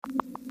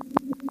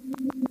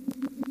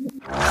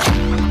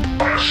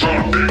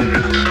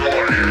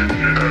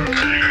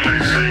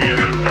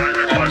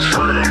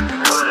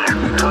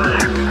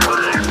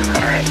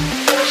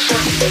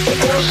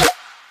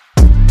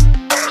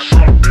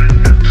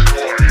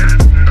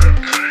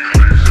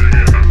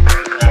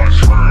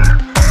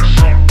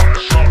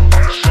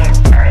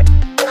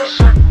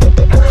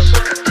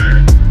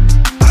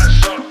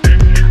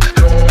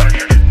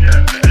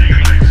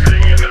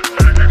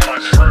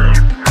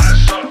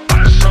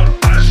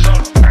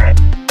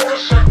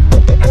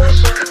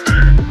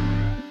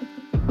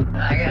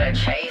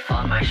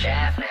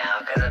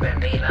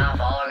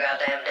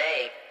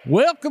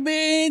Welcome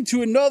in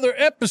to another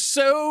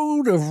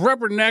episode of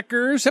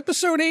Rubberneckers,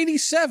 episode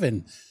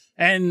 87.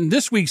 And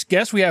this week's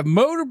guest, we have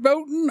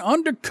motorboating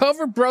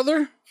undercover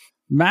brother,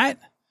 Matt,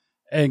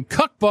 and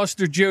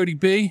Cuckbuster Jody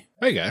B.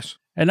 Hey, guys.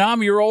 And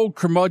I'm your old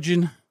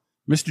curmudgeon,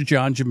 Mr.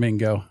 John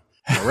Jamingo.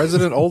 A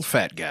resident old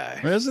fat guy.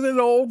 Resident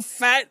old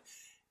fat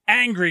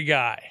angry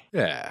guy.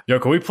 Yeah. Yo,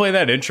 can we play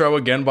that intro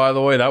again, by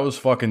the way? That was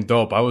fucking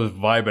dope. I was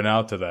vibing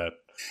out to that.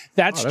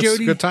 That's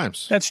Jody. Good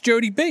times. That's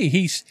Jody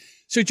B.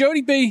 So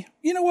Jody B,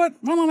 you know what?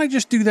 Why don't I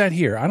just do that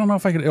here? I don't know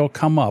if it'll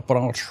come up, but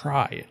I'll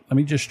try it. Let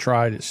me just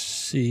try to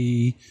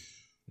see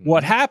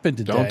what happened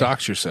today. Don't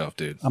dox yourself,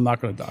 dude. I'm not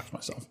going to dox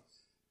myself.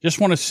 Just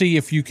want to see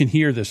if you can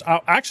hear this.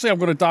 Actually, I'm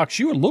going to dox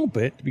you a little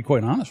bit, to be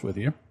quite honest with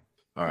you.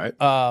 All right.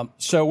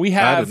 So we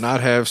have... I did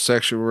not have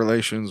sexual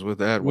relations with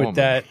that woman. With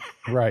that,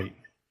 right.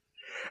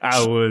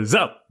 I was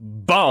up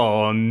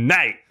all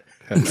night.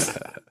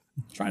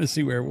 Trying to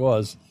see where it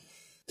was.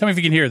 Tell me if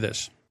you can hear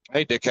this.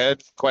 Hey,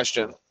 dickhead.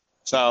 Question.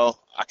 So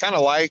I kind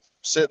of like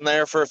sitting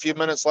there for a few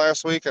minutes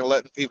last week and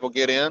letting people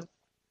get in.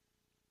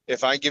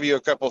 If I give you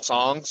a couple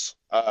songs,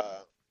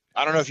 I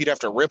don't know if you'd have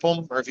to rip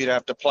them or if you'd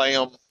have to play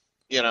them.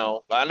 You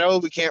know, I know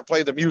we can't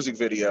play the music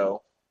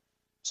video.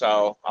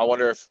 So I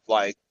wonder if,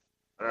 like,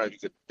 I don't know if you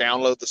could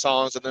download the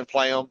songs and then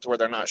play them to where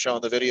they're not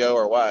showing the video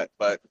or what.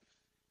 But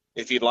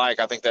if you'd like,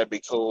 I think that'd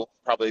be cool.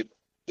 Probably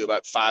do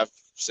about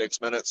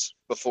 5-6 minutes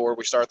before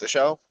we start the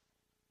show.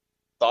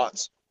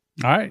 Thoughts?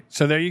 All right.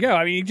 So there you go.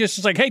 I mean, you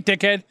just like, hey,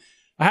 dickhead,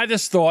 I had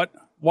this thought.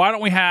 Why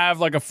don't we have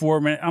like a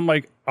 4-minute? I'm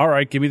like, all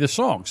right, give me the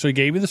song. So he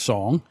gave me the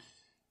song.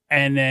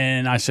 And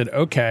then I said,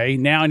 okay,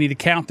 now I need a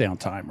countdown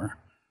timer.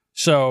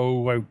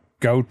 So I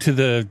go to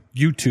the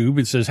YouTube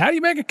and says, how do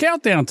you make a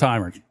countdown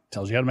timer? It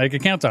tells you how to make a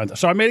countdown.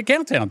 So I made a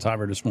countdown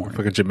timer this morning.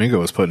 Fucking Jamingo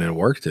was putting in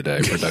work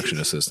today, production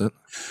assistant.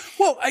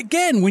 Well,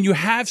 again, when you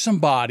have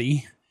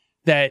somebody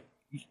that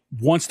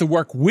wants to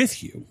work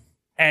with you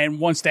and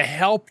wants to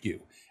help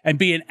you and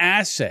be an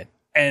asset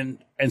and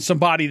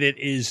somebody that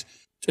is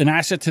an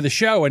asset to the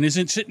show and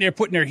isn't sitting there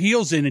putting their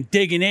heels in and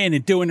digging in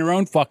and doing their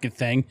own fucking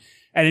thing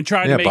and then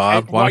trying to make...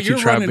 Yeah, Bob, why don't you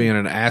try running, being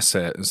an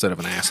asset instead of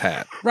an ass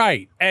hat?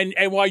 Right. And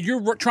while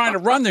you're trying to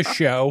run the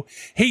show,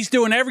 he's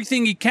doing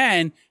everything he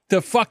can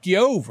to fuck you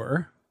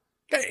over.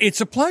 It's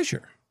a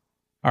pleasure.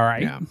 All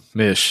right. Yeah.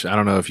 Mish, I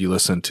don't know if you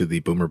listen to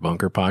the Boomer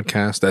Bunker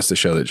podcast. That's the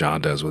show that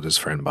John does with his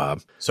friend Bob.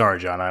 Sorry,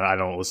 John. I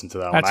don't listen to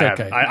that That's one.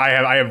 okay.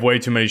 I have way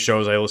too many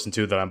shows I listen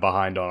to that I'm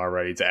behind on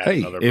already to add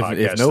another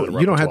podcast.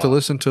 You don't have to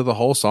listen to the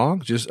whole song,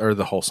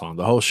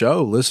 the whole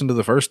show. Listen to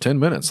the first 10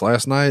 minutes.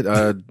 Last night,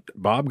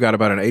 Bob got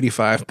about an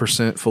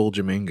 85% full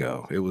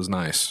Jamingo. It was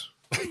nice.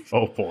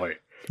 Oh, boy.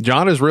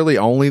 John is really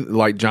only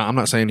like John. I'm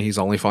not saying he's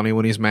only funny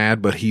when he's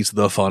mad, but he's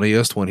the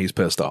funniest when he's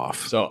pissed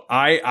off. So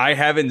I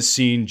haven't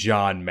seen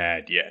John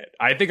mad yet.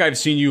 I think I've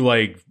seen you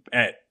like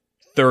at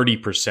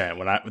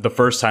 30% the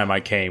first time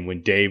I came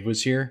when Dave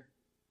was here.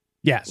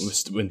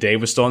 Yes. When Dave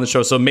was still on the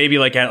show. So maybe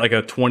like at like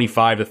a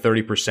 25 to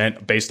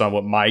 30% based on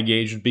what my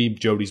gauge would be.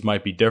 Jody's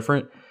might be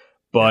different.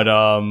 But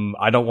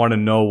I don't want to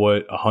know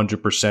what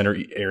 100%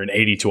 or an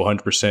 80 to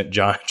 100%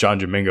 John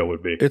Jamingo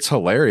would be. It's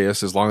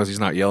hilarious as long as he's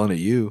not yelling at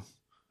you.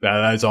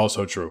 That is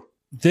also true.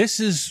 This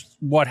is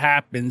what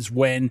happens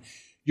when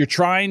you're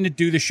trying to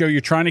do the show,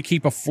 you're trying to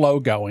keep a flow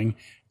going,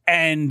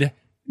 and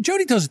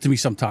Jody does it to me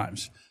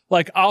sometimes.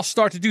 Like, I'll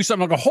start to do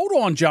something, I'll go, hold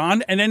on,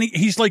 John, and then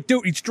he's like,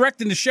 he's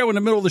directing the show in the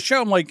middle of the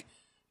show. I'm like,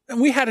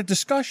 and we had a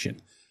discussion.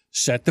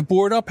 Set the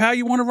board up how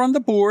you want to run the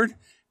board,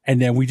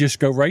 and then we just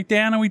go right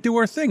down and we do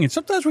our thing. And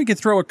sometimes we could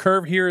throw a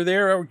curve here or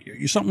there or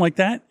something like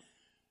that.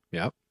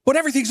 Yep. But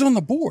everything's on the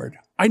board.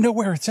 I know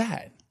where it's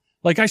at.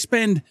 Like, I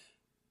spend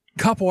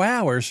couple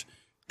hours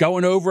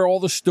going over all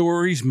the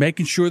stories,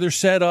 making sure they're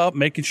set up,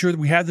 making sure that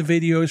we have the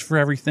videos for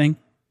everything.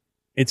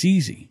 It's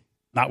easy.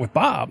 Not with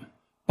Bob.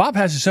 Bob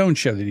has his own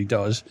show that he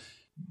does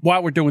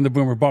while we're doing the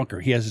Boomer Bunker.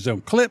 He has his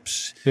own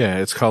clips. Yeah,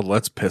 it's called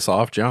Let's Piss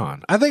Off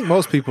John. I think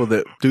most people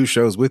that do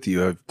shows with you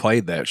have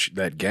played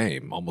that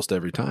game almost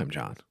every time,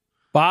 John.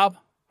 Bob,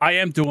 I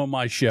am doing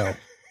my show.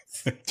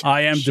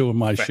 I am doing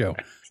my show.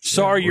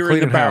 Sorry, you're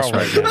in the cleaning barrel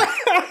house right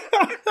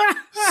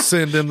now.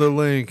 Send him the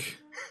link.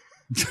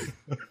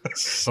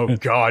 Oh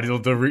God, he'll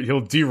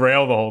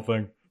derail the whole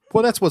thing.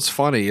 Well, that's what's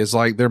funny is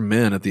like they're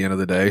men at the end of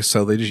the day.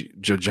 So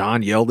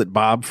John yelled at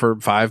Bob for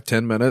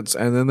 5-10 minutes,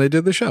 and then they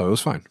did the show. It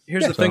was fine.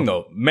 Here's the thing,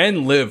 though: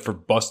 men live for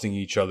busting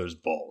each other's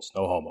balls.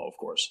 No homo, of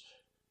course.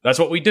 That's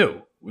what we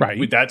do. Right.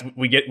 We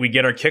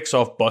get our kicks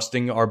off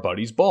busting our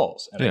buddies'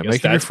 balls. And I guess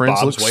making your that's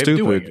friends Bob's look way of doing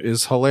stupid it.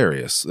 is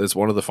hilarious. It's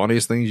one of the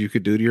funniest things you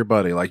could do to your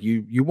buddy. Like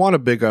you want to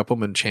big up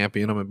them and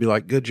champion them and be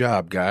like, "Good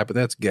job, guy," but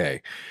that's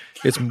gay.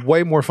 It's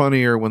way more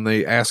funnier when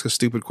they ask a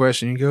stupid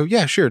question. You go,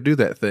 "Yeah, sure, do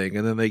that thing,"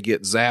 and then they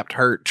get zapped,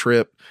 hurt,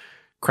 trip,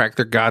 crack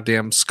their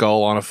goddamn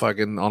skull on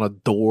a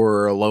door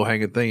or a low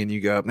hanging thing, and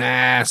you go,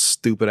 "Nah,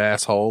 stupid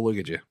asshole, look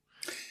at you,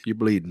 you're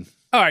bleeding."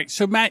 All right,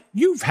 so Matt,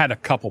 you've had a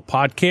couple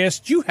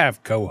podcasts. You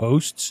have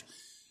co-hosts.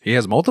 He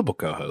has multiple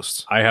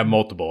co-hosts. I have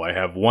multiple. I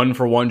have one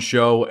for one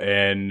show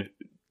and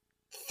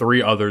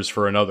 3 others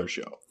for another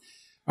show.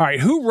 All right,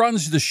 who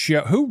runs the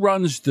show? Who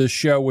runs the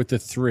show with the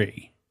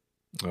 3?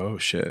 Oh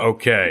shit!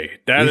 Okay,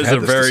 We've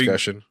had this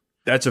discussion.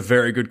 That's a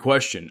very good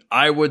question.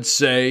 I would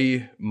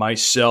say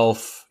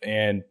myself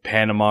and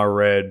Panama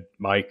Red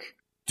Mike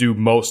do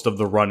most of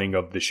the running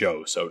of the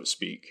show, so to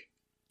speak.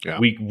 Yeah.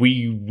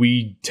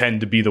 We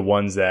tend to be the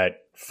ones that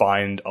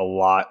find a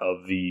lot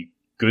of the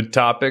good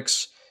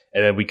topics,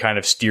 and then we kind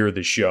of steer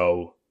the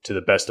show to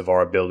the best of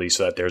our ability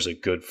so that there's a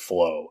good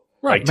flow.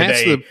 Right. Like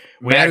today,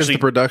 Matt is the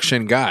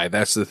production guy.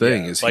 That's the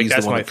thing. Yeah, Is like, he's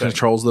that's the one my that thing.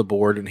 controls the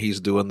board and he's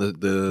doing the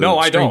No,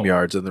 I don't.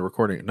 StreamYards and the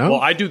recording. No,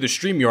 Well, I do the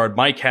StreamYard.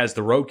 Mike has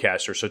the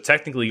Rodecaster, so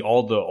technically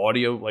all the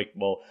audio,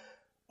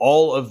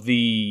 all of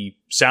the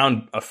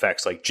sound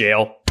effects, like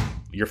jail,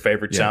 your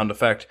favorite sound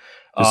effect.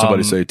 Did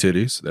somebody say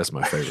titties? That's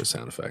my favorite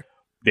sound effect.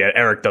 Yeah,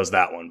 Eric does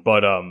that one,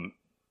 but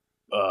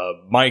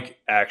Mike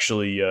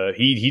actually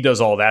he does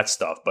all that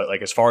stuff. But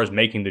like as far as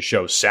making the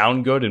show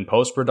sound good in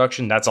post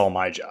production, that's all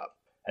my job.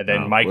 And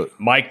then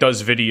Mike does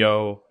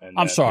video. And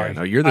I'm sorry. Yeah,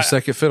 no, you're the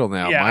second fiddle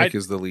now. yeah, Mike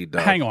is the lead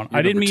dog. Hang on. You're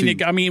I didn't number mean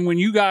 2. to. I mean, when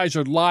you guys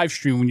are live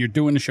stream, when you're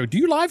doing the show, do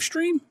you live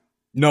stream?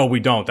 No, we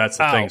don't. That's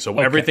the thing. So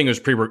okay. everything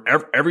is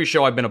every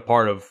show I've been a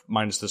part of,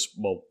 minus this.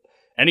 Well,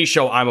 any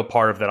show I'm a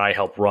part of that I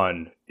help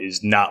run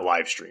is not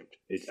live streamed.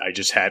 I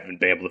just haven't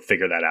been able to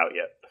figure that out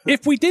yet.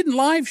 If we didn't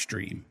live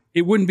stream,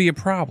 it wouldn't be a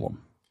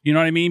problem. You know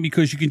what I mean?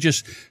 Because you can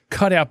just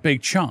cut out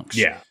big chunks.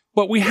 Yeah.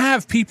 But we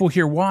have people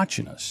here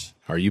watching us.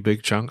 Are you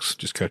Big Chunks?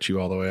 Just cut you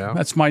all the way out.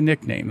 That's my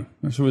nickname.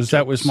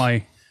 That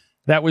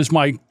was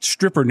my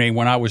stripper name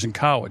when I was in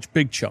college.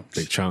 Big Chunks.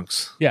 Big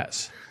Chunks.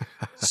 Yes.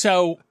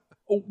 So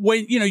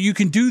when you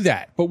can do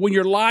that, but when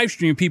you're live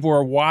streaming, people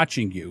are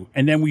watching you,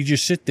 and then we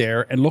just sit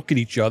there and look at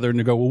each other and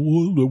they go,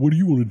 "Well, what do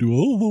you want to do?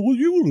 Oh, what do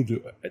you want to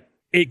do?"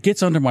 It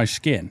gets under my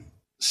skin.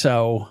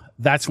 So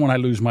that's when I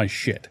lose my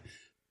shit.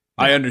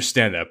 I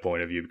understand that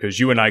point of view because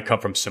you and I come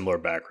from similar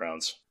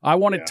backgrounds. I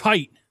want it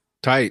tight.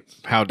 Tight.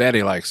 How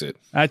Daddy likes it.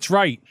 That's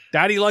right.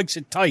 Daddy likes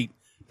it tight.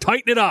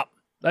 Tighten it up.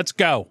 Let's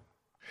go.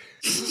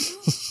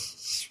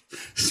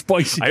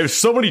 Spicy. I have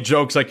so many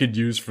jokes I could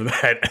use for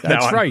that. That's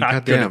now right. I'm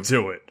not going to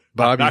do it.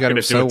 Bob, you I'm not got him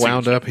gonna do so it to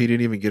wound you. up, he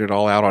didn't even get it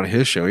all out on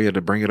his show. He had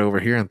to bring it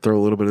over here and throw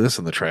a little bit of this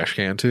in the trash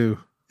can, too.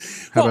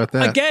 How about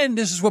that? Again,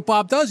 this is what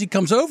Bob does. He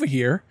comes over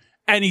here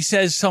and he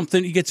says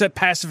something. He gets that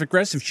passive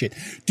aggressive shit.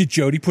 Did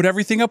Jody put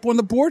everything up on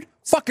the board?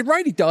 Fucking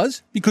right he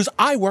does, because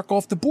I work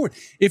off the board.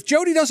 If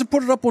Jody doesn't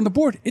put it up on the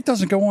board, it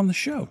doesn't go on the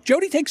show.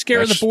 Jody takes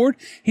care of the board.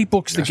 He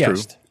books the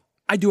guest. True.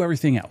 I do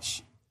everything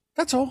else.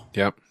 That's all.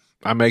 Yep.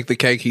 I make the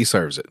cake, he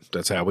serves it.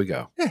 That's how we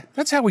go. Yeah,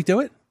 that's how we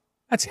do it.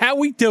 That's how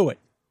we do it.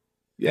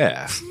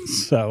 Yeah.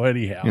 So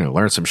anyhow.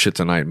 Learn some shit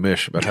tonight,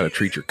 Mish, about how to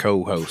treat your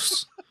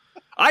co-hosts.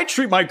 I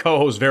treat my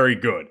co-hosts very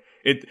good.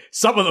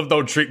 Some of them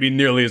don't treat me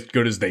nearly as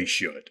good as they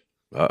should.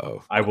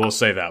 Uh-oh. I will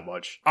say that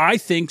much. I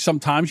think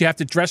sometimes you have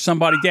to dress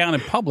somebody down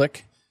in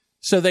public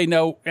so they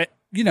know,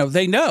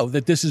 they know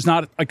that this is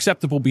not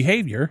acceptable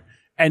behavior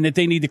and that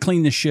they need to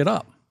clean this shit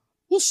up.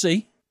 We'll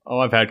see. Oh,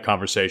 I've had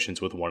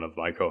conversations with one of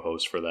my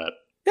co-hosts for that.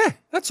 Yeah,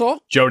 that's all.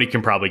 Jody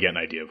can probably get an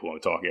idea of who I'm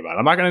talking about.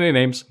 I'm not going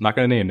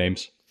to name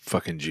names.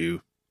 Fucking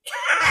Jew.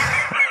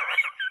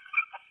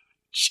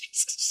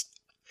 Jesus.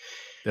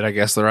 Did I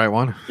guess the right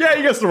one? Yeah,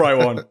 you guessed the right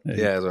one.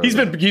 Yeah. that's He's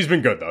right.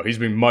 been good though. He's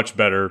been much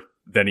better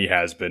than he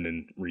has been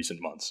in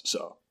recent months.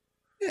 So,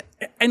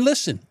 And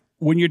listen,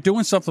 when you're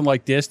doing something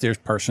like this, there's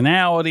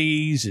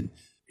personalities and,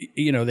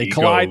 they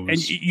collide,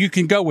 and you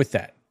can go with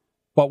that.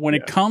 But when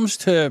it comes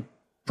to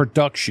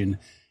production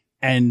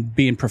and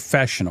being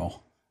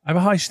professional, I have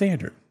a high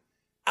standard.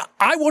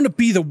 I want to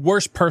be the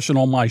worst person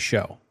on my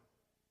show.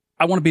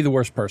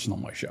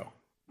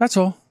 That's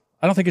all.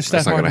 I don't think it's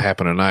That's that not hard. going to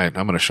happen tonight.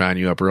 I'm going to shine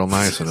you up real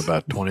nice in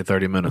about 20,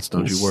 30 minutes.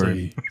 Don't you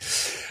worry.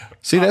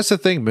 See, that's the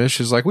thing, Mish,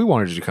 is like we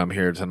wanted you to come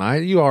here tonight.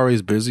 You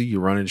always busy. You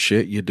running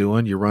shit.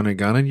 You're running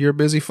gunning. You're a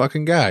busy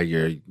fucking guy.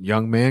 You're a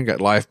young man, got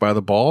life by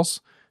the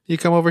balls. You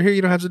come over here,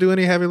 you don't have to do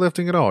any heavy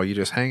lifting at all. You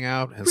just hang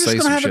out and say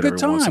some shit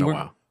every once in a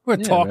while. We're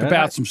going to talk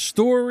about some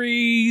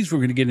stories. We're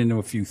going to get into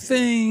a few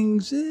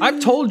things.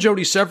 I've told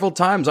Jody several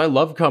times I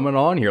love coming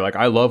on here. Like,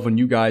 I love when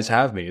you guys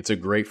have me. It's a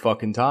great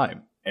fucking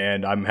time.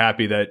 And I'm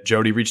happy that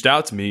Jody reached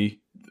out to me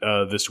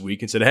this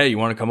week and said, "Hey, you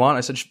want to come on?"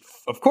 I said,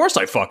 "Of course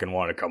I fucking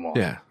want to come on."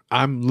 Yeah.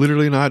 I'm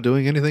literally not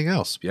doing anything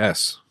else.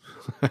 Yes.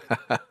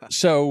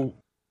 So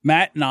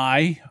Matt and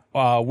I,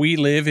 we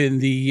live in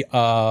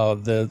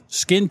the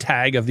skin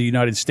tag of the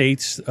United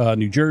States,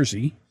 New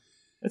Jersey.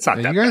 It's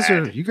not that you guys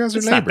bad. are you guys are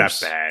It's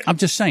neighbors. not that bad. I'm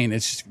just saying,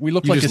 we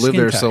look You like just a live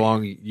skin there tag, so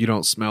long you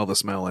don't smell the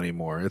smell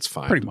anymore. It's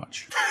fine. pretty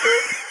much.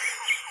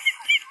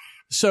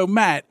 So,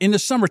 Matt, in the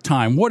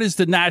summertime, what is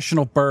the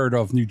national bird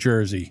of New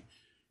Jersey?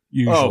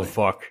 Usually. Oh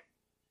fuck.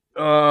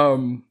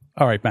 All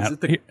right,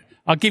 Matt. Here,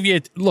 I'll give you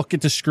a look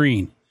at the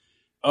screen.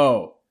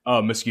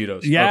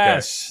 Mosquitoes.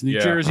 Yes, Okay. New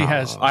Jersey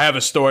has. I have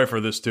a story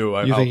for this too.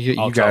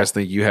 You guys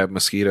think you have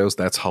mosquitoes?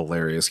 That's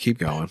hilarious. Keep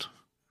going.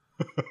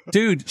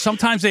 Dude,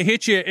 sometimes they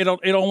hit you. It'll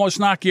almost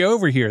knock you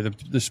over here.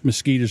 The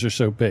mosquitoes are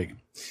so big.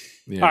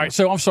 Yeah. All right,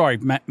 so I'm sorry,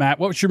 Matt.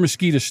 What was your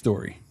mosquito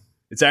story?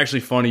 It's actually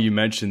funny you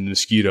mentioned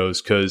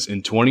mosquitoes because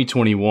in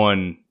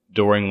 2021,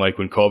 during like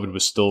when COVID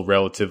was still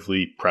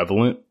relatively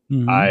prevalent,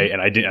 I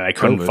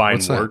couldn't COVID? find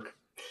What's that? work.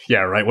 Yeah,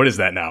 right. What is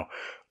that now?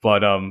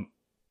 But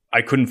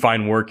I couldn't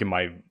find work in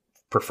my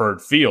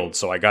preferred field,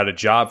 so I got a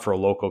job for a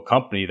local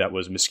company that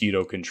was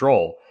mosquito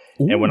control.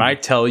 Ooh. And when I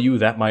tell you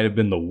that might have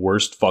been the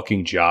worst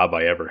fucking job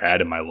I ever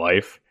had in my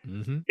life,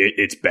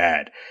 it's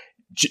bad.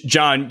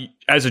 John,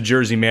 as a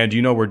Jersey man, do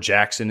you know where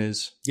Jackson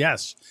is?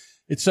 Yes,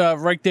 it's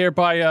right there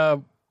by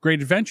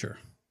Great Adventure.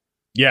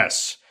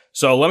 Yes.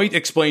 So let me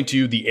explain to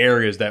you the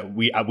areas that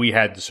we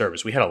had to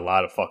service. We had a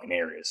lot of fucking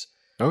areas.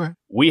 Okay.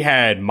 We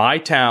had my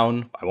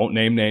town. I won't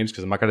name names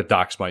because I'm not going to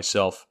dox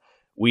myself.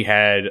 We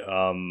had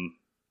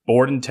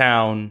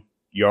Bordentown,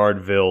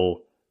 Yardville,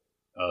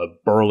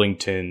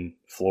 Burlington,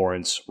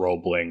 Florence,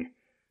 Roebling.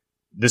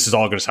 This is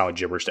all going to sound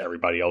gibberish to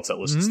everybody else that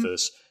listens to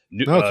this.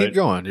 No, keep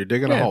going. You're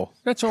digging a hole.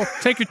 That's all.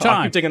 Take your I'll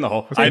time. keep digging the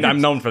hole.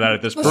 I'm known for that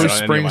at this point.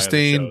 Bruce on any of my other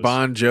Springsteen, shows.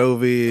 Bon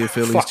Jovi,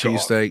 Philly's Fuck off.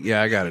 cheesesteak.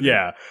 Yeah, I got it.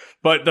 Yeah.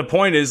 But the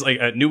point is, like,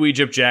 New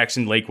Egypt,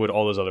 Jackson, Lakewood,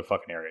 all those other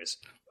fucking areas.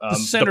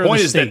 center The point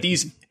of the is state. that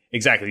these,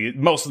 exactly,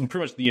 pretty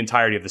much the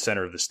entirety of the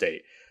center of the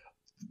state.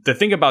 The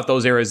thing about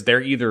those areas,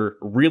 they're either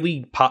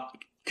really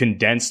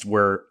condensed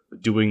where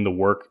doing the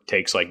work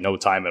takes like no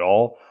time at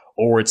all,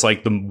 or it's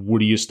like the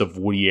woodiest of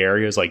woody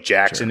areas like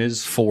Jackson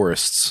is.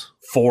 Forests,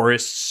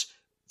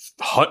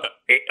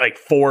 like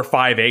 4 or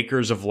 5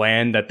 acres of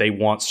land that they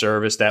want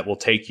service that will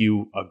take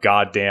you a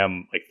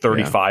goddamn like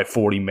 35,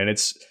 40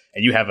 minutes.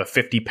 And you have a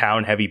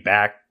 50-pound heavy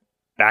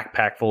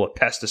backpack full of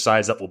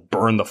pesticides that will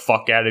burn the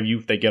fuck out of you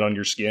if they get on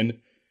your skin.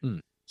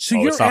 So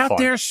it's you're not out fun.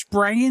 there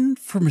spraying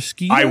for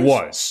mosquitoes? I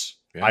was.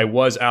 Yeah. I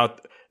was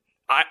out.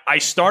 I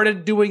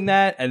started doing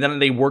that, and then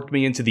they worked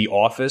me into the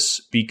office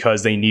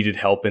because they needed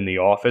help in the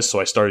office. So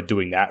I started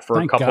doing that for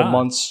Thank a couple God.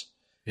 months.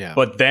 Yeah.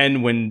 But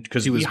then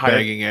because he was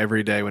begging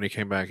every day when he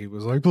came back. He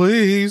was like,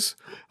 please,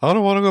 I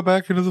don't want to go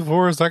back into the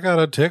forest. I got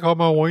a tick on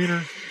my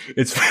wiener.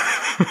 It's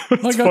I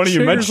got funny you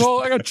chiggers mentioned.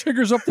 I got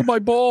chiggers up to my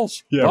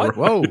balls. Yeah, What?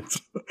 Whoa.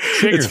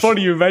 It's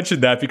funny you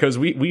mentioned that because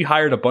we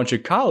hired a bunch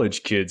of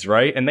college kids,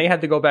 right? And they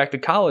had to go back to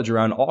college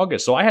around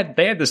August. So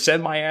they had to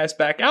send my ass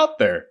back out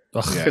there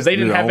because they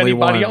didn't have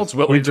anybody else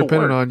willing We're to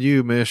depending work. on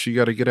you, miss. You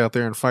got to get out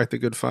there and fight the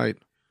good fight.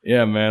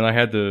 Yeah, man, I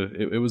had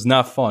to. It was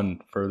not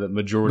fun for the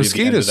majority of the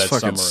end of Mosquitoes that fucking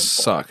summer. And fall.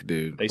 suck,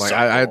 dude. They Like suck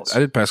I balls.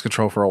 did pest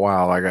control for a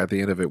while. Like at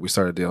the end of it, we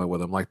started dealing with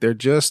them. Like they're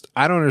just,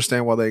 I don't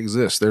understand why they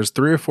exist. There's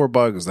 3 or 4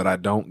 bugs that I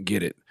don't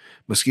get it.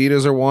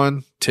 Mosquitoes are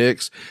one.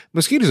 Ticks.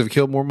 Mosquitoes have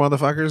killed more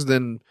motherfuckers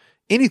than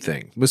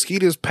anything.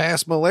 Mosquitoes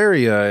pass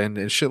malaria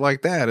and shit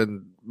like that.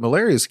 And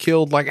malaria's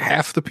killed like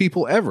half the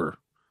people ever.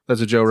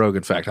 That's a Joe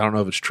Rogan fact. I don't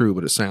know if it's true,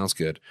 but it sounds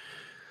good.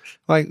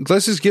 Like,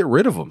 let's just get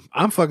rid of them.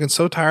 I'm fucking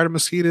so tired of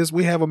mosquitoes.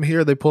 We have them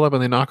here. They pull up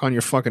and they knock on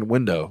your fucking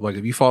window. Like,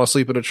 if you fall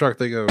asleep in a truck,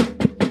 they go,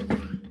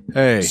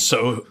 hey,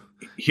 So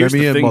here's let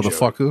me the in, thing, Jody.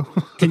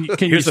 motherfucker. Can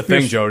Here's you the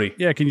thing, spare- Jody.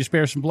 Yeah, can you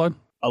spare some blood?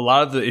 A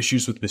lot of the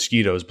issues with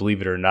mosquitoes, believe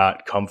it or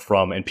not, come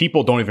from, and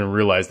people don't even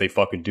realize they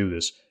fucking do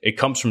this. It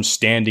comes from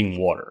standing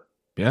water.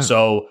 Yeah.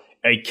 So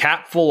a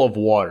cap full of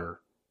water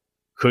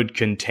could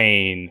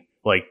contain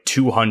like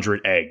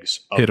 200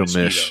 eggs of Hit 'em,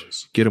 mosquitoes.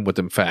 Mish. Get them with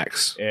them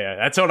facts. Yeah,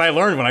 that's what I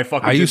learned when I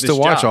fucking I did used to this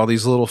watch job. all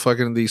these little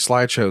fucking these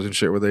slideshows and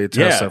shit where they test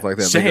Yeah, stuff like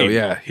that. They go, same.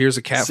 yeah, here's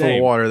a cat full of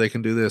Same. water. They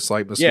can do this.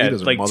 Like Yeah,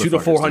 mosquitoes are like 200 to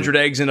motherfuckers, 400 dude.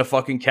 eggs in a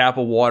fucking cap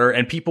of water,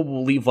 and people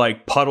will leave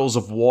like puddles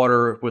of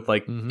water with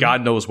like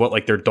God knows what,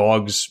 like their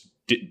dog's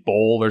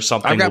bowl or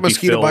something. I've got will be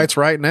mosquito filled. bites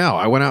right now.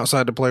 I went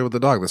outside to play with the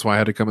dog. That's why I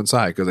had to come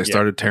inside because they Yeah.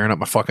 started tearing up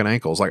my fucking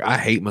ankles. Like I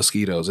hate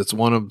mosquitoes. It's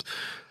one of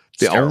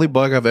the It's only terrible.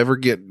 bug I've ever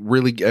get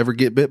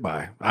bit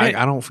by. I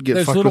don't get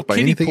There's fucked little with by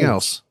kiddie anything pools.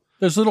 else.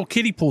 There's little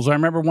kiddie pools. I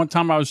remember one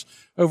time I was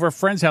over a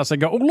friend's house. I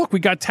go, oh, look, we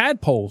got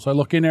tadpoles. I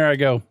look in there. I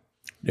go,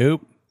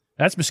 nope,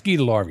 that's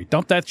mosquito larvae.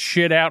 Dump that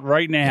shit out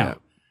right now.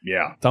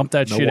 Yeah. Dump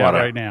that No shit water.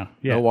 out right now.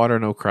 Yeah. No water,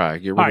 no cry.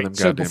 Get rid All of them right.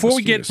 So goddamn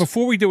mosquitoes.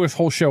 before we do a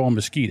whole show on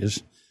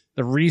mosquitoes,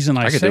 the reason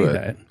I I could say do it.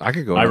 that, I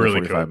could go I another really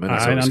 45 could.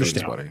 minutes. I on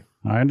understand. mosquitoes,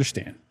 buddy. I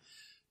understand.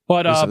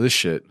 But Listen to this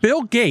shit.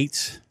 Bill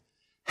Gates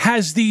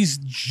has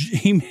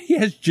he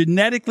has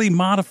genetically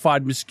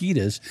modified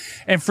mosquitoes,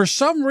 and for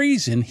some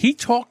reason he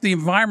talked the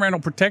Environmental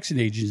Protection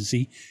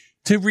Agency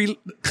to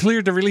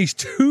clear to release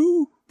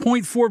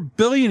 2.4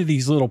 billion of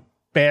these little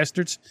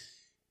bastards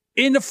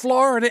into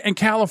Florida and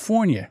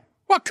California.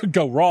 What could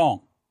go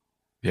wrong?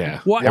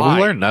 Yeah. Why? Have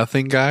we learned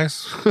nothing,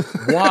 guys?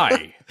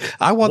 Why?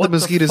 I want What the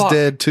the mosquitoes fuck?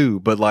 dead too,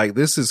 but like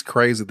this is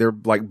crazy. They're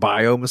like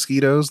bio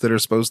mosquitoes that are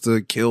supposed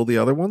to kill the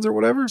other ones or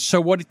whatever. So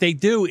what they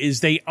do is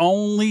they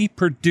only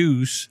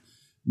produce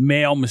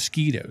male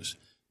mosquitoes.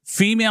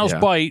 Females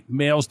bite,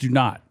 males do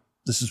not.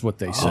 This is what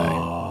they say.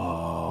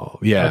 Oh,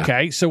 yeah.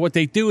 Okay, so what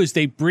they do is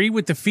they breed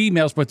with the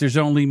females, but there's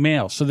only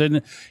males. So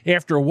then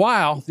after a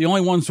while, the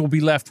only ones will be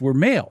left were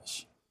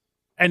males.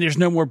 And there's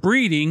no more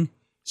breeding.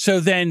 So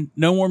then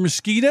no more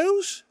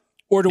mosquitoes?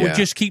 Or do we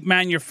just keep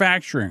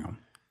manufacturing them?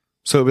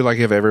 So it'd be like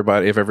if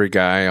every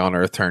guy on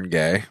Earth turned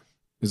gay.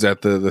 Is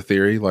that the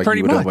theory? Like Pretty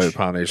you would much. eliminate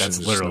pollination.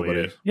 That's literally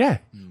it. Yeah.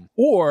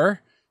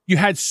 Or you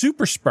had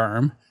super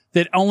sperm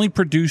that only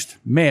produced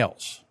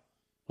males.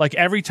 Like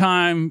every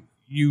time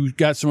you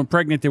got someone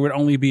pregnant, there would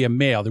only be a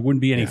male. There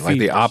wouldn't be any females. Like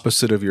the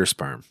opposite of your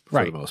sperm for the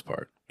Right. most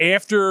part.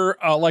 After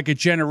like a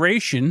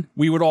generation,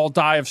 we would all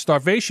die of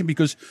starvation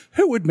because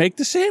who would make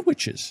the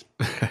sandwiches?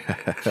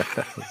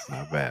 That's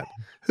not bad.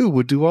 Who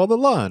would do all the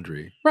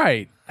laundry?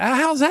 Right.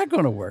 How's that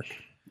going to work?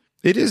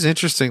 It is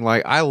interesting.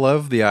 Like, I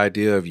love the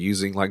idea of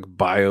using like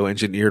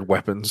bioengineered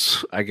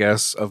weapons, I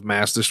guess, of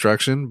mass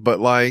destruction. But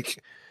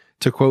like,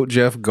 to quote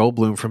Jeff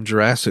Goldblum from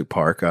Jurassic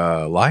Park,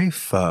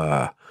 life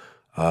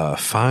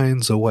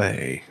finds a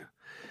way.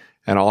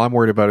 And all I'm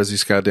worried about is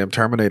these goddamn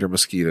Terminator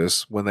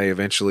mosquitoes when they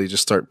eventually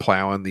just start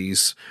plowing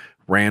these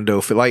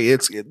they'll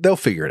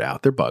figure it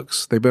out. They're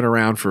bugs. They've been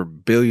around for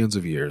billions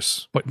of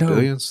years. But no.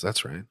 Billions?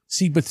 That's right.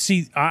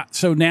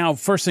 So now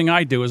first thing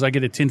I do is I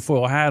get a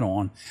tinfoil hat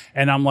on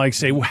and I'm like,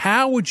 well,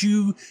 how would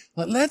you,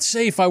 let's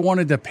say if I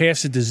wanted to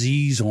pass a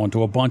disease on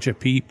to a bunch of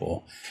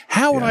people,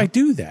 how would I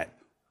do that?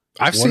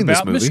 I've What seen this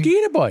about movie.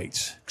 mosquito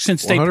bites?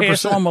 Since they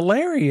pass 100%. on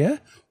malaria,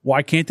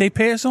 why can't they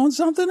pass on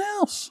something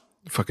else?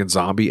 Fucking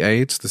zombie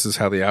AIDS. This is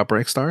how the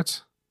outbreak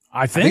starts.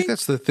 I I think think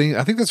that's the thing.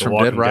 I think that's The from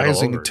Walking Dead Dead all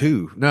Rising over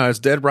too. No, it's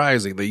Dead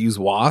Rising. They use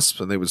wasps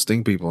and they would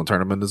sting people and turn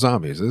them into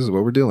zombies. This is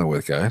what we're dealing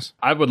with, guys.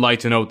 I would like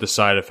to know what the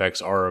side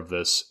effects are of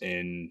this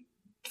in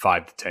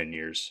 5 to 10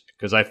 years.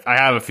 Because I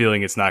have a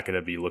feeling it's not going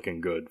to be looking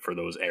good for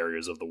those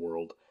areas of the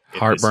world. If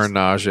Heartburn,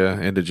 nausea,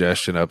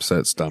 indigestion,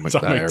 upset stomach,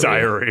 this is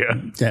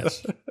diarrhea.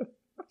 yes.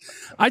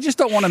 I just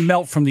don't want to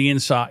melt from the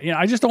inside.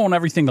 I just don't want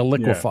everything to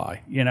liquefy,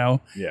 Yeah.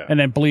 and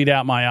then bleed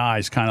out my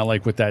eyes, kind of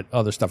like what that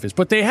other stuff is.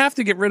 But they have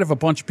to get rid of a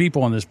bunch of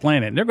people on this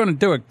planet. And they're going to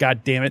do it,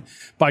 God damn it,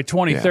 by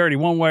 2030,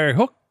 one way,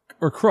 hook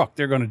or crook,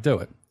 they're going to do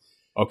it.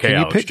 Okay, Can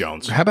you Alex pick,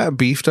 Jones. How about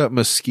beefed up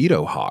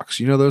mosquito hawks?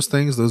 You know those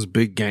things, those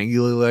big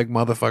gangly leg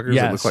motherfuckers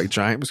that look Yes. like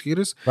giant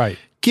mosquitoes? Right.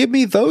 Give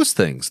me those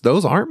things.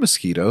 Those aren't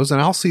mosquitoes, and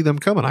I'll see them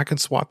coming. I can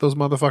swat those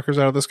motherfuckers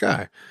out of the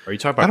sky. Are you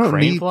talking I about don't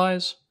crane need-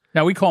 flies?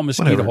 Now, we call them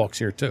mosquito Whatever. hawks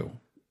here, too.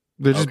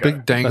 They're just Okay.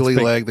 big dangly That's big.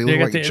 leg. They look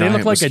like they giant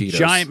look like mosquitoes. a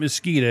giant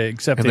mosquito,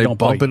 except And they they don't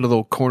bump bite. into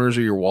the corners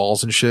of your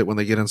walls and shit when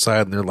they get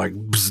inside, and they're like,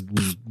 bzz,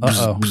 bzz,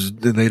 Uh-oh. bzz,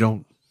 bzz, and they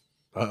don't.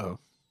 Uh-oh.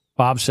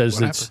 Bob says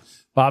What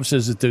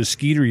that those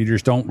skeeter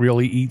eaters don't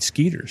really eat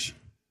skeeters.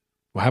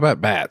 Well, how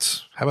about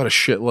bats? How about a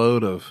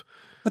shitload of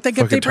But they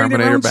fucking bring their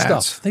Terminator own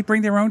bats? stuff. They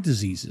bring their own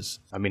diseases.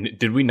 I mean,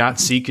 did we not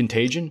see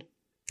Contagion?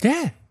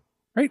 Yeah.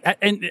 Right.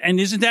 And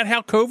isn't that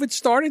how COVID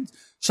started?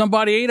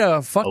 Somebody ate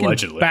a fucking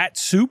Allegedly. bat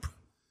soup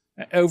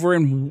over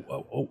in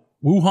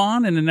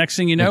Wuhan, and the next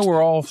thing you know,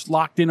 we're all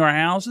locked in our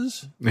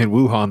houses. in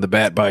Wuhan? The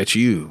bat bites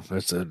you.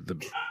 That's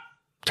the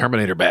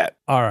Terminator bat.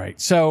 All right.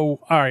 So,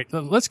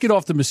 let's get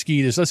off the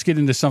mosquitoes. Let's get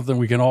into something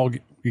we can all.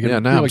 We can Yeah,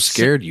 now really I'm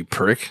scared, you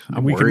prick.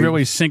 I'm we worried. can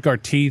really sink our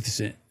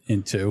teeth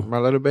into. My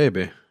little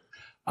baby.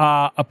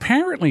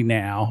 Apparently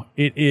now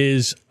it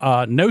is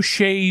no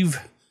shave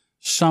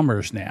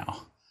summers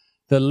now.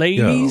 The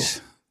ladies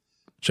are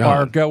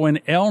John, going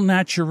El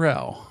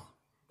Naturel.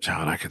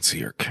 John, I can see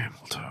your camel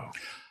toe.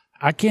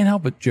 I can't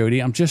help it, Jody.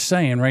 I'm just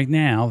saying right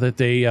now that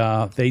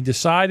they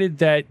decided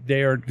that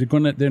they're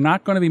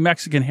not going to be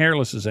Mexican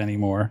hairlesses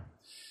anymore.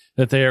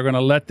 That they are going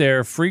to let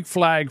their freak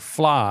flag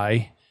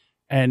fly,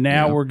 and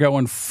now we're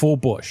going full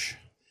bush.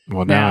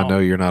 Well, now Now- I know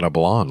you're not a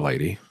blonde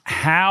lady.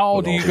 How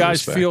With do all you due guys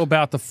respect. feel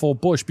about the full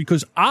bush?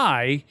 Because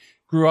I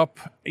grew up,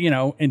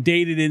 and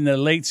dated in the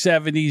late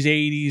 70s,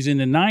 80s, and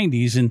the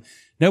 90s, and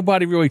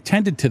nobody really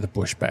tended to the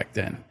bush back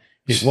then.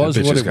 It was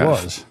That bitch what has it got-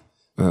 was.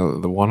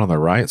 The one on the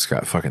right's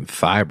got fucking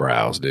thigh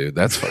brows, dude.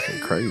 That's fucking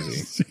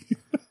crazy.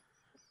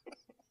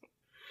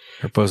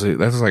 Her pussy,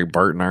 that's like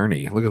Bert and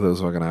Ernie. Look at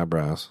those fucking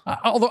eyebrows.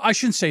 Although I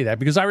shouldn't say that,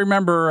 because I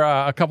remember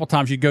a couple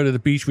times you'd go to the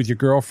beach with your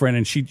girlfriend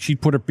and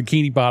she'd put her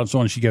bikini bottoms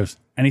on and she goes,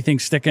 anything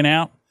sticking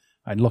out?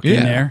 I'd look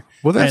in there.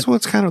 Well, that's and-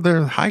 what's kind of,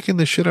 they're hiking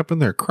this shit up in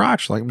their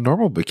crotch. Like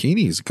normal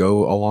bikinis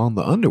go along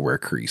the underwear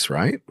crease,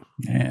 right?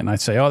 And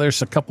I'd say, oh,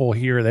 there's a couple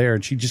here or there.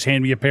 And she'd just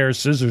hand me a pair of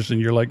scissors and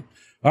you're like,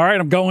 all right,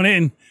 I'm going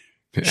in.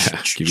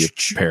 Yeah, give you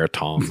a pair of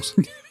tongs.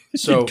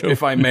 So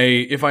if I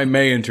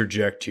may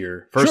interject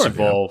here, first Sure, of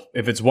all,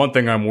 if it's one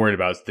thing I'm worried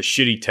about, it's the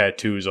shitty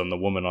tattoos on the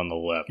woman on the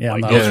left. Yeah,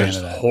 I'm like not a those are fan just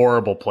of that.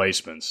 horrible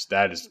placements.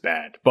 That is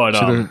bad. But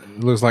It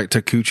looks like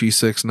Takuchi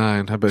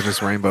 6'9". How about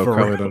just rainbow For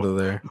colored real. under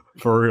there?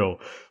 for real.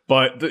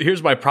 But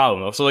here's my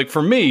problem though. So like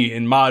for me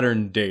in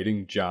modern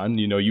dating, John,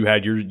 you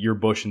had your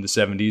bush in the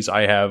 70s.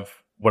 I have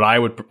what I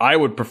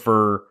would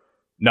prefer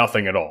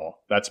nothing at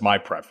all. That's my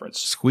preference.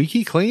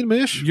 Squeaky clean,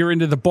 Mish? You're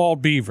into the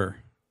bald beaver.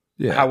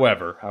 Yeah.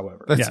 However,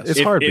 It's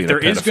hard being if there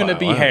a is going to pedophile,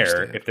 be I hair,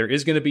 understand. if there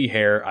is going to be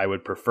hair, I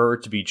would prefer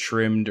it to be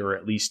trimmed or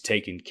at least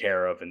taken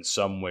care of in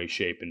some way,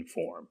 shape, and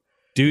form.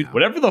 Dude,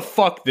 Whatever the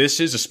fuck this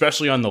is,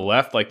 especially on the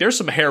left, like there's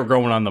some hair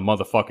growing on the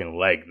motherfucking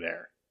leg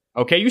there.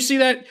 Okay, you see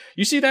that?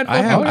 You see that?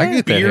 I get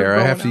that beard hair. I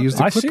growing have to out use there?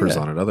 the I see clippers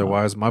that. on it.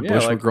 Otherwise, my Yeah,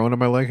 bush like- would grow into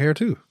my leg hair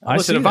too.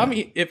 Listen,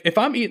 see if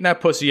I'm eating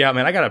that pussy out,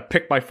 man, I gotta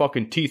pick my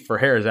fucking teeth for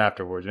hairs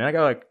afterwards, man. I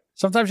gotta like.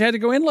 sometimes you had to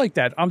go in like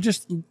that. I'm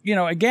just,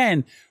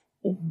 again,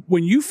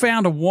 when you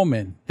found a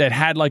woman that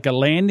had like a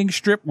landing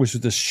strip was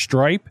the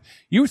stripe,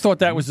 you thought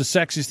that was the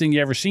sexiest thing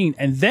you ever seen.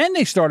 And then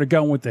they started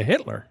going with the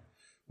Hitler,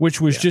 which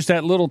was just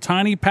that little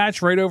tiny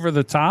patch right over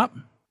the top.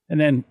 And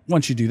then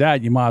once you do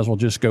that, you might as well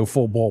just go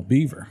full bald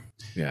beaver.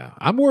 Yeah,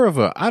 I'm more of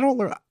a. I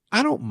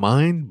don't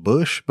mind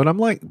bush, but I'm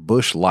like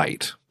bush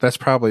light. That's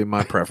probably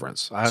my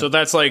preference. So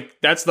that's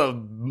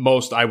the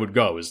most I would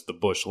go is the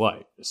bush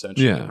light,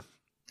 essentially.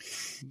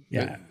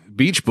 Yeah.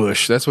 Beach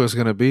bush. That's what it's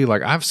going to be.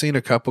 Like I've seen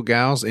a couple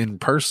gals in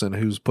person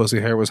whose pussy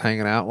hair was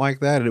hanging out like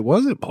that, and it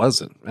wasn't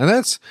pleasant.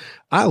 And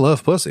I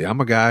love pussy.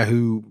 I'm a guy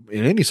who,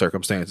 in any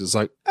circumstance, is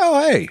like,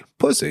 oh hey,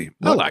 pussy.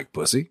 I like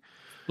pussy.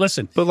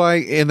 Listen, But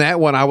like in that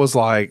one, I was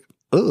like,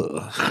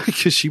 ugh,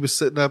 because she was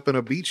sitting up in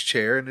a beach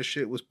chair and the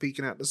shit was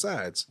peeking out the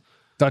sides.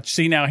 Dutch.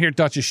 See now here,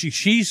 Duchess.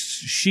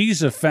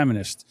 She's a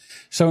feminist.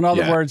 So in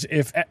other Yeah. words,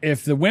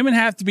 if the women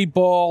have to be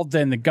bald,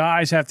 then the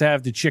guys have to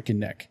have the chicken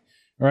neck.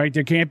 Right?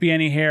 There can't be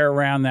any hair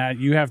around that.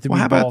 You have to Well, be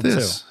how about bald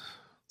this? too.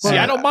 See,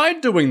 I don't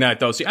mind doing that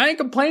though. See, I ain't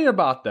complaining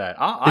about that.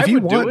 I If you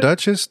would do want, it.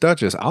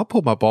 Duchess, I'll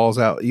pull my balls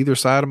out either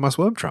side of my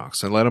swim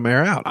trunks and let them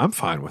air out. I'm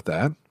fine with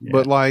that.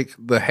 But like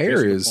the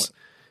hair Here's the is,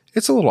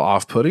 it's a little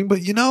off-putting. But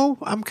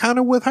I'm kind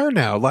of with her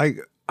now. Like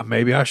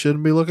maybe I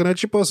shouldn't be looking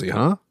at your pussy,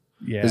 huh?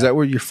 Yeah. Is that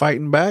where you're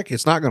fighting back?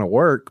 It's not going to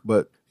work,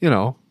 but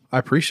I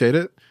appreciate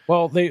it.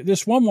 Well,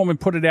 this one woman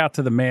put it out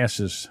to the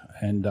masses,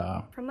 and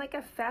From like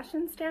a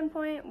fashion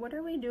standpoint, what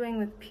are we doing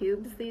with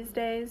pubes these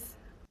days?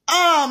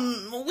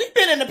 We've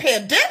been in a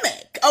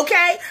pandemic,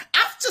 okay?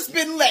 I've just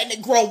been letting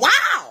it grow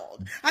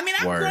wild. I mean,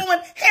 I'm Word. growing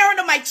hair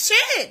under my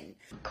chin.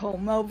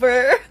 Comb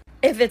over.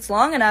 If it's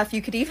long enough,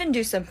 you could even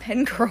do some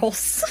pin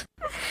curls.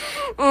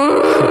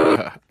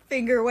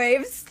 Finger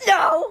waves.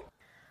 No.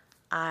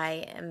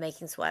 I am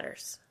making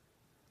sweaters,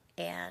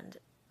 and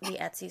the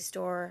Etsy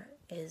store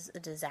is a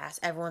disaster.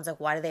 Everyone's like,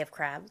 why do they have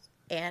crabs?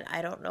 And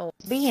I don't know.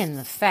 Being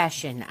the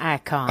fashion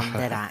icon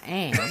that I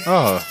am,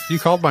 Oh, you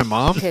called my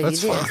mom? tell you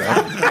That's this, fucked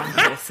up.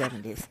 I'm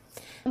from the 70s.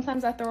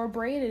 Sometimes I throw a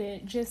braid in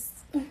it just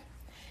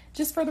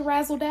for the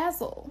razzle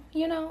dazzle,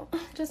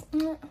 just a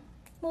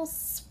little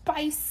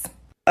spice.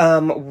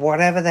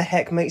 Whatever the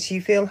heck makes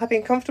you feel happy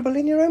and comfortable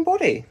in your own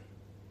body.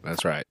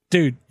 That's right.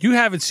 dude, you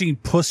haven't seen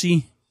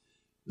pussy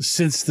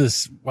since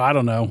this, I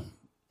don't know,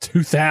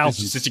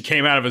 2000. Since he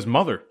came out of his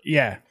mother.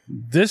 Yeah,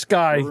 this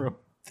guy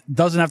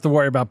doesn't have to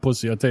worry about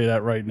pussy. I'll tell you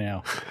that right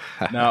now.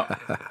 Now,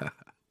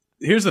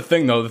 here's the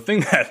thing, though. The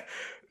thing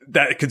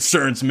that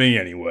concerns me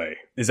anyway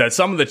is that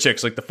some of the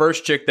chicks, like the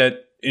first chick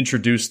that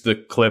introduced the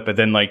clip, and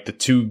then like the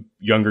two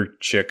younger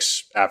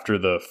chicks after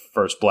the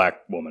first black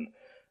woman,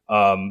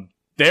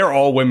 they're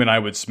all women I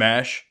would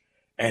smash.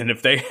 And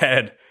if they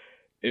had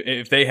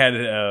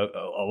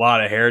a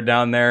lot of hair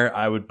down there,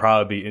 I would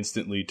probably be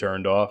instantly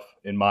turned off,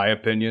 in my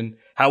opinion.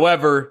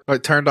 However,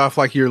 Like turned off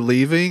like you're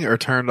leaving, or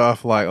turned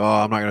off like, oh,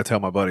 I'm not going to tell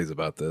my buddies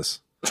about this.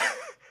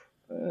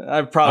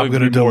 I'd probably I'm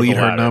gonna be more of delete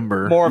the her latter.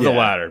 number. More of the Yeah.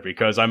 latter,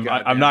 because I'm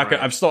not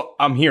gonna.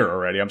 I'm here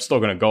already. I'm still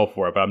gonna go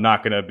for it, but I'm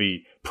not gonna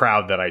be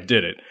proud that I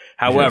did it.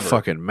 You're a However,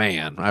 fucking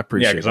man. I yeah,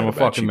 appreciate because I'm a that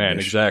about fucking you, man.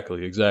 Mish.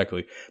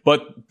 Exactly.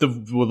 But the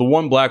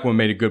one black one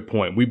made a good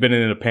point. We've been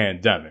in a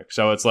pandemic,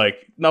 so it's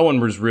like no one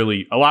was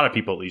really. A lot of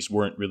people, at least,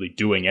 weren't really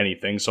doing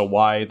anything. So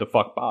why the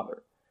fuck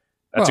bother?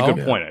 That's a Well,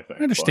 good point, I think.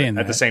 I understand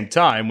But at that. the same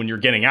time, when you're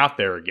getting out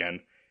there again,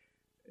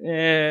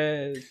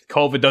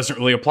 COVID doesn't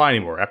really apply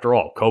anymore. After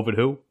all, COVID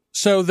who?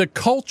 So the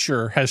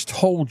culture has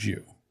told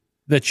you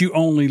that you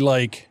only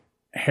like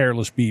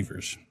hairless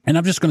beavers. And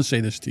I'm just going to say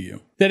this to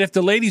you, that if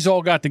the ladies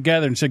all got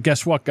together and said,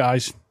 guess what,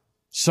 guys?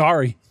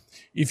 Sorry.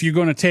 If you're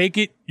going to take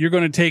it, you're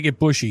going to take it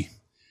bushy.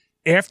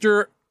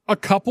 After a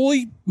couple of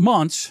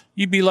months,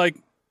 you'd be like,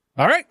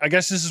 all right, I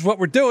guess this is what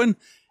we're doing.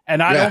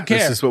 And I don't care.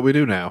 This is what we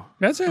do now.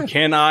 That's it.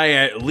 Can I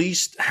at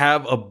least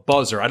have a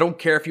buzzer? I don't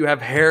care if you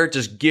have hair.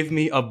 Just give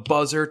me a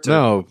buzzer.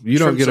 No, you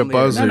don't trim get a some of the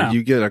hair. buzzer. No.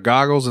 You get a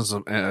goggles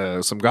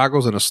and some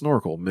goggles and a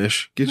snorkel.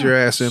 Mish, get your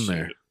ass in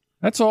there.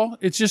 That's all.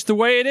 It's just the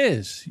way it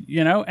is,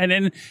 And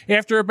then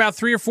after about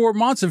 3 or 4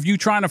 months of you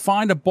trying to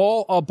find a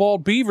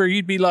bald beaver,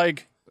 you'd be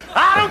like,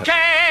 I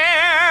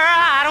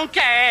don't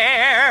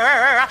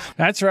care.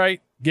 that's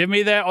right. Give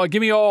me that. Or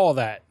give me all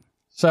that.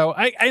 So,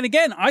 and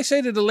again, I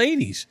say to the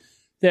ladies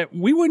that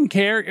we wouldn't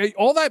care.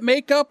 All that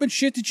makeup and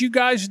shit that you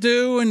guys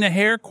do and the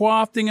hair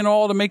coiffing and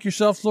all to make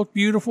yourselves look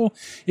beautiful.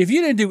 If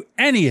you didn't do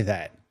any of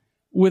that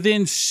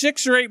within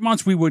 6 or 8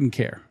 months, we wouldn't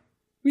care.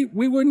 We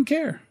wouldn't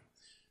care.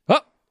 Oh,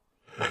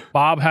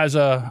 Bob has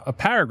a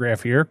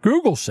paragraph here.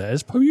 Google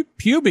says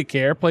pubic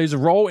hair plays a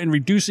role in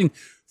reducing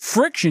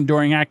friction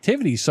during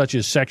activities such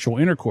as sexual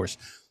intercourse.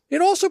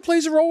 It also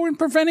plays a role in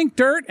preventing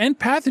dirt and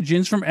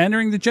pathogens from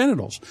entering the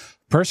genitals.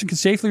 A person can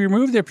safely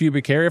remove their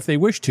pubic hair if they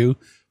wish to,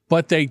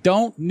 but they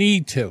don't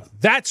need to.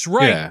 That's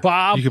right,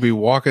 Bob. You could be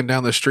walking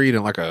down the street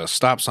and like a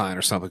stop sign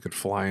or something could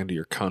fly into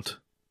your cunt.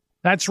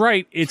 That's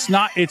right. It's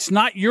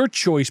not your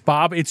choice,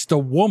 Bob. It's the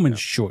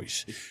woman's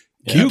choice.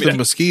 Keep the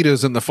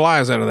mosquitoes and the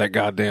flies out of that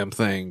goddamn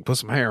thing. Put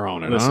some hair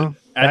on it, huh?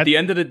 At the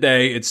end of the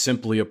day, it's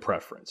simply a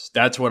preference.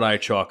 That's what I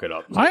chalk it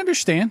up to. I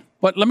understand,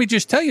 but let me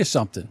just tell you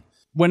something.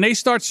 When they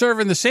start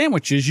serving the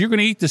sandwiches, you're going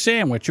to eat the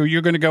sandwich or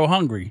you're going to go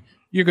hungry.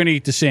 You're going to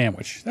eat the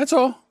sandwich. That's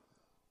all.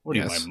 What are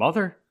you, my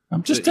mother?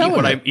 I'm just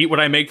telling you. Eat what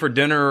I make for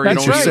dinner or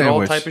That's right.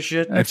 all type of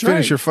shit? And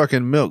finish your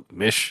fucking milk,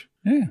 mish.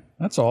 Yeah,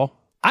 that's all.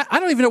 I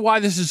don't even know why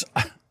this is.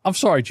 I'm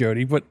sorry,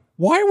 Jody, but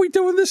why are we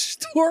doing this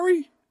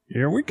story?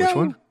 Here we go. Which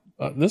one?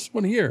 This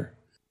one here.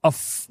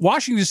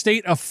 Washington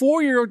State, a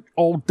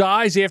 4-year-old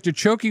dies after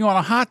choking on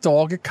a hot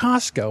dog at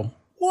Costco.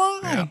 Why?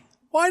 Yeah.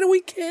 Why do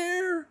we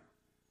care?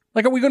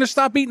 Like, are we going to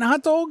stop eating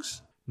hot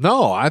dogs?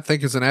 No, I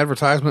think it's an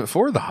advertisement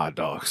for the hot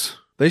dogs.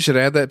 They should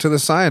add that to the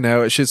sign now.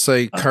 It should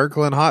say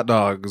Kirkland hot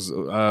dogs.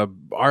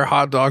 Our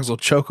hot dogs will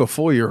choke a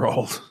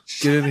 4-year-old.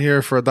 Get in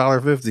here for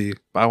 $1.50.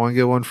 Buy one,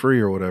 get one free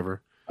or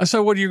whatever.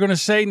 So what you're going to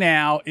say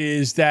now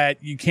is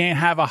that you can't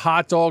have a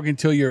hot dog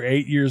until you're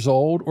 8 years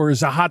old, or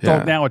is a hot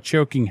dog now a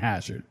choking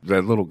hazard?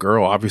 That little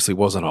girl obviously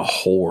wasn't a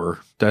whore.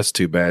 That's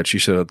too bad. She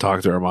should have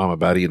talked to her mom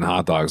about eating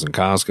hot dogs in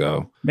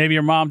Costco. Maybe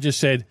your mom just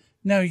said,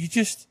 no, you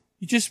just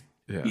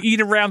you eat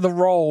around the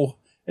roll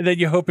and then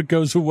you hope it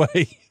goes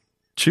away.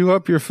 Chew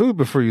up your food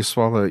before you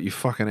swallow it, you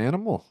fucking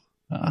animal.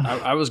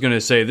 I was going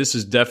to say this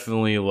is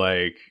definitely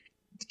like,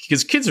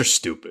 because kids are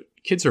stupid.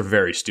 Kids are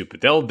very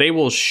stupid. They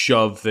will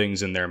shove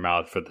things in their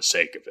mouth for the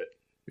sake of it.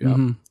 Yeah.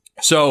 Mm-hmm.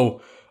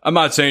 So I'm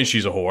not saying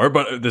she's a whore,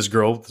 but this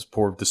girl, this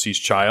poor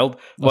deceased child,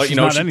 but she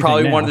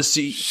probably wanted to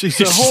see. She's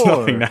a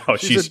whore. Now.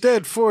 She's a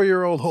dead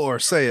 4-year-old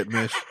whore. Say it,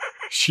 Mish.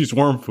 She's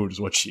worm food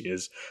is what she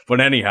is. But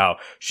anyhow,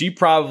 she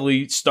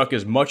probably stuck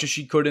as much as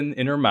she could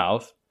in her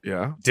mouth.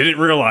 Yeah. Didn't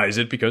realize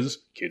it because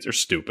kids are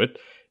stupid.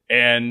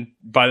 And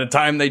by the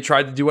time they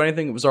tried to do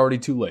anything, it was already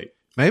too late.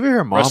 Maybe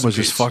her mom was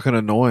just fucking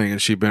annoying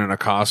and she'd been in a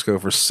Costco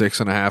for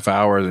 6.5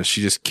 hours and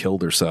she just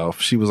killed herself.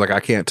 She was like,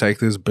 I can't take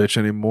this bitch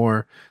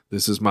anymore.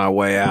 This is my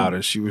way out.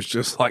 And she was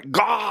just like,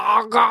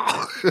 gah,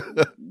 gah.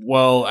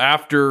 Well,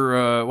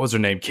 after, what's her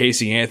name?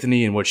 Casey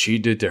Anthony and what she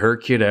did to her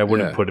kid, I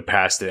wouldn't put it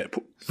past it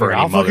for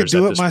any I'll fucking mothers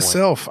do at it this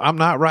myself. I'm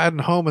not riding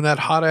home in that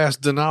hot ass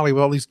Denali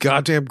with all these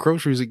goddamn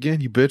groceries again,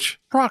 you bitch.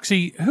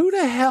 Proxy, who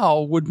the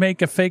hell would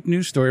make a fake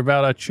news story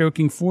about a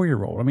choking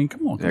 4-year-old? I mean,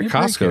 come on. Yeah,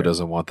 Costco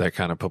doesn't want that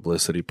kind of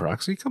publicity,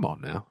 Proxy. Come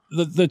on now.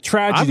 The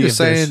tragedy I'm just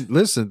of saying, this.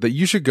 listen, that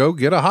you should go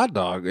get a hot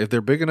dog. If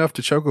they're big enough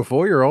to choke a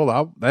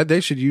 4-year-old,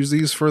 they should use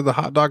these for the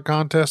hot dog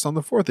contest on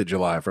the 4th of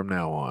July from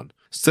now on.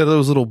 Instead of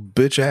those little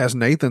bitch-ass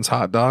Nathan's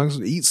hot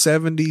dogs, eat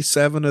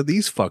 77 of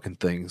these fucking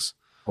things.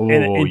 Oh,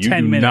 you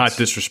do not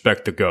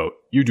disrespect the GOAT.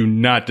 You do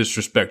not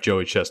disrespect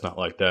Joey Chestnut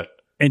like that.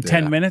 In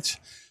 10 minutes?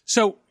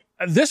 So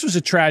this was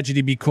a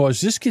tragedy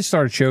because this kid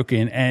started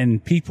choking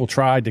and people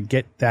tried to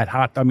get that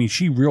hot. I mean,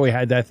 she really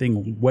had that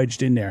thing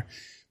wedged in there.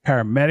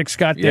 Paramedics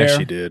got there. Yeah,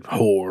 she did.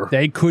 Whore.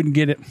 They couldn't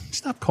get it.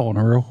 Stop calling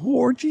her a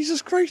whore.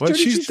 Jesus Christ. What?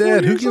 Jody, She's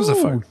dead. Who gives a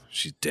old. fuck?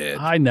 She's dead.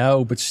 I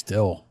know, but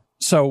still.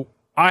 So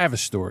I have a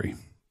story.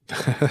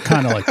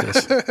 Kind of like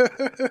this.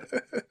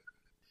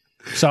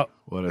 So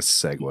what a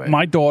segue.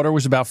 My daughter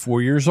was about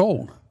 4 years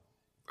old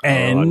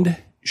and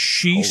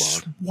she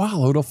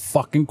swallowed a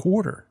fucking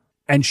quarter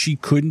and she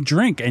couldn't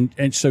drink.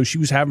 And so she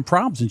was having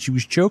problems and she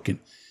was choking.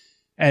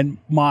 And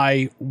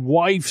my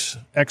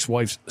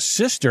ex-wife's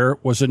sister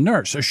was a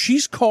nurse. So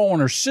she's calling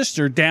her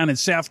sister down in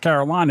South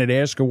Carolina to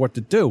ask her what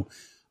to do.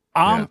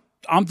 I'm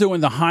doing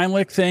the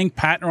Heimlich thing,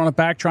 patting her on the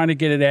back, trying to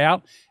get it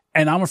out.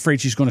 And I'm afraid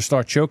she's going to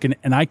start choking.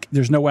 And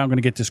there's no way I'm going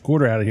to get this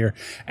quarter out of here.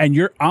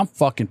 And I'm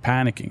fucking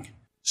panicking.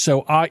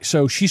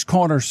 So she's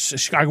calling her.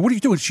 I go, what are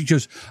you doing? She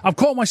goes, I'm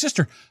calling my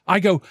sister.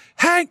 I go,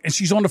 hang. And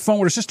she's on the phone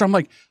with her sister. I'm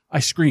like, I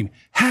scream,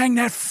 hang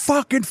that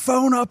fucking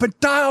phone up and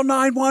dial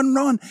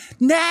 911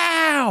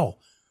 now.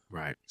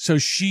 Right. So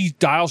she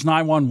dials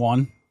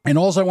 911. And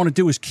all I want to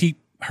do is keep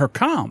her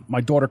calm,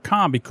 my daughter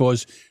calm,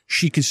 because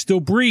she can still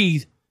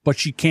breathe, but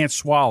she can't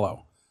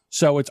swallow.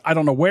 So I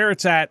don't know where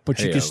it's at, but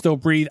she can still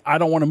breathe. I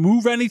don't want to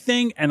move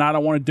anything and I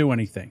don't want to do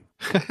anything.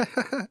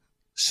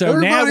 So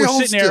now we're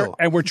sitting there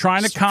and we're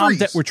trying to calm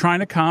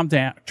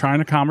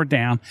her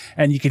down,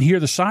 and you can hear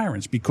the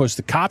sirens because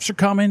the cops are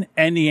coming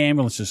and the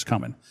ambulance is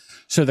coming.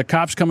 So the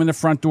cops come in the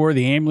front door,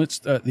 the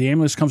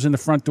ambulance comes in the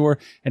front door,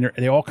 and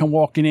they all come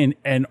walking in,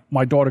 and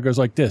my daughter goes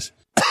like this,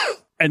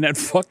 and that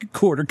fucking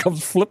quarter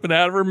comes flipping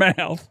out of her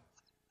mouth.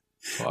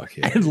 Fuck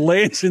yeah. And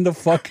lands in the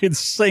fucking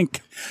sink.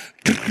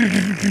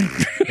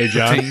 Hey,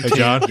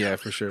 John. Yeah,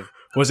 for sure.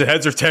 Was it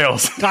heads or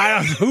tails?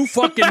 Who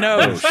fucking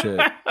knows? Oh, shit.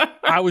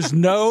 I was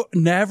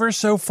never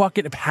so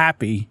fucking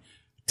happy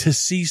to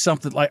see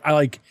something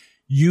like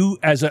you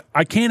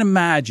I can't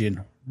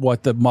imagine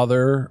what the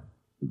mother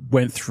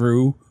went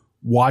through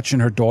watching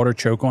her daughter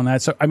choke on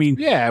that. So, I mean,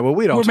 yeah, well,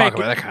 we don't we're talk making-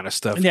 about that kind of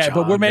stuff. yeah, John.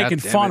 but we're making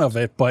God damn fun of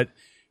it. But,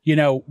 you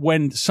know,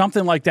 when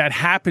something like that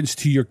happens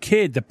to your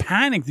kid, the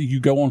panic that you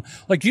go on,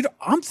 like, you know,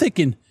 I'm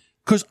thinking,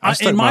 because I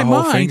stuck in my my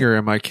whole mind, finger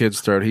in my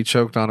kid's throat. He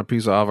choked on a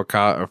piece of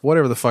avocado or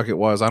whatever the fuck it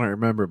was. I don't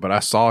remember, but I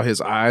saw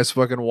his eyes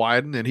fucking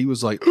widen and he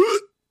was like,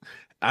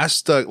 I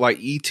stuck like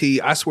E.T.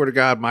 I swear to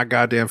God, my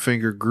goddamn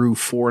finger grew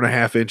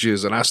 4.5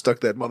 inches and I stuck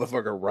that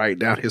motherfucker right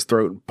down his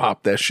throat and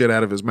popped that shit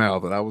out of his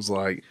mouth. And I was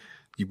like,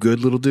 you good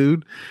little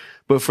dude?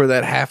 But for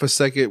that half a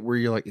second where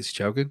you're like, is he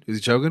choking? Is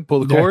he choking?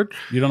 Pull the cord.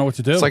 you don't know what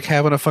to do. It's like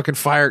having a fucking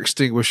fire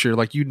extinguisher.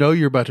 Like, you know,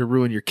 you're about to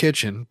ruin your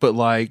kitchen, but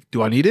like,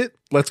 do I need it?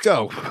 Let's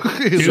go.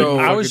 Dude, So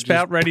I was just-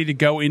 about ready to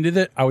go into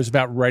the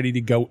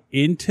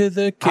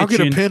kitchen. I'll get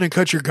a pin and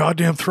cut your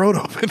goddamn throat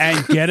open.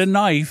 And get a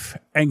knife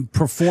and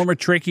perform a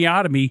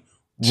tracheotomy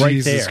right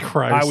Jesus there.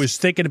 Christ. I was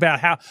thinking about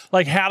how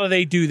do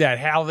they do that?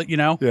 How that, you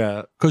know?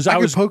 Yeah, because I I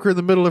could was, poke her in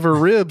the middle of her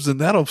ribs, and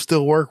that'll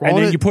still work. and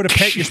won't then it? you put a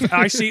pen.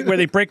 I see where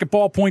they break a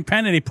ballpoint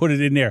pen and they put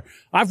it in there.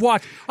 I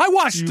watched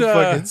You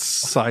fucking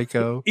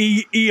psycho.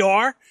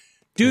 ER,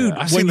 dude.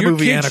 I seen the your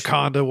movie kids,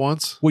 Anaconda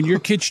once. when your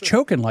kid's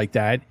choking like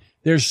that,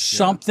 there's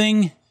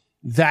something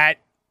that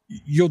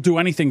you'll do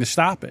anything to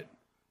stop it.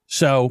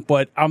 So,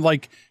 but I'm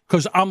like,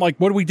 what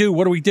do we do?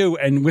 What do we do?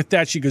 And with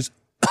that, she goes,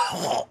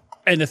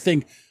 and the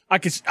thing, I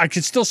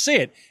could still see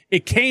it.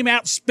 It came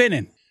out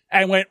spinning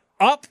and went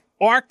up,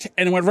 arced,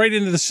 and went right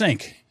into the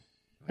sink.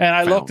 And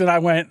I looked and I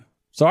went,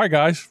 sorry,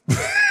 guys.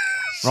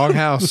 Wrong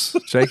house.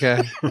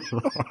 JK.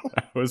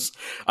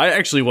 I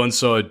actually once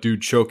saw a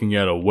dude choking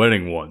at a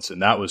wedding once,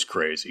 and that was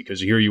crazy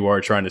because here you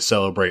are trying to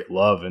celebrate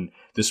love, and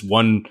this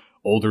one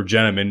older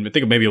gentleman, I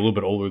think maybe a little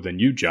bit older than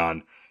you,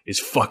 John, is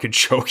fucking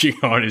choking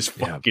on his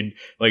fucking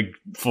like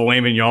filet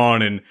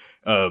mignon and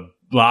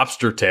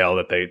lobster tail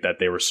that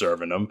they were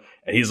serving him,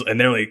 and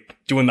they're like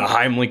doing the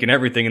Heimlich and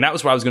everything. And that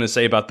was what I was going to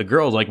say about the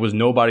girls. Like, was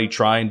nobody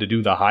trying to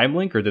do the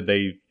Heimlich,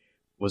 or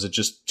was it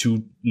just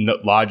too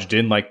lodged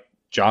in like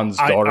John's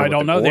daughter? I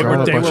don't know. They were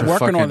working on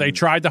it. They fucking-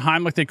 tried the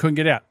Heimlich. They couldn't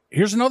get out.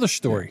 Here's another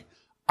story.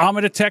 I'm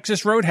at a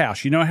Texas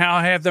Roadhouse. You know how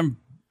I have them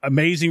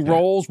amazing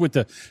rolls with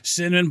the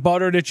cinnamon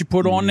butter that you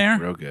put on there?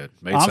 Real good.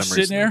 Made I'm some sitting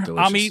recently. there.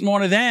 Delicious. I'm eating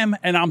one of them,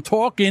 and I'm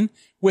talking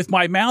with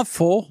my mouth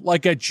full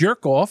like a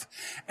jerk off,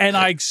 and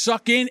I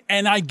suck in,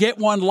 and I get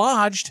one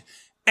lodged,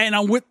 and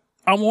I'm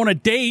on a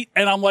date,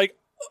 and I'm like,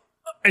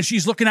 and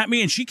she's looking at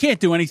me, and she can't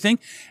do anything.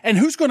 And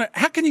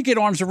how can you get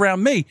arms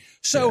around me?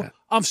 So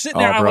I'm sitting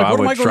there. I'm bro, like, what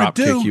am I would going drop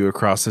to do? kick you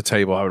across the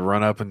table. I would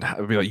run up and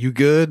I'd be like, you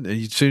good?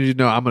 And as soon as you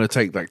know, I'm going to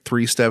take like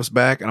 3 steps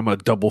back and I'm going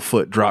to double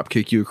foot drop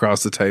kick you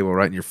across the table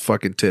right in your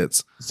fucking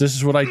tits. This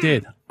is what I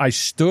did. I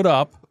stood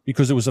up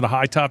because it was at a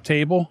high top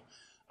table.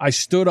 I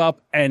stood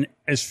up, and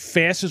as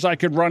fast as I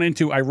could run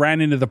into, I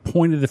ran into the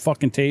point of the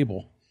fucking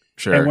table.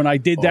 Sure. And when I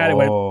did that, it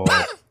went,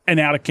 and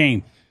out it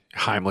came.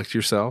 Heimlich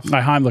yourself.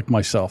 I Heimlicked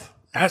myself.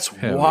 That's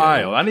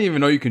wild. I didn't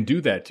even know you can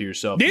do that to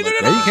yourself. Neither like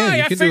did that. you can.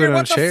 You I can do figured, it on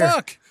what a the chair.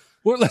 fuck?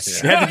 Well,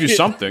 let's You had to do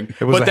something.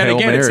 It was But a then Hail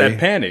again, it's Mary. that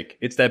panic.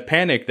 It's that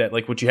panic that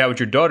like what you have with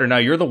your daughter. Now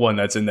you're the one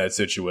that's in that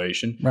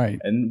situation. Right.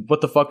 And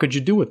what the fuck could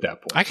you do at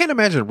that point? I can't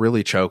imagine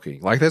really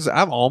choking. Like this,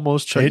 I've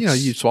almost choked. You know,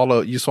 you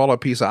swallow a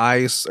piece of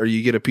ice or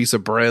you get a piece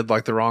of bread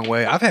like the wrong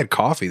way. I've had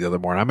coffee the other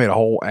morning. I made a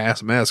whole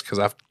ass mess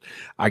because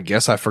I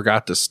guess I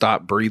forgot to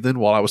stop breathing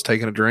while I was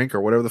taking a drink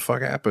or whatever the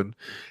fuck happened.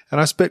 And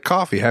I spit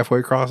coffee halfway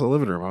across the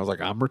living room. I was like,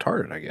 I'm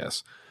retarded, I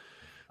guess.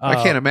 I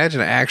can't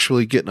imagine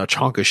actually getting a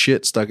chunk of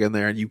shit stuck in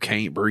there and you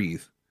can't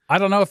breathe. I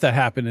don't know if that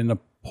happened in the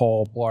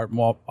Paul Blart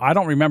Mall. I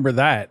don't remember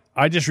that.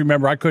 I just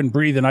remember I couldn't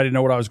breathe and I didn't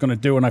know what I was going to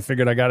do, and I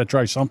figured I got to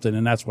try something,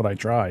 and that's what I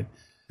tried.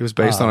 It was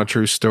based on a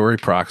true story,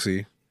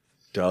 Proxy.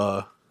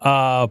 Duh.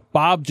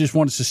 Bob just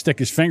wanted to stick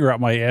his finger up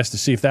my ass to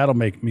see if that'll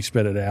make me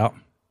spit it out.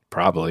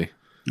 Probably.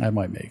 That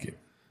might make it.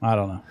 I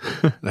don't know.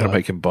 That'll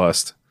make him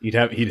bust. He'd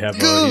have you'd have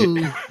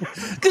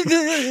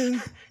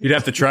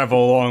to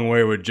travel a long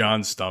way with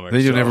John's stomach.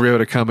 Then you'll so. never be able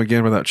to come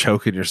again without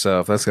choking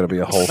yourself. That's going to be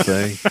a whole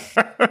thing.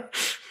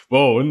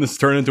 Whoa, wouldn't this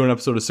turn into an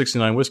episode of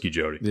 69 Whiskey,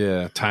 Jody?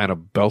 Yeah, tying a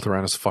belt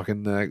around his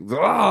fucking neck.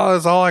 Oh,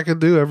 that's all I can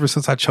do ever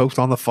since I choked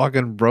on the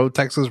fucking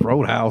Texas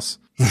Roadhouse.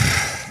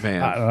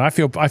 Man. I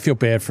feel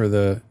bad for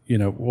the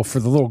for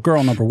the little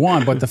girl, number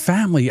one, but the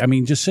family. I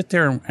mean, just sit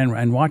there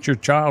and watch your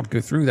child go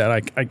through that.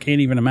 I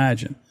can't even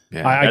imagine.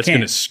 Yeah, I That's can't.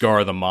 going to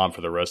scar the mom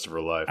for the rest of her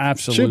life.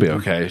 Absolutely. She'll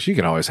be okay. She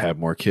can always have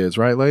more kids,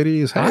 right,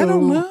 ladies? I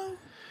don't know.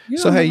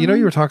 So, hey, you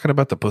were talking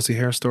about the pussy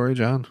hair story,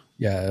 John?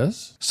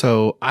 Yes.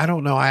 So, I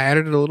don't know. I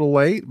added it a little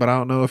late, but I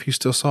don't know if you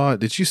still saw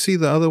it. Did you see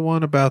the other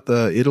one about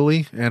the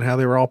Italy and how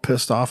they were all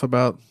pissed off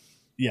about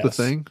the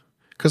thing?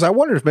 Because I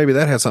wondered if maybe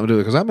that had something to do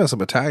with it. Because I met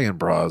some Italian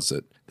bras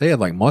that they had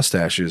like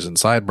mustaches and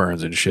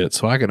sideburns and shit.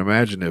 So I can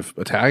imagine if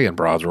Italian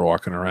bras were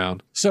walking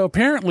around. So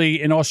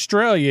apparently in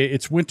Australia,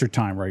 it's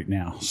wintertime right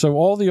now. So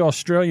all the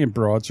Australian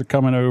broads are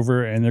coming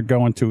over and they're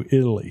going to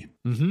Italy.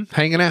 Mm-hmm.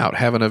 Hanging out,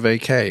 having a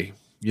vacay.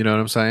 You know what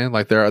I'm saying?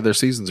 Like their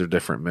seasons are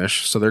different,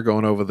 Mish. So they're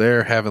going over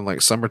there having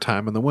like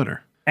summertime in the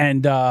winter.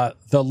 And the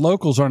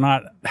locals are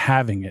not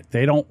having it.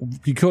 They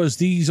don't, because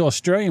these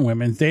Australian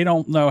women, they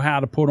don't know how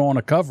to put on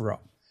a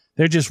cover-up.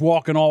 They're just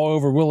walking all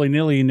over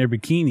willy-nilly in their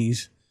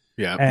bikinis.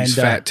 Yeah, and, these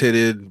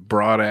fat-titted,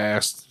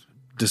 broad-assed,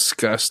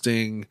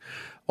 disgusting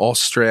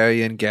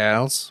Australian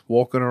gals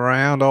walking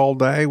around all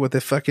day with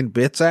their fucking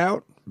bits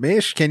out.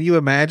 Mish, can you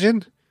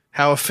imagine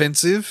how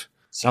offensive?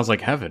 Sounds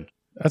like heaven.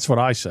 That's what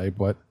I say,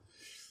 but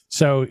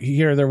so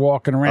here they're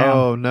walking around.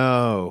 Oh,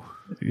 no.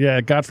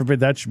 Yeah, God forbid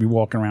that should be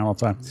walking around all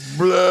the time.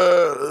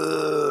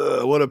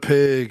 Blah, what a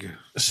pig.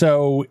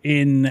 So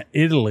in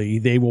Italy,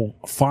 they will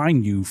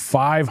fine you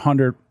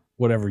 500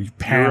 whatever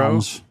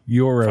pounds,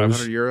 euros,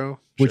 500 euro,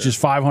 which is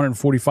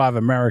 545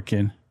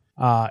 American.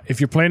 If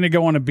you're planning to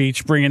go on a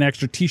beach, bring an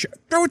extra t-shirt.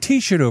 Throw a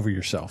t-shirt over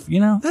yourself. You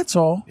know, that's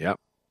all. Yep.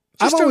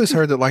 I've always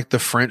heard that like the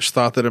French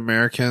thought that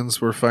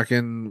Americans were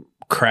fucking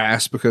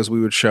crass because we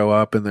would show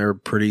up in their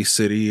pretty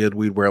city and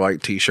we'd wear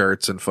like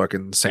t-shirts and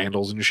fucking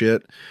sandals and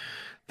shit.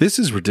 This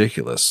is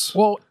ridiculous.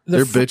 Well,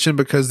 they're bitching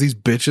because these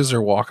bitches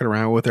are walking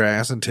around with their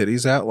ass and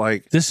titties out.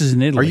 Like, this is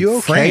in Italy. Are you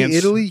okay,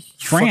 Italy?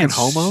 France,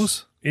 fucking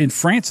homos. In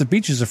France, the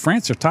beaches of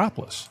France are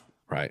topless.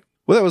 Right.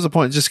 Well, that was the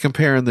point. Just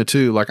comparing the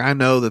two. Like, I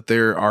know that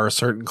there are a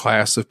certain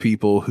class of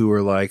people who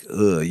are like,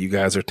 ugh, you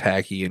guys are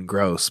tacky and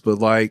gross. But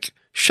like,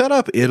 shut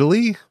up,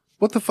 Italy.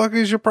 What the fuck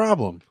is your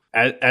problem?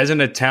 As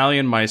an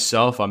Italian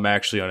myself, I'm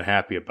actually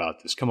unhappy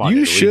about this. Come on,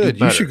 you Italy, should. do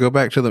better. You should go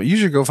back to them. You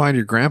should go find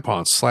your grandpa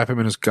and slap him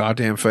in his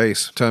goddamn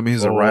face. Tell him he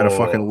needs to write a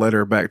fucking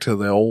letter back to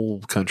the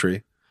old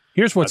country.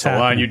 Here's what's That's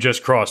happening. a line you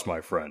just crossed,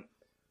 my friend.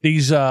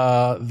 These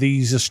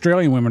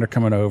Australian women are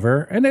coming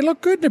over, and they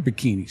look good in their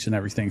bikinis and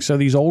everything. So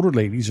these older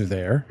ladies are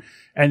there,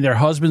 and their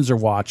husbands are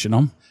watching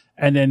them.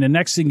 And then the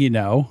next thing you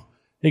know,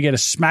 they get a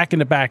smack in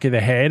the back of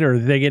the head, or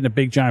they get in a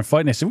big giant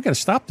fight, and they say, "We got to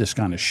stop this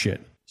kind of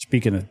shit."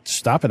 Speaking of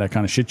stopping that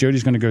kind of shit,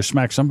 Jody's going to go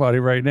smack somebody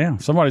right now.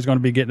 Somebody's going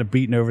to be getting a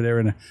beating over there.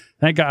 And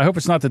thank God, I hope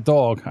it's not the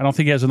dog. I don't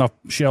think he has enough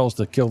shells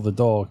to kill the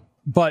dog.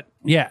 But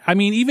yeah, I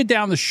mean, even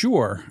down the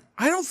shore,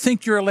 I don't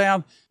think you're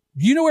allowed.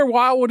 You know where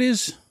Wildwood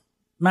is,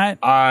 Matt?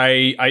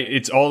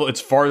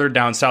 It's farther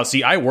down south.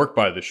 See, I work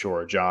by the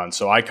shore, John,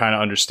 so I kind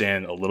of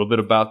understand a little bit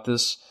about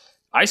this.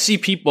 I see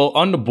people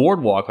on the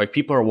boardwalk, like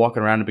people are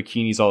walking around in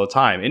bikinis all the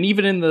time. And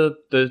even in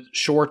the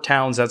shore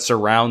towns that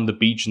surround the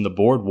beach and the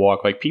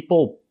boardwalk, like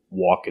people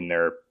walk in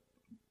their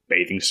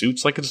bathing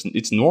suits like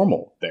it's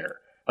normal there.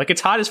 Like, it's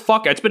hot as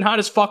fuck. It's been hot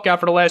as fuck out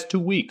for the last 2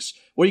 weeks.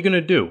 What are you going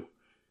to do?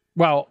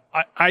 Well,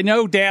 I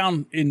know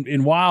down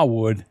in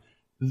Wildwood,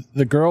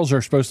 the girls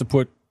are supposed to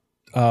put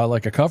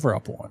like a cover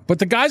up on, but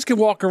the guys can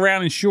walk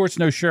around in shorts,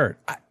 no shirt.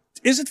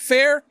 Is it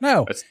fair?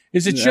 No.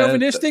 Is it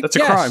chauvinistic? That's a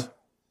crime.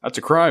 That's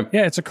a crime.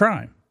 Yeah, it's a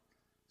crime.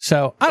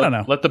 So I don't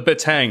know. Let the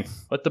bits hang.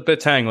 Let the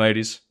bits hang,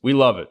 ladies. We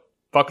love it.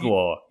 Fuck the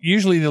law.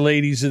 Usually the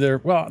ladies are there.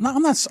 Well, no,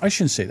 I'm not. I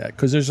shouldn't say that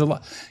because there's a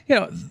lot. You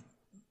know,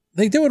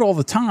 they do it all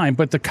the time.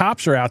 But the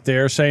cops are out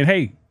there saying,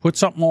 "Hey, put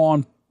something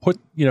on.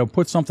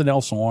 Put something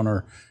else on,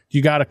 or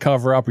you got to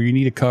cover up, or you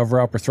need to cover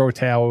up, or throw a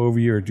towel over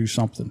you, or do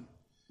something."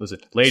 Listen,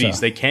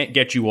 ladies, they can't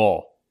get you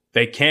all.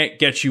 They can't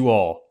get you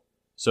all.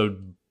 So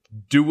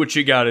do what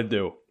you got to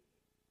do.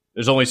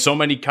 There's only so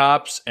many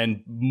cops,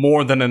 and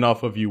more than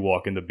enough of you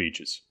walking the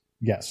beaches.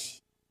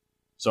 Yes.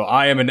 So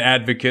I am an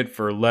advocate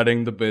for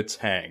letting the bits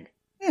hang.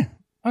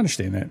 I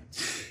understand that.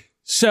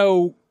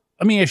 So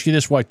let me ask you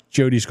this: why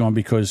Jody's gone?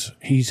 Because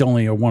he's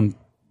only a one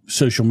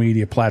social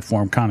media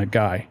platform kind of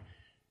guy.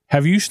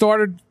 Have you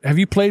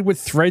played with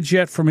Threads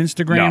yet from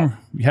Instagram? No.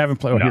 You haven't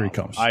played. Oh, no. Here he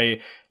comes. I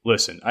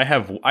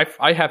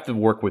have to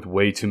work with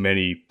way too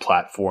many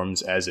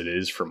platforms as it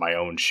is for my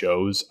own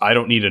shows. I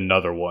don't need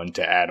another one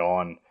to add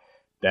on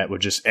that would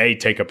just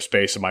take up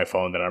space on my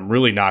phone that I'm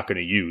really not going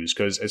to use.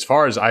 Because as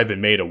far as I've been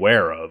made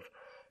aware of,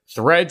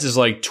 Threads is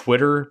like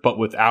Twitter, but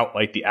without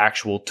like the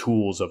actual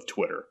tools of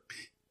Twitter.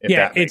 If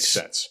that makes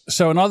sense.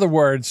 So in other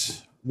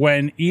words,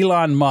 when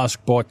Elon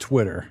Musk bought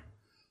Twitter,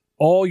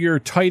 all your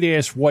tight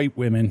ass white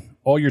women,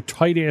 all your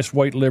tight ass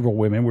white liberal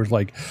women were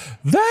like,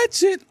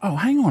 "That's it." Oh,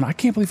 hang on. I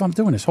can't believe I'm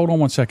doing this. Hold on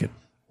 1 second.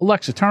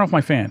 Alexa, turn off my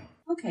fan.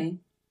 Okay.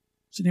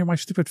 Sitting here, my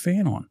stupid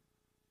fan on.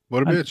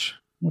 What a bitch.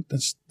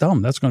 That's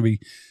dumb. That's going to be.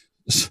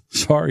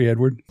 Sorry,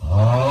 Edward.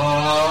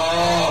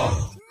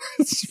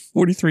 It's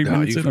 43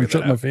 minutes in. I'm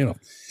shutting my fan off.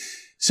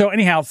 So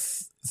anyhow,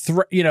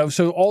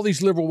 so all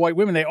these liberal white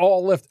women, they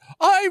all left.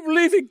 I'm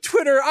leaving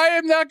Twitter. I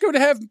am not going to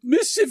have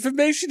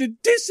misinformation and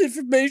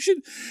disinformation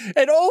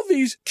and all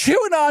these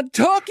QAnon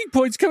talking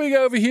points coming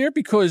over here,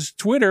 because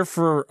Twitter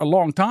for a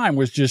long time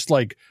was just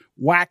like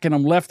whacking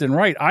them left and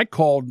right. I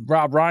called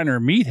Rob Reiner a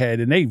meathead,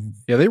 and they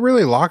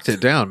really locked it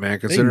down, man.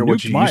 Considering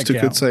what you used to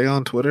account. could say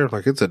on Twitter,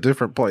 like it's a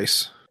different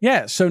place.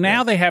 Yeah. So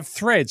now they have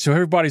Threads. So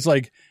everybody's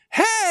like,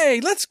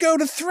 "Hey, let's go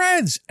to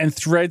Threads." And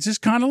Threads is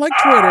kind of like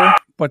Twitter,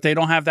 but they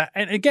don't have that.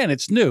 And again,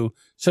 it's new.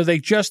 So they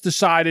just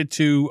decided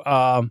to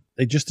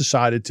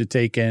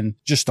take and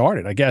just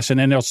started, I guess. And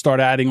then they'll start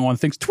adding on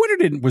things. Twitter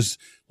was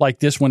like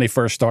this when they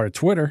first started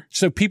Twitter.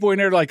 So people in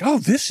there are like, "Oh,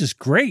 this is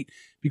great."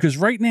 Because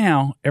right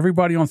now,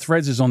 everybody on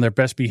Threads is on their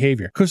best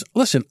behavior. Because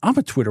listen, I'm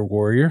a Twitter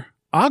warrior.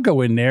 I'll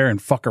go in there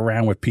and fuck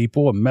around with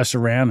people and mess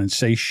around and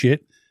say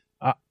shit.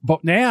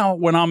 But now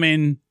when I'm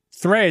in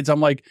Threads,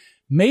 I'm like,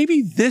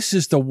 maybe this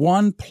is the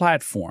one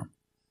platform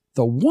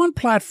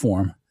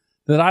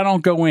that I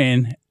don't go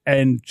in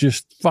and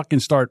just fucking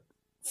start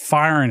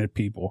firing at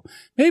people.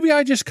 Maybe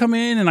I just come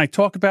in and I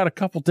talk about a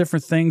couple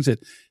different things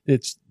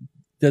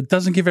that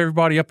doesn't give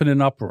everybody up in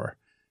an uproar.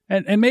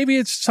 And maybe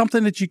it's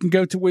something that you can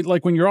go to with,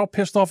 like when you're all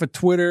pissed off at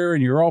Twitter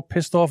and you're all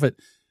pissed off at,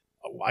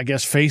 I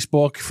guess,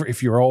 Facebook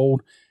if you're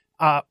old.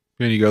 And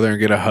you go there and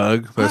get a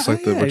hug. That's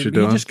what you're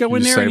doing. You just go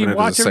in there and you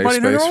watch everybody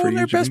and they're all in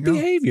their best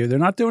behavior. They're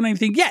not doing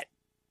anything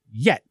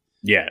yet.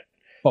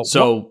 But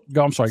so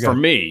I'm sorry.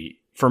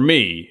 For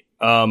me,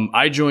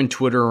 I joined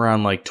Twitter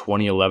around like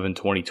 2011,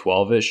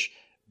 2012-ish.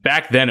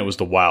 Back then, it was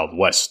the Wild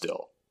West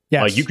still.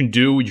 Yes. Like you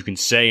can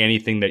say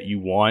anything that you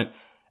want.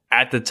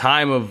 At the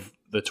time of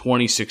the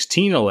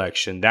 2016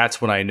 election, that's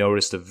when I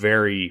noticed a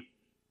very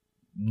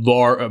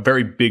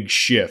big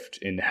shift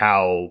in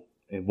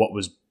what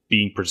was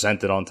being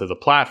presented onto the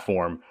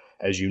platform.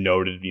 As you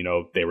noted,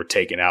 they were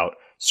taking out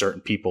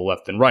certain people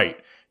left and right.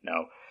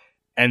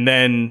 And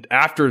then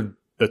after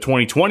the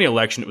 2020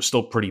 election, it was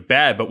still pretty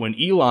bad. But when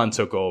Elon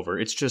took over,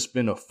 it's just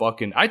been I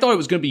thought it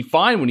was going to be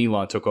fine when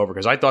Elon took over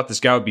because I thought this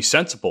guy would be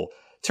sensible.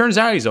 Turns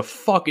out he's a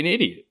fucking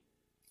idiot.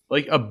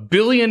 Like a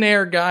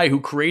billionaire guy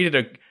who created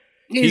a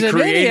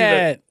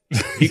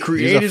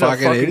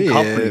fucking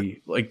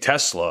company like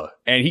Tesla,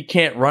 and he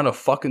can't run a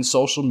fucking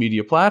social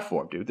media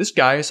platform, dude. This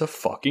guy is a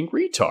fucking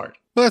retard.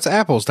 Well, that's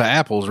apples to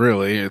apples,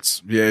 really.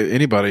 It's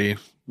anybody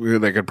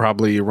that could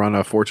probably run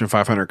a Fortune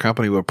 500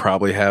 company would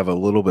probably have a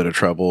little bit of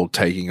trouble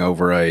taking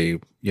over a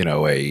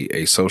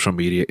social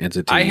media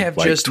entity. I have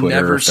like just Twitter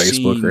never or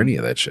Facebook seen or any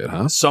of that shit,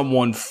 huh?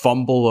 Someone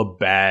fumble a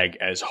bag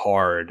as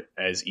hard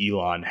as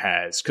Elon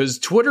has, because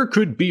Twitter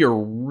could be a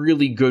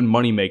really good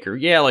moneymaker.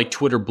 Yeah, like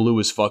Twitter Blue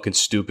is fucking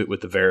stupid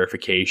with the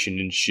verification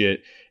and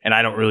shit, and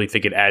I don't really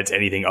think it adds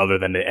anything other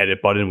than the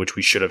edit button, which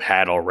we should have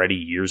had already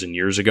years and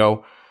years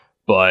ago.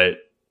 But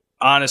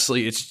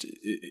honestly, it's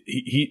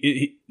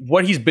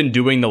what he's been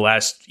doing the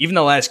last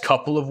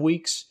couple of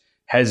weeks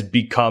has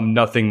become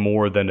nothing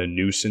more than a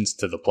nuisance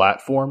to the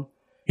platform.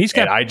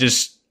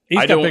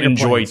 I don't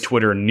enjoy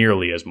Twitter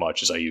nearly as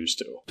much as I used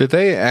to. Did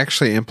they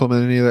actually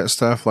implement any of that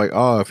stuff? Like,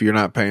 if you're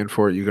not paying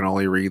for it, you can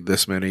only read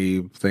this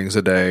many things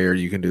a day, or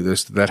you can do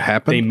this. Did that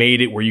happen? They made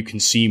it where you can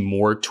see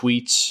more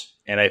tweets,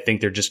 and I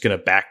think they're just going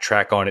to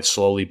backtrack on it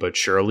slowly but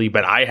surely.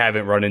 But I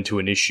haven't run into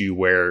an issue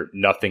where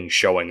nothing's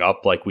showing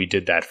up like we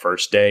did that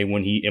first day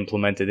when he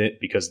implemented it,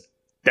 because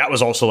that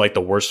was also like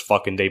the worst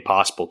fucking day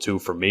possible too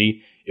for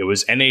me. It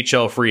was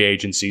NHL free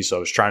agency, so I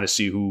was trying to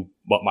see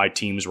what my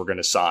teams were going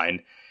to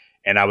sign.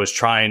 And I was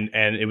trying,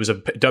 and it was a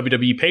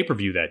WWE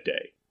pay-per-view that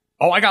day.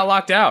 Oh, I got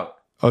locked out.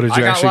 Oh, did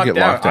you actually get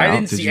locked out? I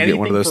didn't see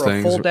anything for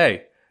a full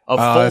day.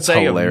 That's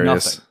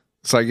hilarious. Of nothing.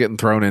 It's like getting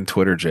thrown in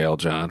Twitter jail,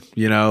 John.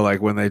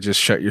 Like when they just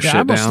shut your shit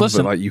down, but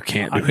like you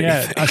can't do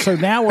anything. So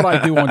now what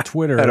I do on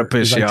Twitter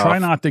is I try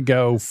not to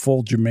go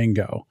full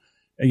Jamingo,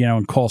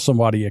 and call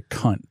somebody a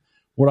cunt.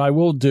 What I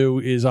will do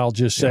is I'll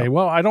just say,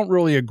 well, I don't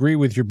really agree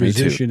with your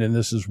position, and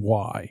this is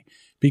why.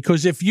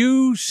 Because if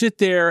you sit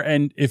there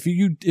and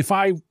if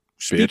I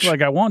speak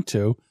like I want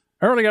to,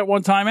 I already got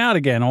one time out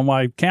again on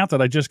my account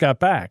that I just got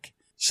back.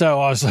 So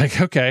I was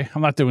like, okay,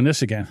 I'm not doing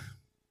this again.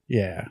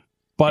 Yeah.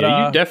 But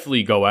you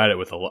definitely go at it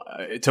with a lot.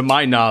 To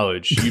my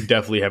knowledge, you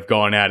definitely have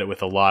gone at it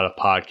with a lot of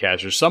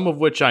podcasters, some of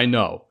which I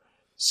know.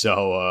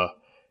 So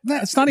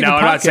it's not even. Now,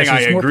 I'm not saying I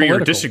agree political.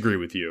 or disagree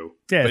with you.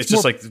 Yeah, but it's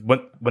just like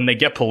when they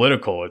get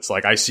political, it's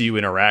like I see you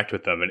interact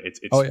with them, and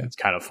it's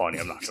kind of funny.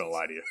 I'm not going to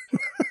lie to you.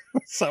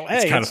 So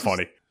it's kind of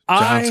funny.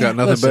 John's got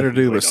nothing better to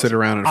do but sit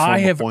around and form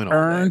a point on that.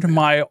 I have earned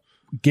my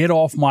get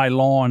off my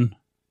lawn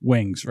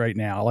wings right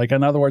now. Like,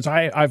 in other words,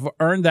 I've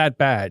earned that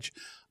badge.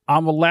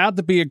 I'm allowed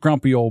to be a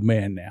grumpy old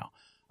man now.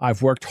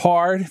 I've worked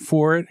hard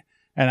for it,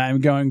 and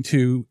I'm going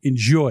to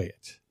enjoy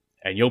it.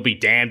 And you'll be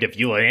damned if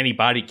you let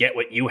anybody get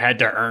what you had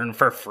to earn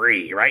for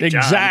free, right,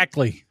 John?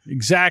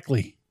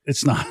 Exactly.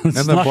 It's not. And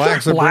the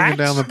blacks are bringing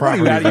down the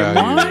property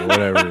value or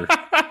whatever.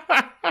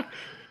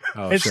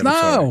 It's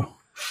no.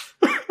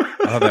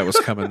 I thought that was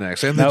coming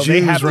next. And the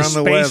Jews run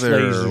the weather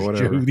lasers, or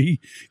whatever.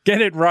 Judy.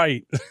 Get it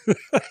right.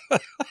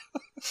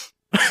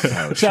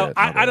 So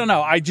I don't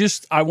know.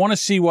 I want to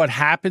see what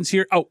happens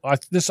here.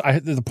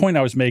 The point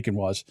I was making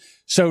was,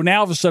 so now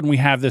all of a sudden we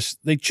have this,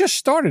 they just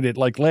started it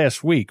like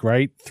last week,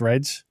 right?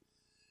 Threads.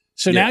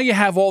 So now you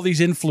have all these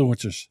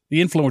influencers.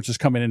 The influencers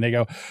come in and they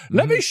go,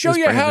 let me show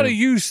you how to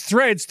use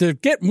Threads to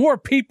get more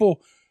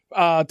people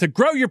to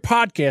grow your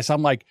podcast.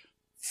 I'm like,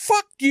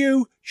 fuck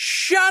you.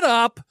 Shut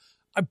up.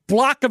 I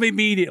block them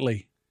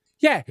immediately.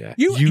 Yeah.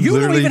 You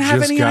don't even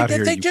have any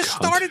idea. They just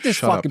started this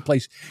fucking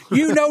place.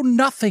 You know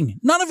nothing.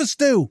 None of us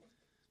do.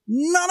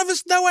 None of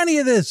us know any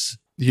of this.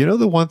 You know,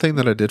 the one thing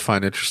that I did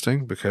find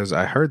interesting, because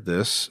I heard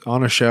this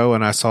on a show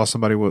and I saw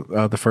somebody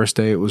the first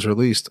day it was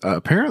released.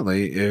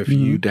 Apparently, if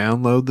you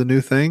download the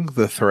new thing,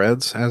 the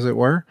Threads, as it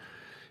were,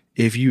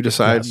 if you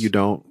decide you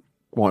don't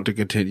want to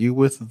continue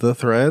with the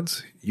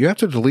threads, you have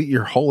to delete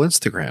your whole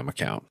Instagram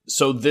account.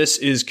 So this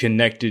is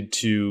connected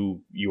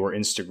to your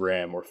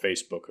Instagram or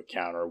Facebook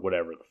account or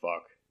whatever the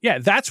fuck. Yeah,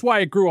 that's why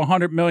it grew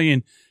 100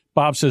 million.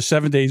 Bob says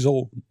 7 days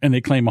old, and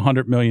they claim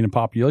 100 million in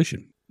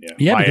population.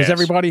 Yeah, because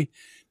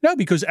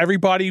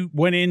everybody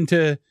went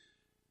into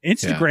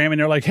Instagram and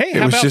they're like, hey, it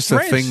how was about just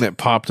Threads? a thing that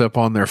popped up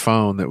on their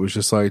phone that was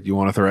just like, you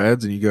want a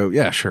Threads? And you go,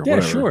 yeah, sure, Yeah,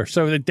 whatever. sure.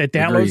 So it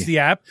downloads the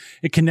app,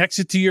 it connects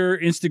it to your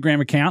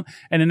Instagram account,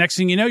 and the next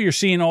thing you know, you're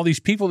seeing all these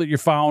people that you're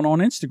following on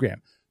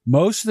Instagram.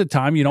 Most of the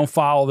time, you don't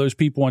follow those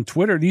people on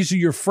Twitter. These are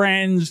your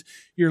friends.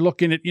 You're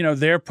looking at,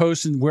 their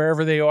posts and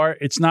wherever they are.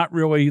 It's not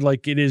really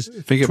like it is.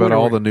 Think about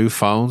all the new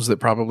phones that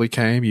probably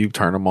came. You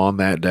turn them on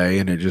that day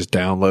and it just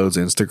downloads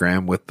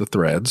Instagram with the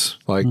Threads.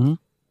 Like,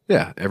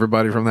 yeah,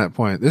 everybody from that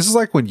point. This is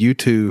like when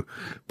U2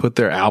 put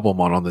their album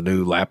on the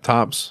new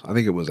laptops. I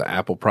think it was an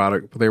Apple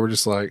product, but they were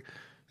just like,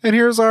 and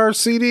here's our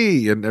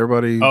CD. And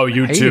everybody. Oh,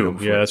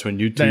 U2. Yeah, that's when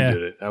U2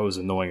 did it. That was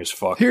annoying as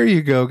fuck. Here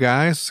you go,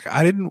 guys.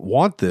 I didn't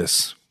want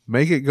this.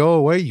 Make it go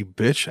away, you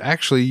bitch.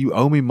 Actually, you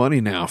owe me money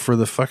now for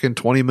the fucking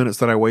 20 minutes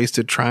that I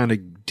wasted trying to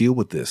deal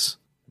with this.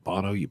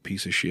 Bono, you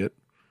piece of shit.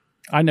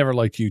 I never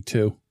liked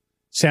U2.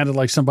 Sounded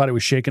like somebody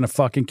was shaking a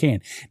fucking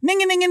can.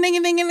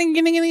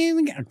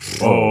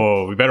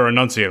 Oh, we better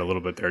enunciate a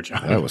little bit there,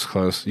 John. That was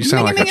close. You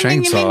sound like a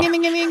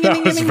chainsaw.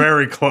 That was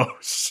very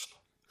close.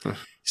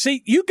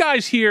 See, you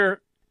guys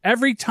hear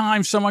every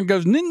time someone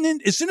goes,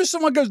 as soon as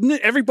someone goes,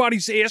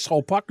 everybody's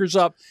asshole puckers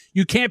up.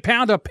 You can't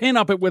pound a pin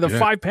up it with a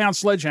 5-pound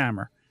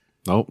sledgehammer.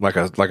 Nope, like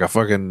a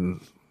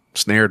fucking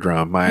snare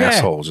drum. My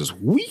asshole just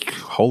weak.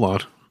 Hold on.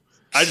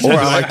 I just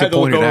had to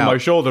look over my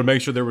shoulder to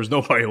make sure there was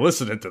nobody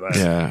listening to that.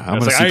 Yeah, I'm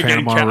going to see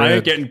Panama Red. I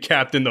ain't getting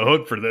capped in the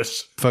hood for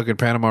this. Fucking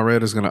Panama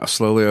Red is going to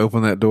slowly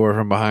open that door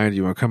from behind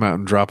you and come out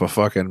and drop a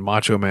fucking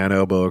Macho Man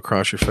elbow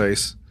across your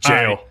face.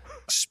 Jail. Right.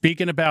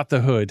 Speaking about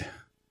the hood,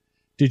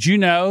 did you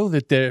know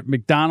that the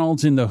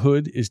McDonald's in the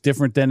hood is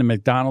different than the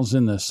McDonald's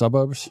in the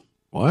suburbs?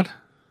 What?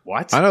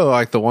 What? I know,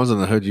 like the ones in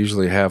the hood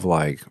usually have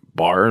like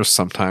bars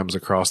sometimes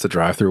across the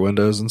drive-through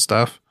windows and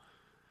stuff.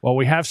 Well,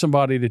 we have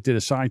somebody that did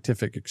a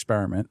scientific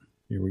experiment.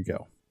 Here we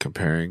go.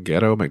 Comparing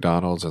ghetto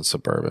McDonald's and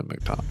suburban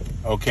McDonald's.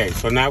 Okay,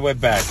 so now we're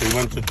back. We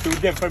went to 2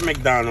 different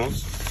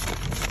McDonald's.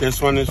 This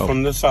one is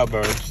from the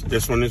suburbs.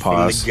 This one is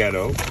from the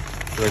ghetto.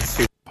 Let's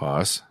see.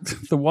 Pause.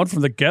 The one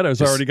from the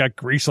ghetto's already got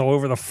grease all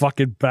over the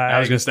fucking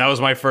bag. That was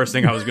my first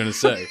thing I was going to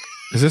say.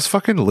 Is this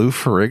fucking Lou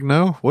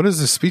Ferrigno? What is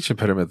this speech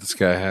impediment this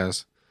guy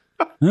has?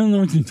 I don't know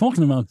what you're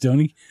talking about,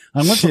 Tony.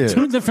 I went to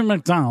 2 different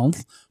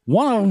McDonald's.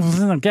 One of them was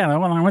in the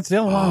ghetto, and I went to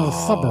the other one in the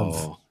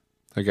suburbs.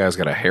 That guy's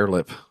got a hair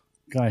lip.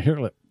 Got a hair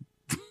lip.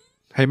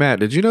 Hey, Matt,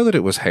 did you know that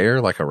it was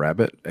hair like a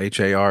rabbit?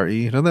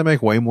 H-A-R-E. Doesn't that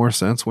make way more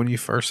sense when you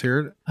first hear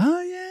it?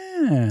 Oh,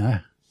 yeah.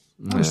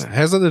 It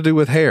has nothing to do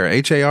with hair.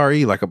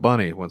 H-A-R-E, like a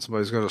bunny. When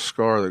somebody's got a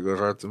scar that goes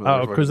right to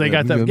Oh, because they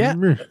got that. Yeah,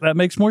 that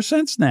makes more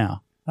sense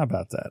now. How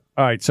about that?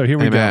 All right, so here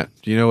we go. Matt,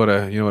 do you know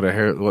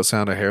what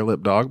sound a hair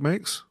lip dog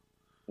makes?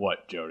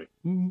 What, Jody?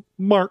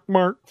 Mark.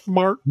 God,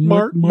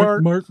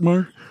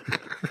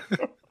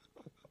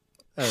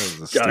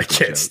 I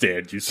can't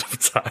stand you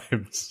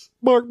sometimes.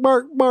 Mark.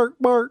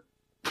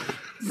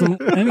 So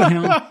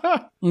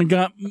anyhow,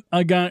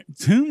 I got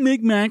 2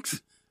 Big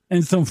Macs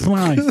and some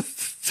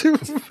fries. 2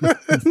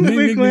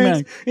 Big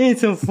Mac and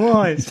some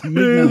fries. And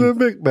a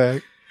Big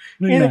Mac.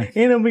 And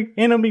a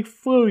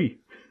McFlurry.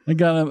 I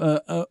got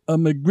a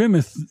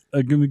McGrimace.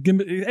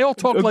 They all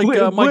talk like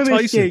Mike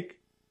Tyson. Shake.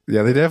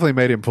 Yeah, they definitely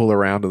made him pull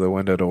around to the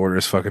window to order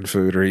his fucking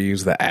food, or he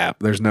used the app.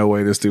 There's no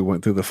way this dude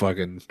went through the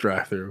fucking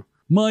drive-through.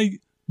 My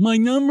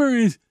number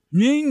is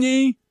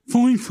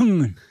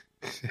 45.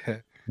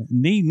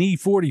 Knee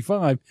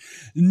 45.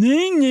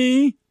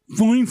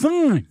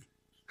 45.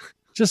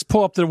 Just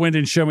pull up to the window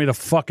and show me the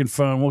fucking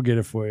phone. We'll get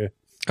it for you.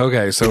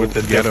 Okay, so What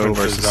the ghetto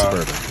differences versus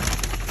are.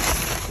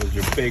 suburban. Here's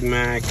your Big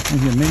Mac.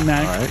 Here's your Big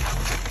Mac. All right.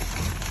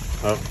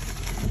 Oh,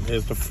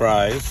 here's the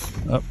fries.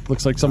 Oh,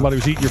 looks like somebody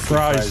was eating your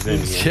fries. In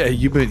here. Yeah,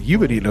 you've been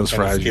eating those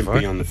Kinda fries, you skimpy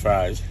fuck. on the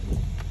fries.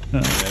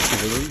 All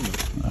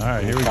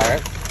right, here we go.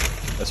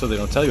 That's what they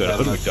don't tell you at a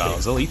hood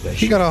McDonald's. They'll eat that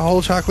He shit. got a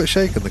whole chocolate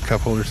shake in the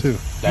cup holder, too.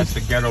 That's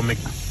the ghetto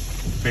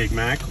Big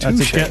Mac. That's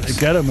a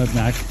ghetto Big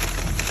Mac.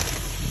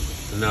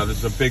 Now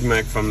this is a Big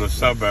Mac from the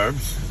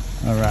suburbs.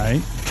 All right.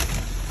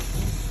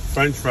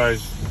 French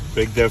fries,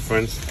 big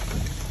difference.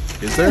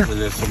 Is there? And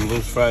there's some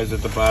loose fries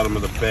at the bottom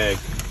of the bag.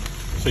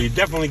 So you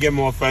definitely get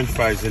more French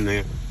fries in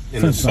there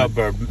in the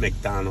suburb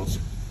McDonald's.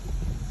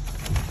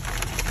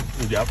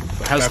 Yep.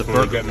 How's the definitely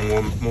burger?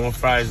 getting more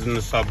fries in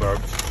the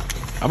suburbs.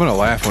 I'm going to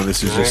laugh when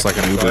this is just like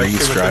an Uber let's see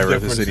Eats what the driver.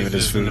 This isn't difference even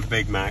his is in food. the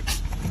Big Mac.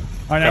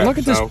 All right, now Okay, look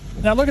at this. so-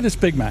 Now look at this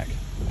Big Mac.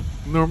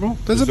 Normal?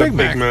 There's It's a Big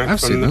Mac. I've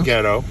from seen the those.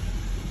 ghetto.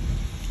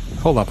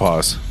 Hold on,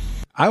 pause.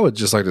 I would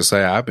just like to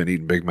say I've been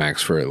eating Big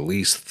Macs for at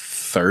least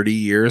 30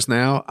 years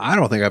now. I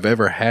don't think I've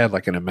ever had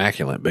like an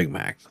immaculate Big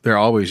Mac. They're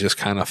always just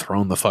kind of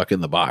thrown the fuck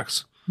in the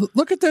box.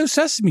 Look at those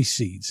sesame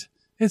seeds.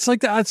 It's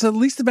like it's the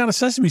least amount of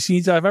sesame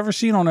seeds I've ever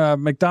seen on a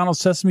McDonald's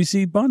sesame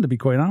seed bun, to be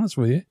quite honest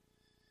with you.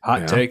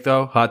 Hot take,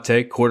 though. Hot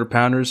take. Quarter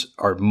pounders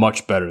are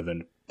much better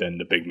than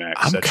the Big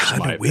Macs. I'm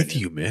kind of with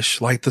you,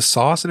 Mish. Like the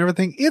sauce and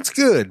everything, it's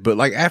good. But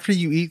like after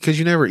you eat, because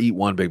you never eat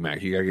one Big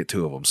Mac, you got to get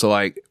 2 of them. So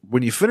like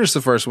when you finish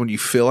the first one, you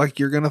feel like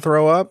you're going to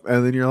throw up.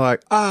 And then you're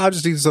like, I'll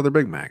just eat this other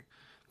Big Mac.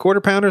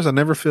 Quarter pounders, I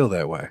never feel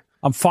that way.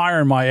 I'm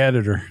firing my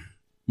editor,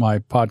 my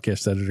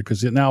podcast editor,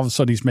 because now all of a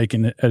sudden he's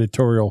making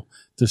editorial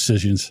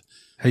decisions.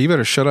 Hey, you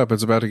better shut up.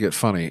 It's about to get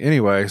funny.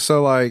 Anyway,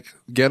 so like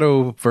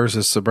ghetto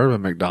versus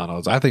suburban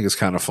McDonald's, I think it's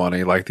kind of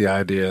funny. Like the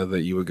idea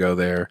that you would go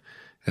there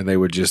and they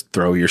would just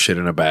throw your shit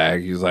in a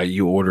bag. He's like,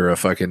 you order a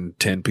fucking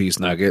 10-piece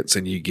nuggets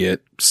and you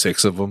get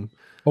 6 of them.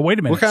 Well, wait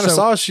a minute. What kind of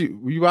sauce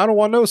you? I don't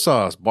want no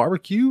sauce.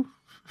 Barbecue?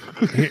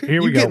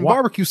 Here we go. Getting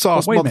barbecue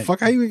sauce, wait a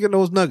motherfucker. How you get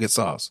those nugget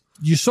sauce?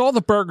 You saw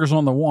the burgers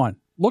on the one.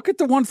 Look at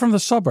the one from the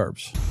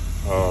suburbs.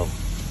 Oh,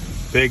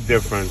 big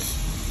difference.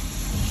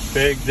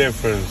 Big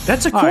difference.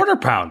 That's a quarter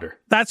pounder.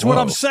 That's what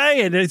I'm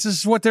saying. This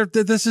is what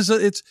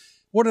it's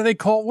what do they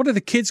call, what do the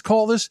kids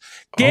call this?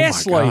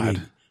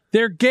 Gaslighting.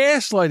 They're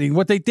gaslighting.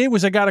 What they did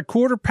was they got a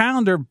quarter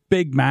pounder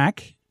Big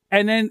Mac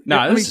and then.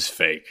 This is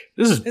fake.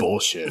 This is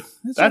bullshit.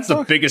 That's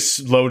the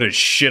biggest load of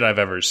shit I've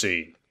ever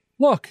seen.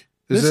 Look.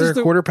 Is there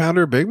a quarter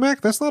pounder Big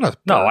Mac? That's not a.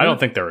 No, I don't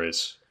think there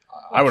is.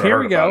 I would have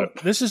heard about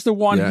it. This is the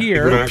one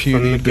here.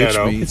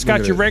 It's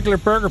got your regular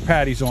burger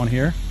patties on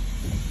here.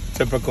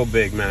 Typical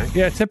Big Mac.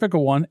 Yeah,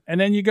 typical one. And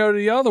then you go to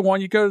the other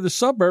one. You go to the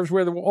suburbs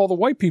where all the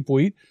white people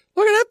eat.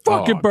 Look at that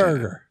fucking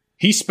burger.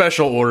 He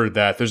special ordered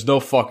that. There's no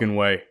fucking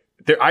way.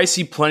 I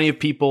see plenty of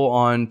people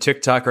on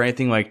TikTok or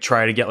anything like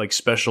try to get like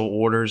special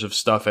orders of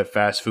stuff at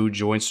fast food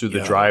joints through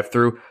the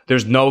drive-thru.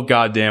 There's no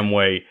goddamn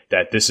way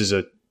that this is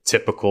a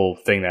typical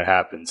thing that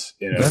happens.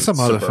 That's a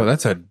motherfucker.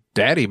 That's a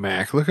daddy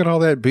Mac. Look at all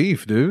that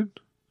beef, dude.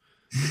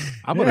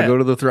 I'm going to go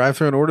to the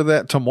drive-thru and order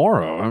that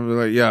tomorrow. I'm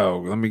like,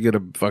 yo, let me get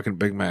a fucking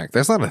Big Mac.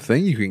 That's not a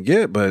thing you can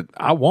get, but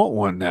I want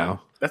one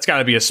now. That's got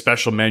to be a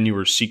special menu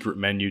or secret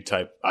menu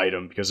type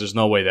item because there's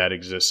no way that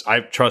exists.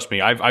 Trust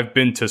me, I've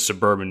been to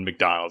suburban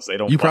McDonald's. They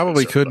don't. You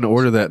probably couldn't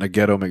order that in a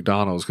ghetto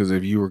McDonald's because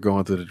if you were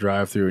going through the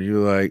drive-thru and you're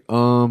like,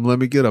 let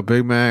me get a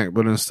Big Mac,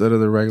 but instead of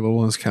the regular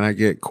ones, can I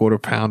get quarter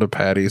pounder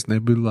patties? And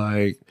they'd be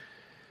like,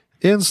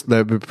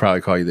 they'd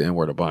probably call you the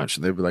N-word a bunch.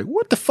 And they'd be like,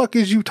 what the fuck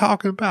is you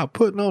talking about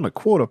putting on a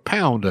quarter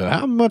pounder?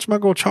 How much am I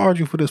going to charge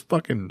you for this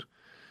fucking...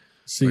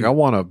 I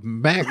want a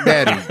Mac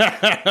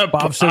Daddy.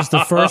 Bob says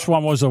the first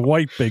one was a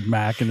white Big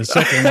Mac and the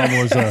second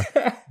one was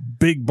a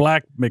big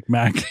black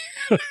McMac.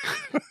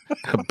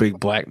 A big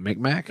black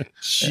McMac?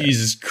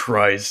 Jesus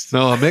Christ.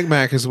 No, a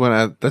McMac is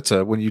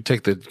when you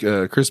take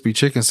the crispy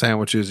chicken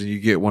sandwiches and you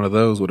get one of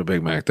those with a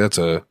Big Mac. That's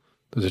a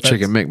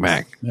chicken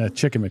McMac. Yeah,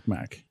 chicken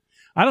McMac.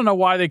 I don't know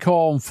why they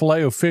call them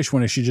Filet-O-Fish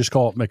when they should just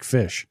call it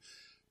McFish.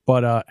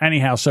 But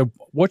anyhow, so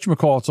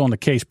whatchamacallit's on the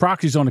case.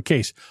 Proxy's on the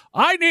case.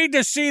 I need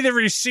to see the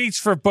receipts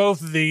for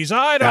both of these.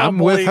 I don't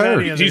believe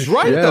any of this. He's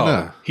right, though.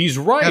 No. He's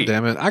right. God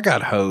damn it. I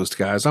got hosed,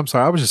 guys. I'm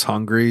sorry. I was just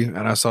hungry,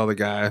 and I saw the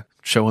guy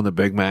showing the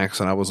Big Macs,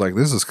 and I was like,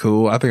 this is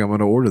cool. I think I'm going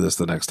to order this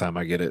the next time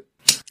I get it.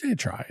 Yeah,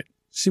 try it.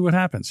 See what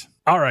happens.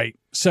 All right.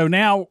 So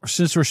now,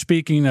 since we're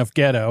speaking of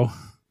ghetto.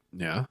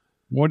 Yeah.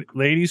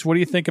 Ladies, what do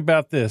you think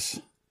about this?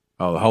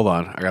 Oh, hold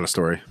on. I got a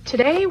story.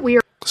 Today we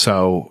are.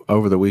 So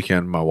over the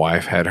weekend, my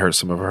wife had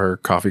some of her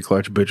coffee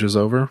clutch bitches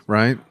over,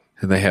 right?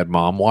 And they had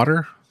mom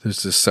water.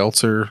 There's this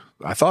seltzer.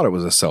 I thought it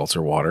was a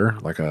seltzer water,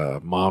 like a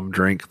mom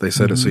drink. They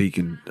said it so you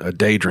can, a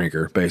day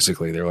drinker,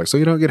 basically. They're like, so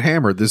you don't get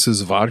hammered. This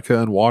is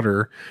vodka and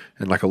water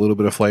and like a little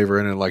bit of flavor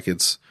in it. Like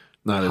it's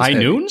not as High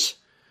heavy. Noons?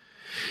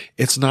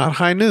 It's not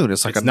High Noon.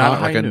 It's like a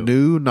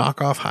new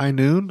knockoff High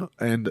Noon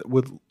and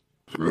with,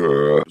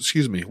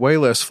 way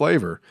less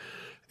flavor.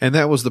 And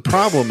that was the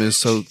problem is,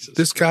 so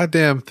this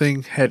goddamn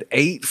thing had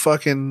 8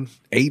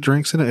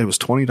 drinks in it. It was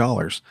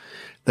 $20.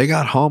 They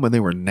got home and they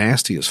were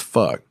nasty as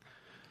fuck.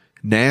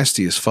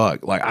 Nasty as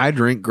fuck. Like I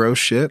drink gross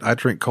shit. I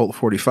drink Colt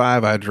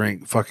 45. I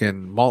drink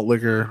fucking malt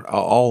liquor,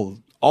 all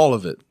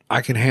of it.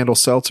 I can handle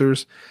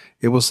seltzers.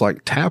 It was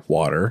like tap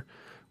water,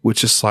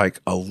 which is like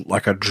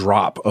a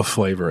drop of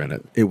flavor in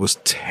it. It was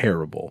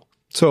terrible.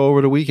 So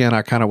over the weekend,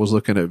 I kind of was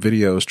looking at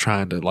videos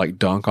trying to like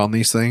dunk on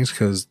these things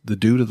because the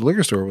dude at the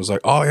liquor store was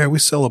like, oh yeah, we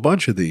sell a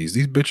bunch of these.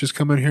 These bitches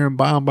come in here and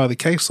buy them by the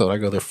caseload. I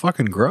go, they're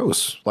fucking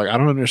gross. Like, I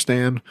don't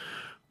understand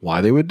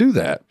why they would do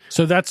that.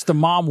 So that's the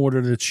mom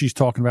water that she's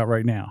talking about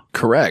right now.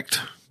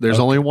 Correct. There's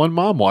only one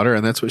mom water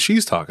and that's what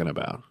she's talking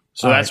about.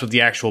 So that's what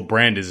the actual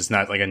brand is. It's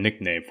not like a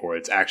nickname for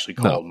it. It's actually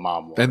called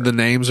mom water. And the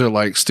names are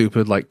like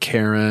stupid, like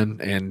Karen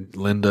and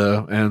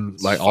Linda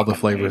and like all the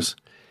flavors.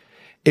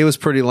 It was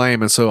pretty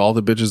lame, and so all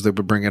the bitches that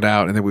would bring it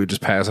out, and then we would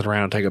just pass it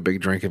around, take a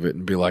big drink of it,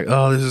 and be like,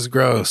 "Oh, this is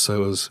gross."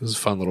 So it was a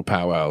fun little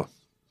powwow.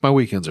 My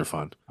weekends are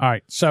fun. All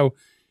right, so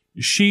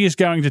she is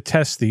going to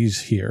test these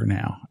here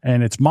now,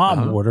 and it's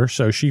mom water,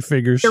 so she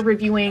figures They're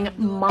reviewing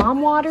mom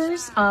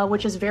waters,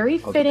 which is very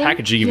fitting. The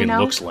packaging even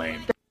looks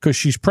lame because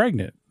she's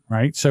pregnant,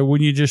 right? So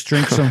when you just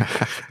drink some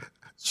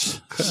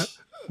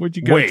Would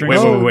you go Wait.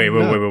 drink?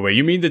 Wait.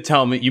 You mean to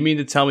tell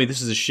me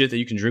this is a shit that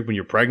you can drink when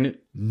you're pregnant?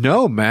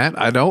 No, Matt.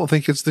 I don't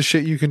think it's the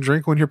shit you can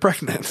drink when you're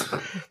pregnant.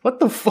 What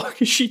the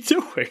fuck is she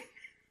doing?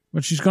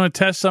 But she's going to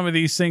test some of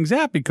these things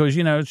out because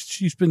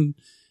it's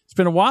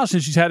been a while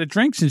since she's had a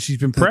drink since she's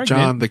been pregnant.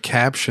 John, the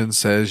caption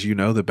says,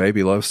 the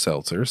baby loves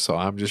seltzer, so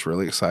I'm just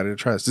really excited to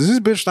try this. Does this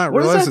bitch not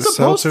realize that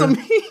seltzer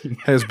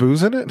has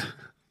booze in it?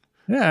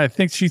 Yeah, I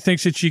think she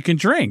thinks that she can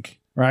drink,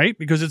 right?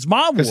 Because it's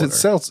mom water. Because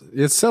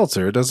it's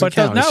seltzer. It doesn't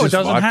count. No, it's it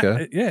doesn't.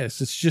 vodka. Yes,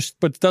 it's just,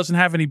 but it doesn't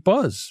have any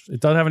buzz. It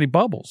doesn't have any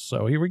bubbles.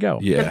 So here we go.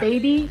 The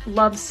baby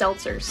loves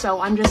seltzer,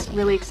 so I'm just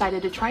really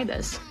excited to try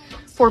this.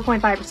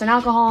 4.5%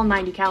 alcohol,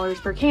 90 calories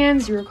per can,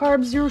 0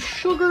 carbs, 0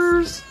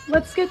 sugars.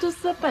 Let's get to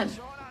sipping.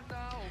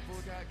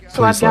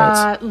 So I've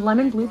got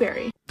lemon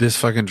blueberry. This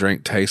fucking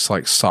drink tastes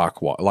like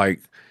sock water. Like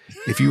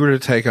if you were to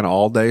take an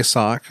all-day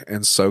sock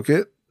and soak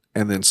it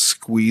and then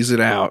squeeze it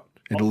out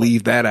and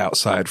leave that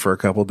outside for a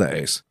couple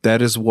days.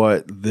 That is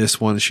what this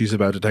one she's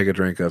about to take a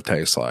drink of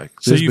tastes like.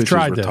 So this you've bitch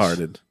tried is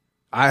retarded.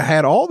 I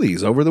had all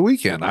these over the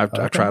weekend. I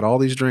tried all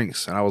these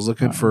drinks, and I was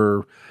looking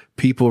for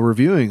people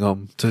reviewing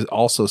them to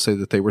also say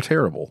that they were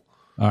terrible.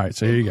 All right,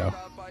 so here you go.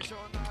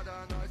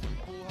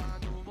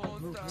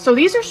 So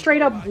these are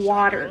straight up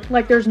water.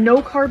 Like there's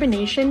no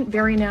carbonation,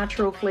 very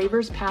natural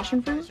flavors,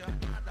 passion fruit.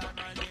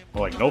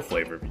 Well, like no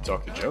flavor if you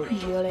talk to Jody.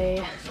 Really?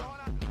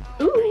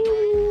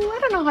 Ooh, I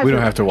don't know how we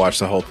don't have to watch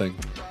the whole thing.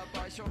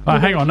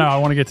 Hang on, no, I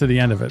want to get to the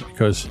end of it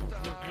because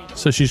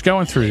so she's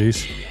going through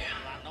these.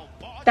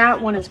 That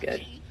one is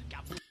good.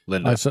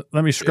 Linda. So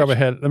let me scrub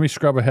ahead. Let me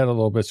scrub ahead a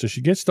little bit. So she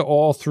gets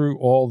to through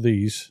all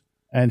these,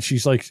 and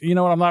she's like, you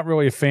know what? I'm not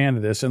really a fan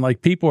of this, and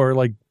like people are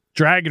like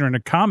dragging her in the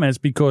comments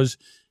because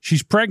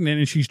she's pregnant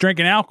and she's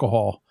drinking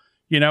alcohol.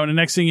 And the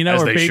next thing you know,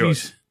 her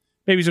baby's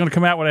going to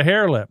come out with a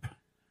hair lip.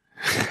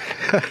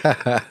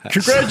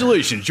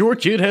 Congratulations, your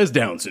kid has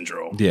Down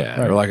syndrome.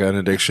 Yeah, or like an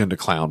addiction to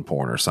clown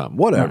porn or something.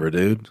 Whatever,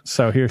 dude.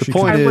 So here the she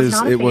point I was is,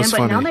 not a it fan, was but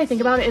funny. now that I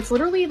think about it, it's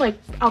literally like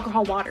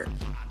alcohol water.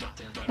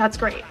 That's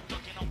great.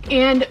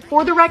 And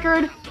for the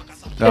record,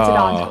 it's a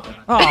dog.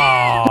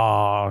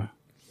 Oh,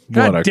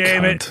 God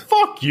damn it!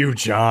 Fuck you,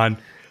 John.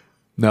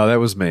 No, that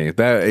was me.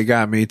 It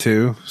got me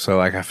too. So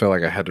like, I feel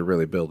like I had to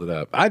really build it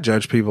up. I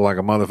judge people like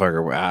a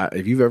motherfucker.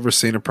 If you've ever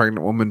seen a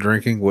pregnant woman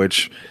drinking,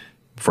 which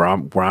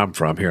from where I'm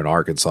from here in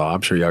Arkansas,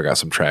 I'm sure y'all got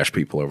some trash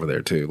people over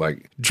there too.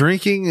 Like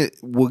drinking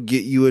will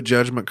get you a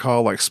judgment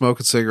call. Like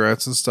smoking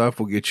cigarettes and stuff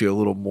will get you a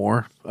little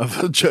more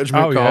of a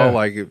judgment call. Yeah.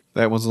 Like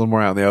that one's a little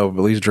more out in the open.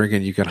 But at least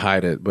drinking, you can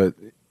hide it. But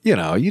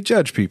you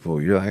judge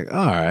people. You're like,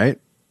 all right,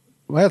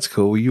 well, that's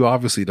cool. You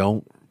obviously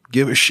don't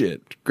give a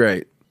shit.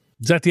 Great.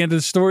 Is that the end of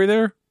the story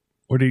there?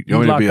 Or do you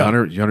want me to be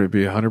 100? You want me to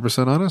be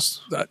 100%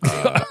 honest?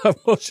 I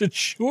wasn't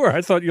sure.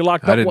 I thought you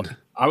locked up.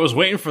 I was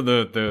waiting for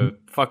the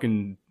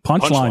fucking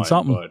punchline,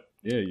 something. But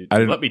yeah, you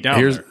let me down.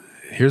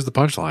 Here's the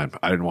punchline.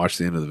 I didn't watch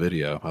the end of the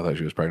video. I thought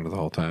she was pregnant the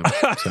whole time.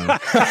 So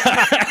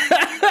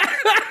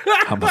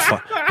I'm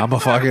a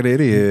fucking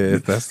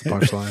idiot. That's the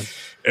punchline.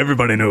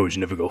 Everybody knows you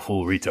never go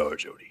full retard,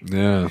 Jody.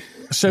 Yeah.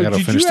 So I gotta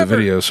finish the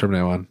videos from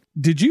now on.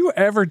 Did you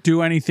ever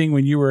do anything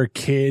when you were a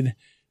kid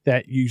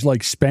that you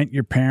like spent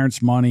your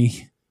parents'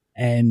 money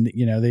and they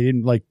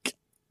didn't like?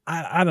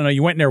 I don't know.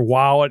 You went in their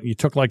wallet and you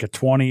took like a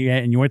 20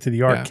 and you went to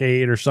the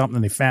arcade or something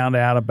and they found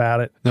out about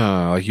it.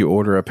 No, like you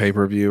order a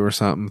pay-per-view or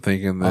something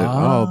thinking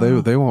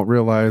that, they won't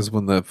realize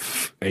when the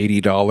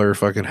 $80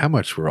 fucking, how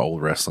much were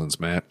old wrestlings,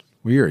 Matt?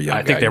 We are young.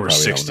 I think they were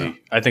 60.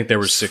 I think they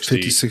were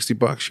 60.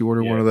 $50-$60. You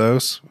order one of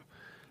those.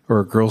 Or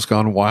a Girls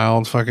Gone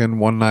Wild fucking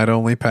one night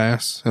only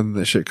pass and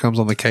the shit comes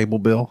on the cable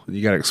bill.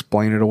 You got to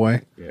explain it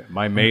away. Yeah.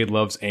 My maid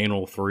loves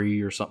anal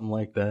 3 or something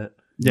like that.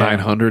 Yeah.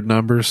 900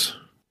 numbers.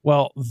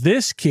 Well,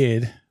 this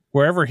kid,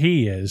 wherever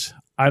he is,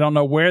 I don't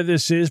know where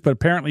this is, but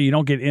apparently you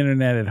don't get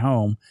internet at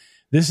home.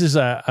 This is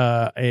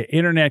a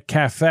internet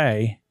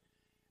cafe,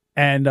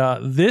 and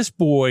this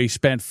boy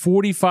spent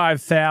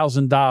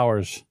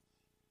 $45,000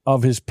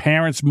 of his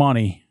parents'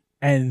 money,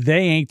 and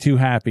they ain't too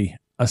happy,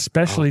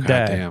 especially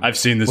Dad. Damn. I've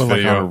seen this Like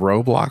video. on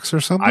Roblox or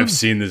something? I've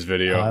seen this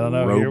video. I don't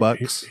know.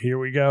 Robux. Here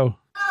we go.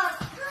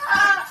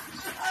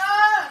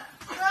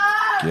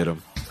 Get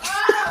him.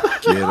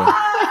 Get him.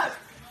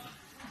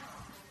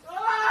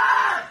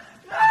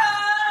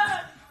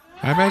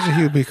 I imagine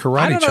he would be karate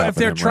I don't know chopping if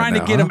they're him trying right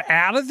to now, get huh? him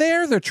out of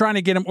there. They're trying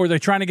to get him, or they're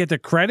trying to get the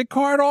credit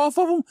card off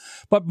of him.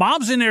 But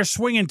Mom's in there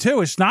swinging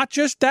too. It's not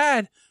just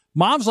Dad.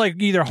 Mom's like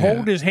either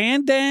holding his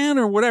hand down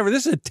or whatever.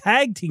 This is a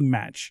tag team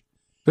match.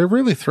 They're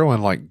really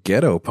throwing like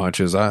ghetto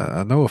punches.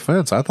 I no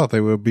offense. I thought they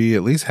would be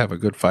at least have a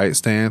good fight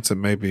stance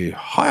and maybe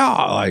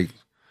like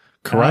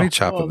karate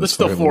chopping. Well, this is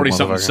this still fucking 40 little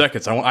something motherfucker.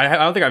 seconds. I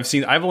don't think I've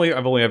seen. I've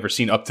only ever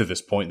seen up to this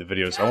point in the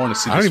video. So I want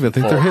to see. I don't even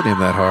think they're hitting him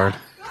that hard.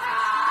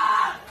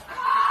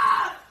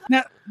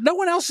 Now, no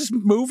one else is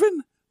moving.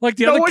 Like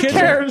the No other one kids.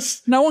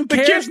 cares. No one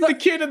cares. The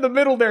kid in the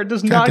middle there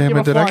does God not damn give it!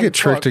 a Did I flying get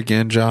tricked fuck.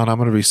 again, John? I'm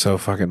gonna be so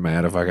fucking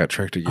mad if I got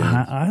tricked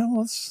again.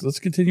 Let's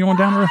continue on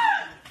down the road.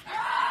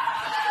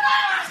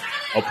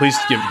 Oh, please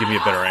give me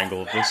a better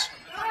angle of this.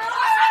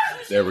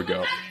 There we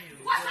go.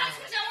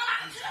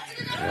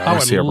 Yeah, I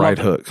want to see a right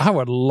hook. I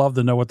would love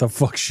to know what the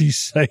fuck she's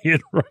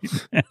saying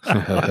right now.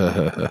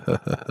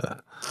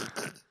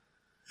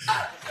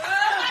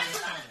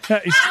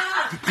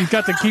 He's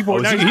got the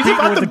keyboard. He's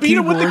about to beat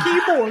him with the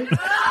keyboard.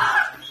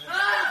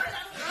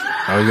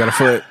 Oh, he got a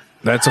foot.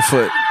 That's a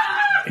foot.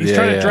 He's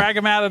trying to drag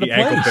him out of the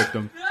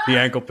place. The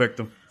ankle picked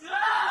him.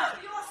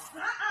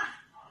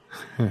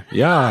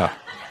 Yeah.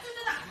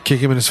 Kick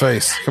him in his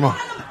face. Come on.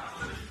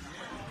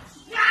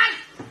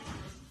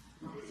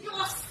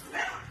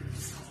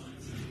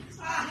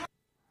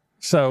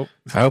 So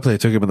I hope they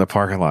took him in the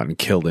parking lot and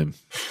killed him.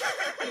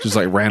 Just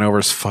like ran over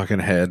his fucking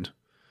head.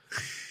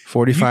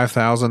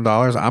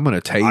 $45,000. I'm going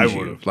to tase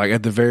you. Like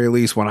at the very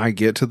least, when I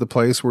get to the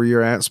place where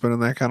you're at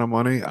spending that kind of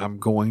money, I'm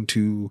going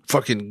to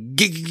fucking.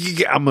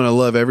 I'm going to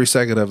love every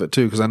second of it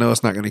too, because I know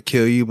it's not going to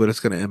kill you, but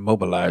it's going to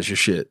immobilize your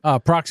shit.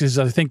 Proxies,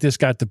 I think this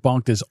got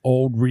debunked as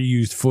old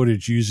reused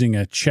footage using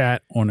a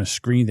chat on a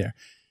screen there.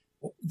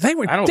 They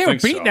were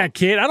beating that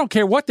kid. I don't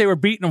care what they were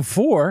beating him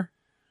for,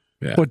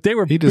 but they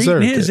were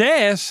beating his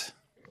ass.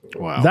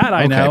 Wow. That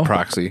I know.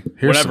 Proxy.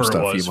 Here's Whatever some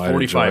stuff it was, you might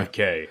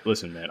 45K.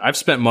 Listen, man, I've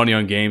spent money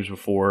on games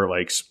before,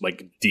 like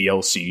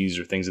DLCs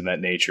or things of that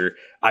nature.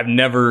 I've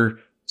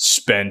never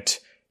spent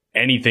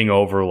anything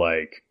over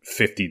like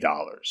 $50.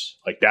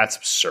 Like that's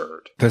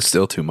absurd. That's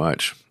still too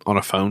much on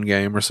a phone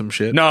game or some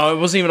shit. No, it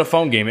wasn't even a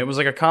phone game. It was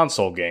like a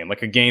console game,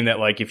 like a game that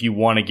like if you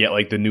want to get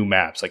like the new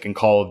maps, like in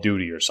Call of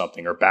Duty or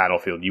something or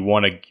Battlefield, you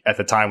want to at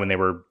the time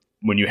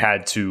when you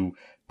had to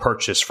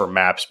purchase for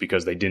maps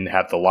because they didn't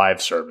have the live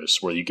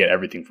service where you get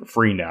everything for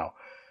free now.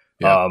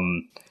 Yeah.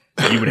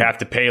 You would have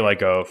to pay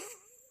like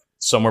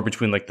somewhere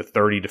between like the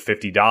 $30 to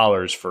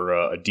 $50 for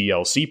a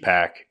DLC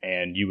pack,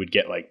 and you would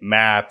get like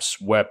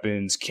maps,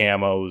 weapons,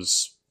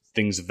 camos,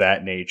 things of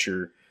that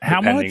nature.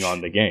 How depending much?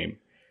 on the game.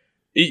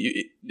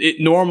 It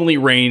normally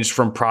ranged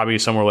from probably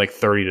somewhere like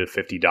 $30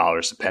 to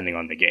 $50 depending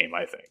on the game.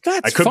 I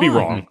think I could be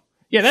wrong.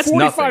 Yeah, that's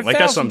nothing. Like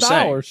that's what I'm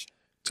saying.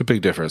 It's a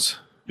big difference.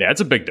 Yeah,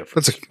 it's a big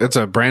difference. It's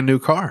a brand new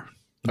car.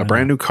 A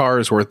brand new car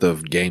is worth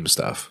of game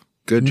stuff.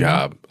 Good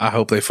job. I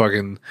hope they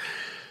fucking.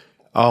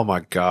 Oh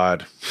my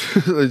God.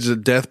 It's a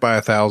death by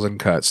 1,000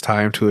 cuts.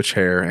 Tie him to a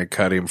chair and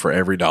cut him for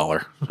every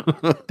dollar.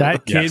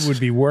 That kid would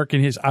be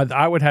working his.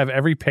 I would have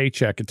every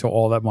paycheck until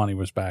all that money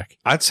was back.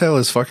 I'd sell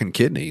his fucking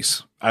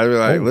kidneys. I'd be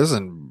like,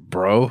 listen,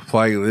 bro,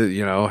 like,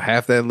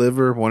 half that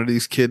liver, one of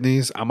these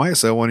kidneys. I might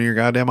sell one of your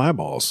goddamn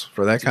eyeballs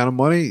for that kind of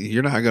money.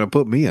 You're not going to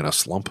put me in a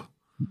slump.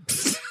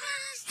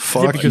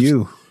 Fuck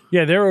you.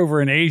 Yeah, they're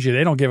over in Asia.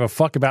 They don't give a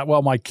fuck about,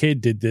 well, my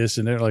kid did this.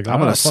 And they're like, I'm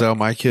going to sell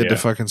my kid to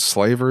fucking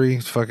slavery,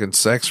 fucking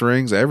sex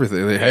rings,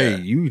 everything. Hey,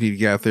 you need to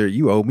get out there.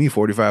 You owe me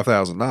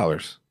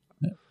 $45,000.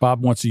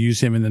 Bob wants to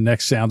use him in the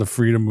next Sound of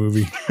Freedom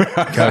movie.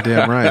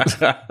 Goddamn right.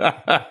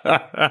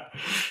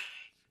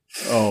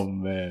 Oh,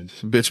 man.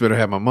 Bitch better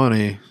have my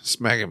money.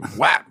 Smack him.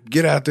 Whap.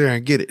 Get out there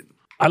and get it.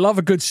 I love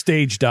a good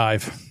stage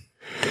dive.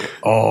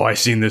 Oh, I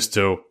seen this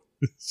too.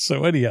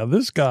 So anyhow,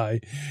 this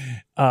guy,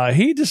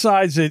 he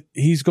decides that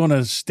he's going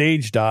to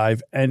stage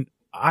dive, and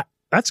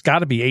that's got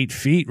to be 8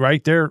 feet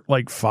right there,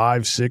 like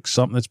 5, 6,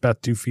 something that's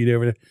about 2 feet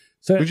over there.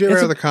 So would you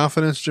ever have the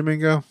confidence,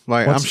 Jamingo?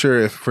 Like, I'm sure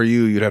if for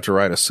you, you'd have to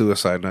write a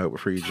suicide note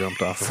before you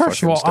jumped off.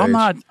 First of all,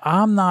 stage.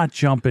 I'm not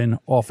jumping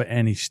off of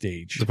any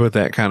stage. To put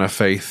that kind of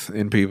faith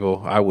in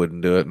people, I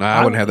wouldn't do it. No,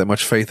 I wouldn't have that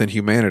much faith in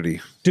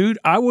humanity, dude.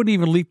 I wouldn't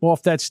even leap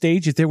off that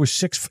stage if there was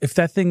 6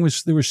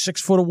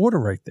 foot of water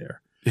right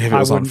there. If it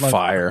was on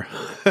fire,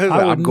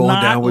 I'm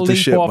going down with the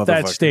ship, off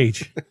that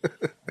stage.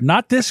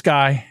 Not this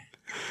guy.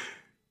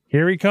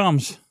 Here he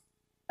comes.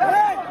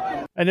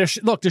 And they're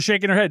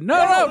shaking their head.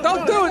 No,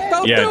 don't do it.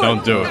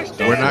 Don't do it.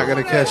 We're not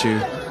going to catch you.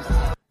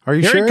 Are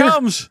you Here sure? Here he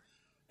comes.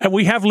 And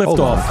we have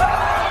liftoff.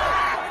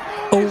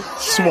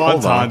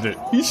 Swantoned it.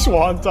 He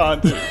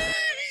swantoned it.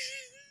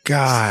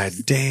 God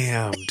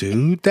damn,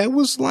 dude. That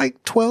was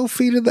like 12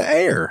 feet in the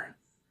air.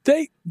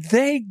 They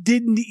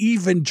didn't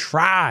even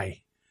try.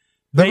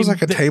 That was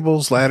like a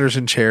tables, ladders,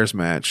 and chairs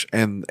match,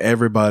 and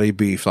everybody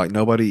beefed. Like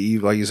nobody,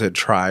 like you said,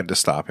 tried to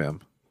stop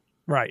him.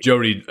 Right,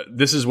 Jody.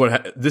 This is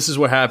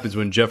what happens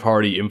when Jeff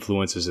Hardy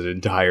influences an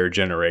entire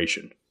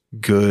generation.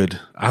 Good.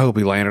 I hope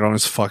he landed on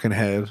his fucking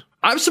head.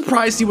 I'm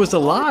surprised he was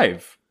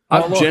alive.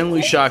 I'm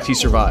genuinely shocked he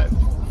survived.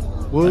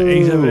 Whoa.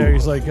 He's over there.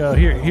 He's like,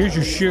 here's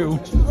your shoe.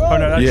 Oh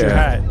no, that's your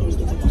hat.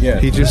 Yeah,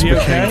 he just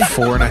became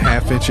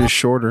 4.5 inches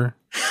shorter.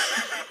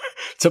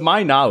 To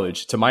my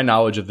knowledge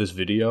of this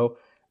video,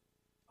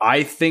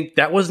 I think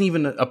that wasn't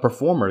even a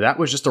performer. That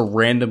was just a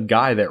random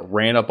guy that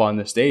ran up on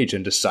the stage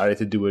and decided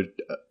to do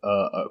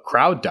a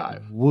crowd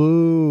dive.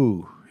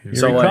 Woo! Here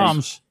he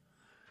comes,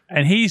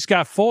 and he's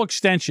got full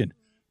extension.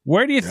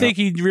 Where do you think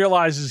he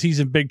realizes he's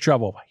in big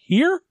trouble?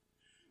 Here?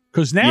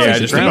 Because now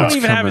he don't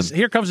even have his.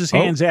 Here comes his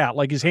hands out,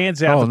 like his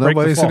hands out. Oh,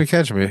 nobody's going to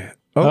catch me.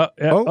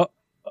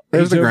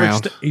 There's the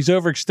ground. He's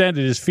overextended.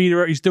 His feet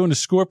are. He's doing the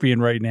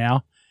scorpion right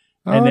now.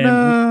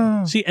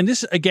 And see, and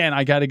this again,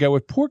 I got to go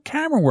with poor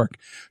camera work.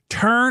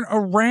 Turn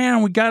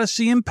around. We got to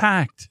see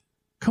impact.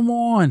 Come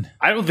on.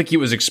 I don't think he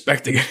was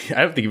expecting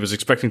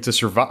to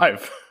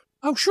survive.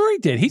 Oh, sure he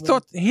did. He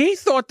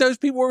thought those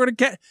people were going to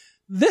get.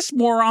 this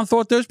moron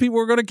thought those people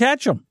were going to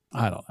catch him.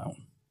 I don't know.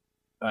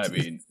 I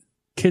mean,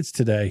 kids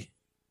today.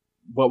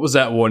 What was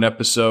that one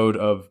episode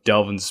of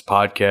Delvin's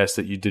podcast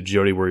that you did,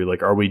 Jody, where you're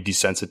like, are we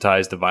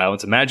desensitized to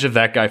violence? Imagine if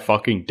that guy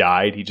fucking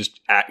died. He just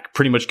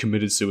pretty much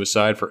committed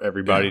suicide for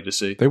everybody to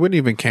see. They wouldn't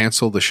even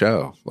cancel the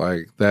show.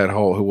 Like that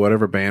whole,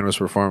 whatever band was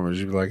performing,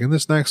 you'd be like, and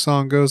this next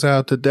song goes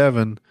out to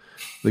Devin,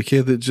 the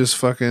kid that just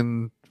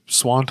fucking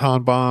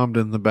swanton bombed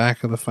in the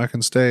back of the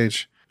fucking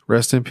stage.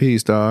 Rest in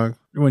peace, dog.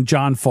 When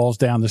John falls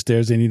down the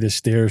stairs, they need a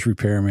stairs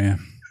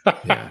repairman.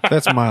 Yeah,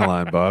 that's my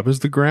line, Bob. Is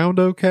the ground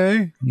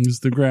okay? Is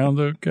the ground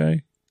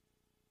okay?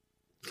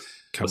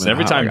 Listen,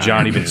 every time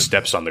John even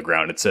steps on the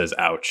ground, it says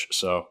ouch.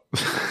 So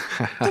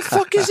the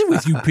fuck is it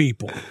with you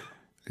people?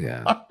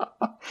 Yeah.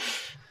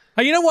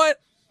 Hey, you know what?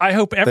 I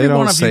hope every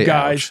one of you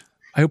guys,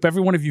 I hope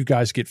every one of you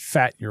guys get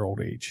fat in your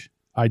old age.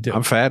 I do.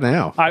 I'm fat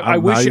now. I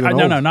wish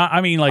no, not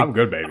I mean like I'm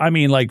good, baby. I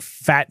mean like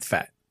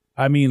fat.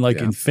 I mean like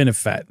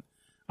infinite-fat.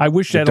 I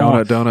wish that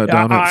donut,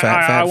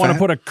 fat. I want to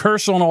put a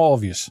curse on all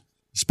of you.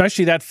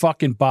 Especially that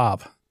fucking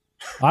Bob.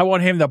 I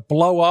want him to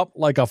blow up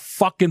like a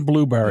fucking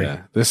blueberry.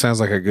 Yeah, this sounds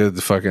like a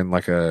good fucking,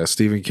 like a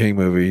Stephen King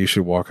movie. You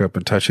should walk up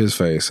and touch his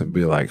face and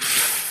be like,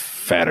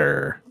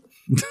 fatter.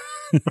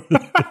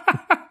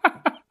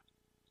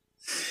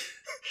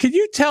 Can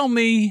you tell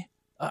me,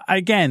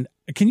 again,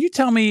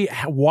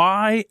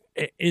 why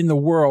in the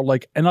world,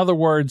 like, in other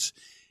words,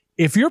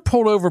 if you're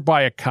pulled over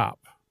by a cop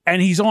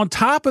and he's on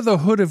top of the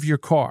hood of your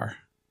car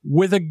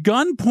with a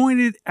gun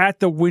pointed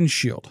at the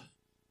windshield,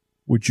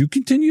 would you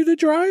continue to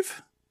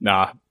drive?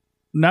 Nah.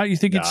 No, you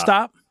think you'd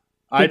stop?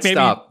 I'd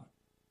stop.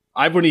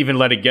 I wouldn't even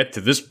let it get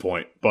to this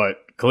point, but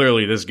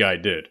clearly this guy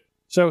did.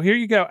 So here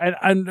you go.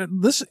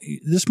 And this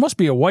must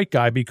be a white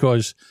guy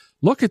because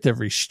look at the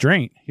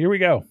restraint. Here we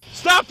go.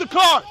 Stop the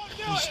car!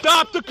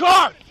 Stop the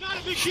car!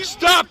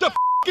 Stop the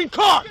fucking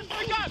car!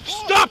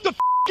 Stop the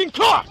fucking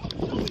car!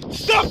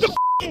 Stop the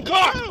fucking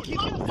car!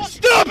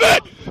 Stop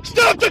it!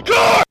 Stop the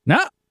car!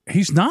 No,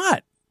 he's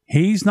not.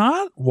 He's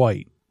not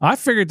white. I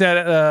figured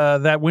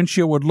that that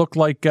windshield would look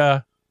like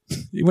it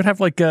would have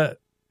like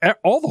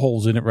all the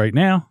holes in it right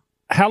now.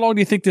 How long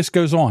do you think this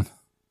goes on?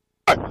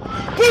 Put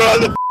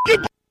on the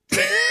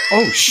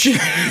oh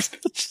shit!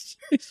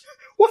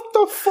 What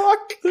the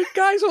fuck? The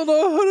guy's on the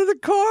hood of the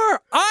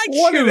car. I'd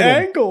what shoot an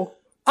him. Angle!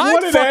 I'd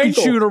what an fucking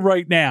angle. shoot him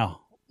right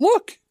now.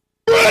 Look.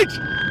 Brakes!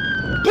 Put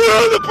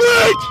on the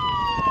brakes!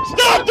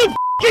 Stop the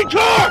fucking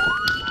car!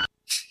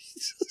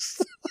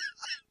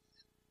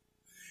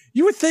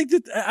 You would think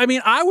that, I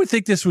mean, I would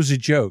think this was a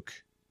joke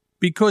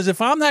because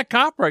if I'm that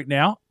cop right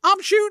now,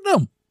 I'm shooting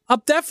him.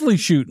 I'm definitely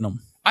shooting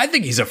him. I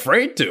think he's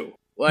afraid to.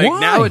 Like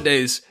Why?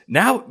 nowadays,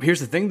 here's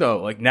the thing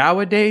though. Like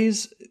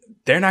nowadays,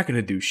 they're not going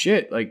to do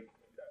shit. Like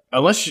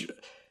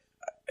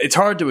it's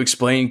hard to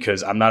explain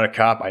because I'm not a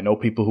cop. I know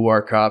people who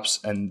are cops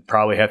and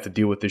probably have to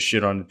deal with this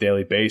shit on a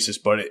daily basis.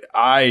 But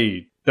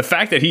the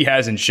fact that he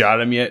hasn't shot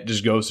him yet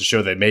just goes to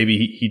show that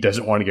maybe he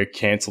doesn't want to get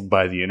canceled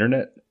by the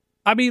internet.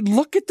 I mean,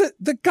 look at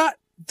the guy.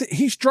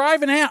 He's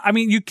driving out. I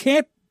mean, you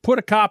can't put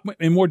a cop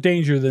in more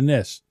danger than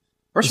this.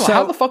 First of all,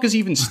 how the fuck is he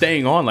even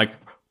staying on? Like,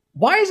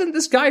 why isn't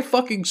this guy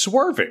fucking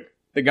swerving?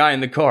 The guy in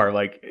the car.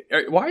 Like,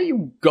 why are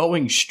you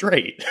going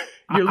straight?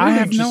 I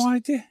have no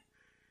idea.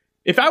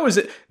 If I was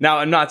now,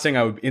 I'm not saying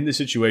I would in this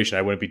situation.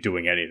 I wouldn't be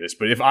doing any of this.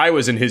 But if I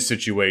was in his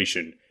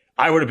situation,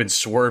 I would have been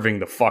swerving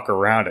the fuck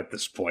around at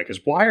this point.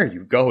 Because why are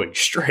you going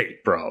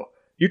straight, bro?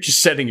 You're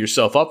just setting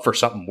yourself up for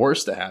something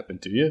worse to happen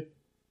to you.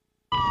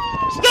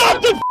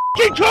 Stop the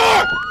fucking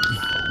car!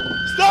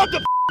 Stop the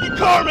fucking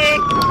car, man!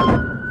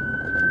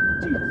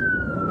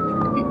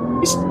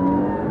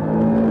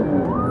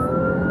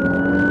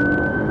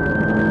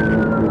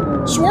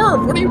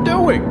 Swerve! What are you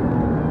doing?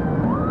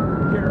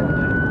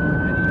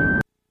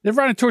 They're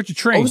running towards the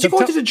train. Oh, is he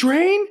going to the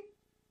drain?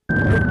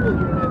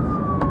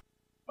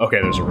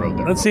 Okay, there's a road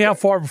there. Let's see how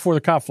far before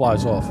the cop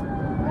flies off.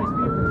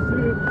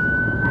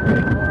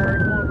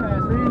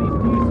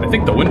 I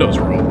think the windows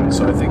are open,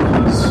 so I think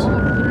he's...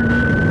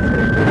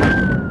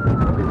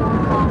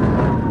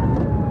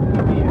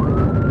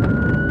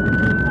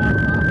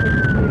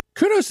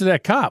 Kudos to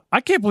that cop.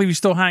 I can't believe he's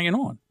still hanging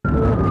on.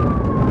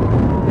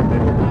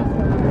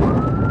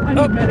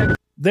 Oh,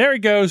 there he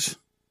goes.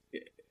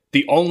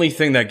 The only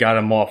thing that got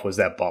him off was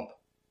that bump.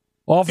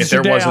 Officer if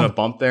there down. wasn't a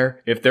bump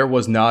there, if there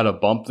was not a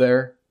bump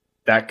there,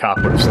 that cop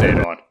would have stayed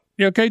on.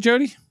 You okay,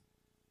 Jody?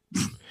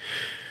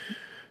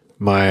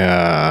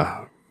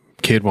 My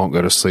kid won't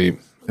go to sleep,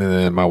 and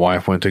then my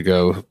wife went to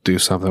go do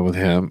something with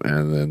him,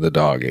 and then the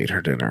dog ate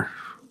her dinner.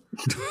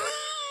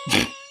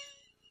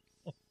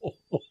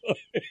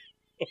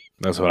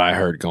 That's what I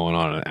heard going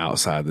on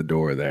outside the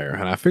door there,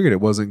 and I figured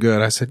it wasn't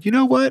good. I said, you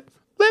know what?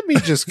 Let me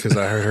just, because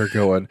I heard her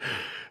going,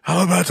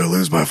 I'm about to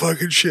lose my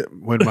fucking shit.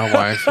 When my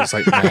wife was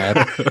like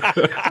mad,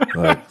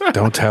 like,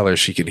 don't tell her,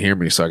 she can hear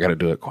me, so I got to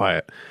do it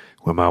quiet.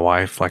 When my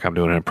wife, like I'm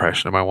doing an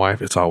impression of my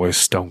wife, it's always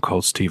Stone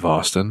Cold Steve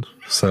Austin.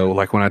 So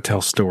like when I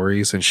tell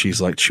stories and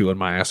she's like chewing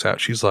my ass out,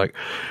 she's like,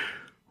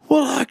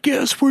 well, I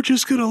guess we're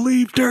just going to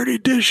leave dirty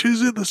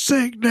dishes in the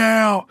sink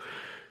now.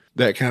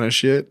 that kind of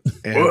shit.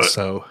 And What?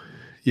 so,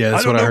 yeah,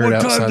 that's what I heard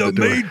outside the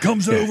door. maid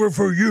comes over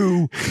for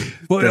you,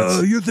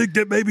 but you think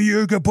that maybe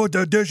you can put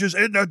the dishes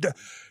in the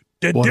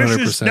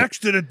dishes 100%. next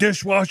to the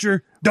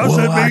dishwasher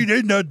doesn't Well, mean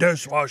in the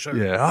dishwasher.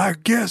 Yeah, I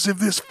guess if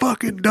this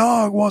fucking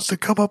dog wants to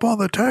come up on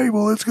the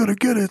table, it's going to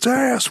get its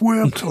ass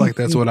whipped. Like,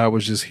 that's what I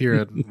was just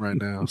hearing right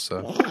now.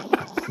 So,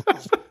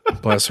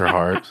 bless her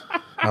heart.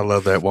 I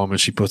love that woman.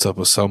 She puts up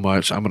with so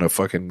much. I'm going to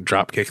fucking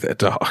drop kick that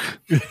dog.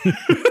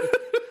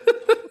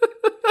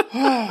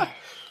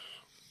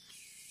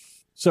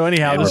 So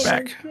anyhow, And we're this,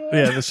 back.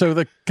 Yeah. So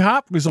the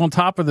cop was on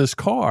top of this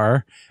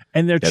car,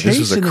 and they're chasing. This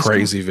was a this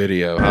crazy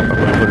video. I'm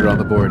going to put it on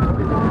the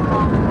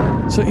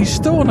board. So he's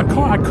still in the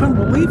car. I couldn't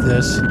believe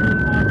this.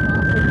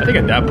 I think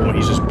at that point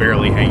he's just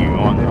barely hanging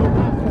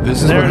on.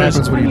 This is There what it is.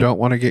 happens when you don't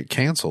want to get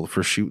canceled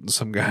for shooting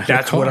some guy. in a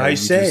That's car. what I You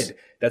said. just-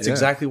 That's yeah.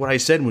 exactly what I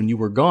said when you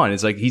were gone.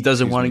 It's like he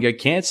doesn't want to get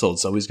canceled,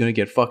 so he's going to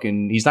get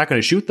fucking. He's not going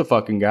to shoot the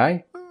fucking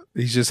guy.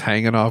 He's just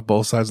hanging off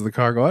both sides of the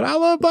car going, I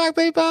love black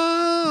people.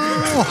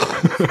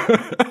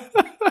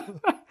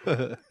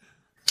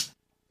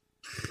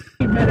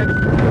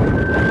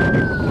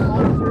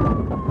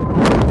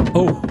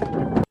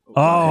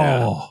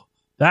 Oh,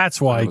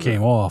 that's why he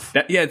came off.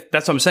 That's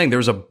what I'm saying. There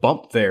was a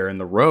bump there in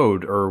the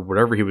road or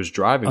whatever he was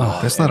driving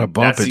on. That's not a and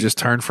bump. that's It just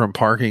turned from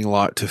parking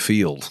lot to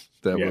field.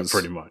 That yeah, was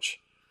pretty much.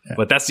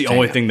 But that's the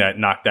only thing that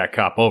knocked that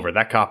cop over.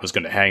 That cop was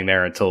going to hang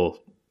there until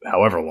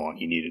however long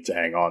he needed to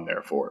hang on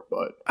there for.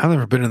 But I've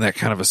never been in that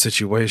kind of a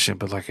situation,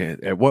 but like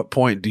at what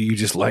point do you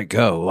just let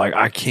go? Like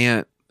I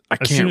can't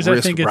soon as that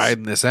risk thing gets-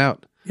 riding this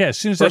out. Yeah, as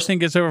soon as that thing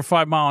gets over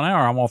 5 miles an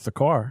hour, I'm off the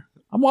car.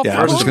 I'm off Yeah,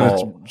 the I was car.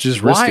 gonna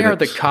just risk why it. are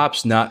the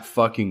cops not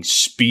fucking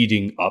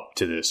speeding up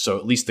to this? So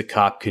at least the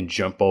cop can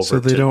jump over So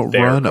they to don't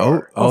their run.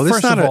 car. Oh, this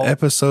is first not of an all-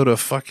 episode of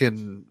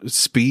fucking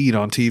Speed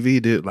on TV,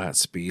 dude. Not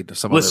Speed.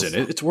 Some Listen,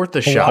 other it's worth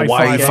a shot.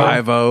 Hawaii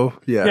Five-O.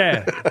 5-0. Yeah.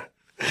 Yeah.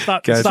 It's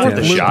not, Guys, it's not damn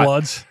the it. Blue Shot.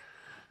 Bloods.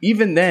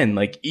 Even then,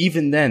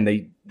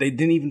 they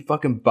didn't even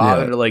fucking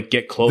bother Yeah. to like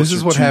get closer. This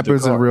is what to the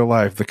happens in car. real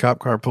life. The cop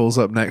car pulls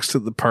up next to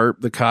the perp.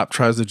 The cop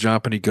tries to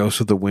jump and he goes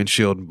through the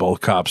windshield and both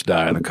cops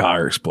die and the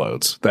car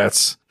explodes.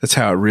 That's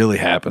how it really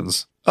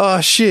happens. Oh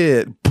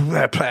shit.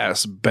 That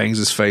pass bangs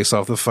his face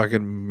off the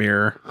fucking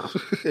mirror.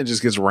 It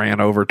just gets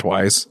ran over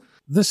twice.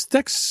 This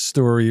next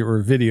story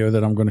or video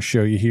that I'm going to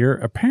show you here,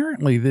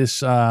 apparently this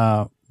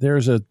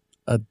there's a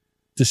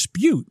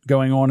dispute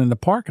going on in the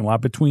parking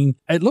lot between,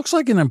 it looks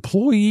like an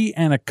employee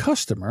and a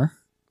customer.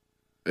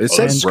 It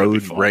says this could be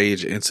road fun.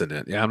 rage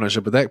incident. Yeah, I'm not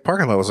sure, but that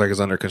parking lot was like it's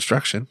under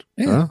construction.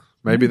 Yeah. Huh?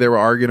 Maybe they were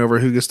arguing over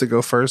who gets to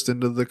go first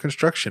into the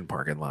construction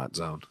parking lot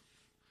zone.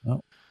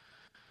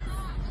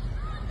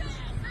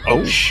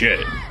 Oh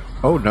shit!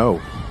 Oh no.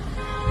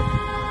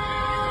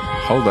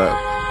 Hold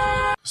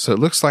up. So it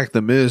looks like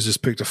the Miz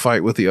just picked a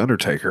fight with the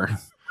Undertaker.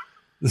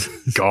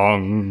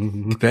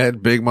 Gong.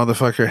 That big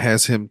motherfucker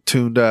has him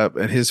tuned up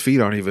and his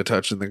feet aren't even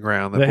touching the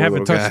ground. That They poor haven't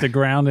little touched guy. the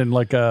ground in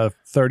like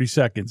 30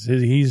 seconds.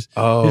 His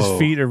Oh.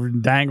 feet are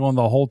dangling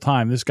the whole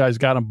time. This guy's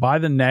got him by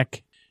the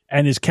neck,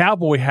 and his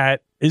cowboy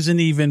hat isn't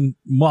even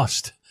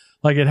mussed.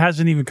 Like it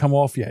hasn't even come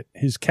off yet.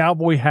 His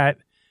cowboy hat,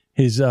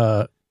 his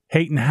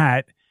Hayton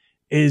hat,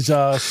 is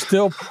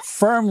still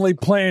firmly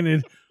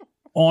planted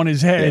on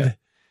his head.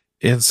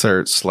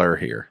 Insert slur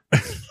here.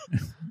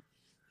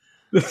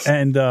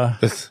 And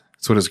That's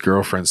what his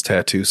girlfriend's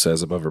tattoo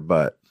says above her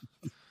butt.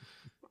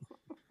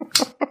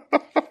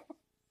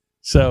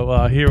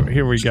 so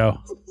here we go.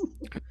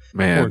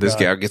 Man, Poor this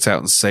guy. gal gets out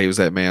and saves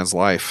that man's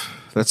life.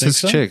 That's Think his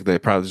so? chick. They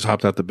probably just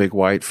hopped out the big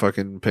white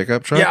fucking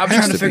pickup truck. Yeah, I'm Has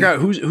trying to figure be. out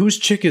whose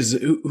chick is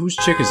this? Is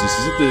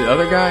it the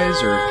other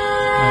guys or?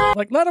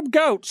 Like, let him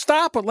go.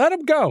 Stop it. Let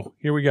him go.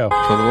 Here we go.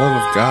 For the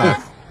love of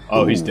God.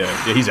 Oh, he's dead.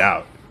 Yeah, he's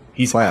out.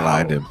 He's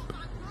Flatlined out. him.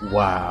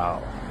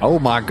 Wow. Oh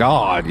my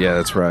God. Yeah,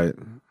 that's right.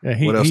 Yeah,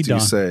 What else he do you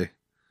done. say?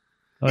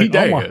 Like, He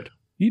oh my- did.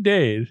 He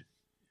did.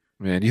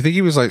 Man, you think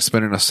he was like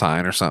spinning a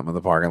sign or something in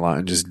the parking lot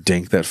and just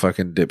dinked that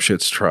fucking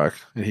dipshit's truck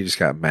and he just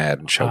got mad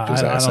and choked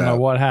his I ass don't out. know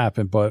what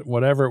happened, but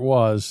whatever it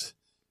was,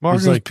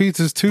 Marco's he's like,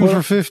 Pizza's 2 put-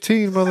 for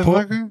 15,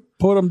 motherfucker.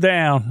 put him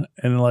down,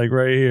 and like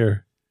right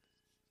here.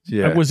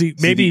 Yeah. Was he? See,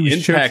 Maybe the he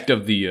was impact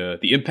of the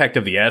impact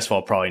of the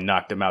asphalt probably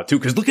knocked him out too.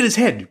 Because look at his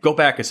head. Go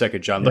back a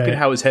second, John. Look Yeah. at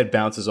how his head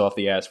bounces off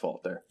the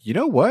asphalt there. You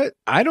know what?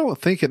 I don't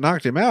think it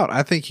knocked him out.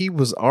 I think he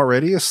was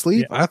already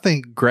asleep. I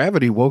think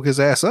gravity woke his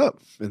ass up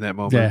in that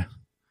moment. Yeah.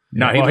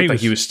 No, Yeah, he well, looked like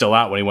he was still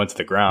out when he went to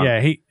the ground. Yeah,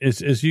 he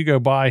as you go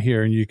by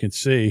here and you can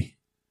see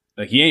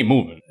like he ain't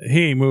moving.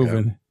 he ain't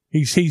moving.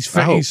 He's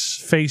I hope-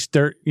 face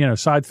dirt,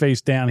 side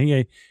face down.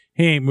 He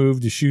ain't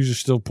moved. His shoes are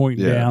still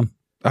pointing Yeah. down.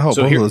 I hope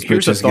So both here- of those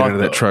here's a bitches get thought, into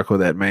that though. truck with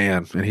that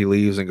man and he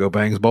leaves and go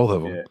bangs both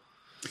of them. Yeah.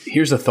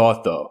 Here's a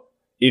thought though.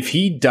 If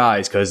he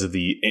dies because of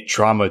the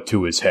trauma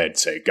to his head,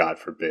 say God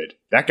forbid,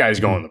 that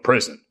guy's going to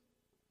prison.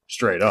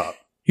 Straight up.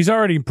 He's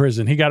already in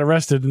prison. He got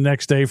arrested the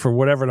next day for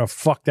whatever the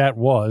fuck that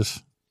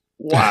was.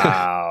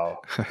 Wow.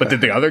 But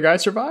did the other guy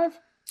survive?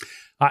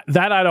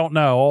 That I don't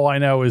know. All I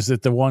know is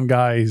that the one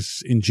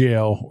guy's in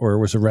jail or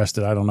was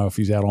arrested. I don't know if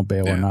he's out on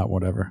bail or not.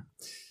 Whatever.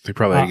 He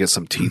probably had to get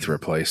some teeth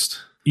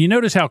replaced. You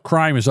notice how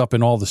crime is up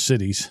in all the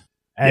cities.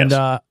 And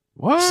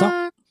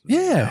what?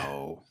 Yeah.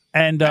 No.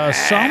 And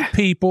some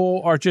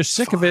people are just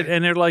sick of it,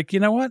 and they're like, you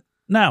know what?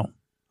 No,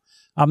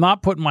 I'm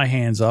not putting my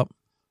hands up.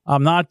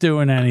 I'm not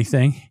doing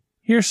anything.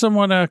 Here's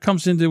someone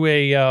comes into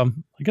a, I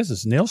guess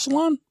it's a nail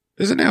salon?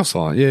 There's a nail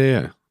salon,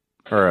 yeah.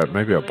 Or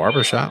maybe a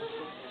barber shop.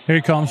 Here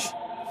he comes.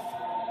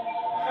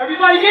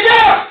 Everybody get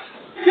down!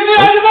 Give me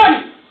all the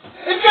money!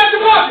 Let's get the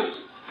buckets!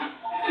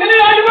 Give me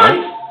all the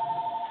money!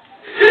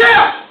 Get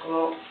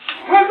down!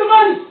 Where's the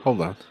money?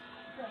 Hold on.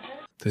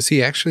 Does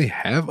he actually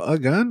have a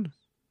gun?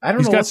 I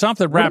don't He's know. got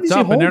something wrapped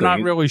up, and they're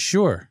not really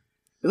sure.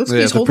 It looks like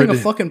he's holding a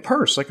fucking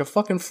purse, like a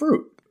fucking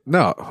fruit.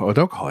 No,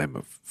 don't call him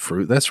a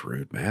fruit. That's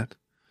rude, man.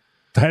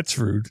 That's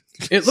rude.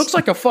 It looks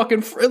like a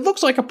fucking. It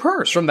looks like a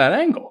purse from that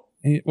angle.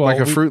 Like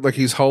a fruit, like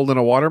he's holding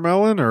a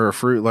watermelon, or a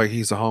fruit like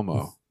he's a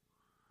homo.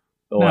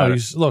 No,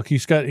 he's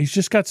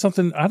just got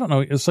something. I don't know.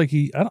 It's like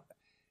he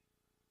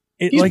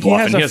He's he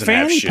has bluffing. a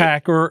fanny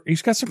pack, or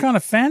he's got some kind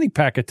of fanny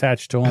pack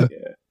attached to him. Yeah.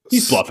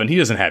 He's bluffing. He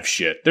doesn't have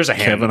shit. There's a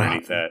hand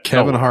underneath that.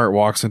 Kevin Hart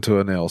walks into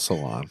a nail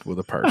salon with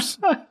a purse.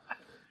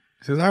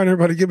 He says, "All right,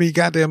 everybody, give me your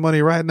goddamn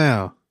money right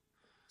now."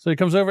 So he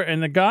comes over,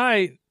 and the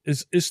guy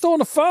is still on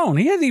the phone.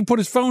 He hasn't even put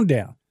his phone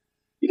down.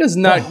 He does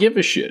not give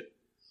a shit.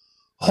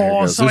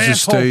 Oh, some this is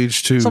asshole.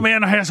 stage 2. Some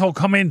asshole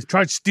come in,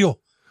 try to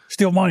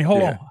steal money.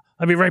 Hold on.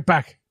 I'll be right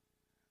back.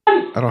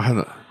 I don't have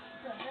the...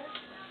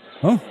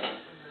 Huh?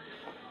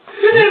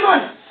 Give me the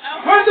money!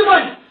 Where's the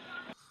money?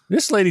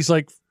 This lady's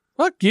like,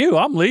 fuck you.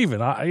 I'm leaving.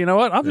 You know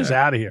what? I'm just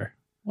out of here.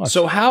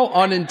 So how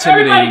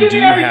unintimidating do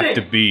you have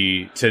to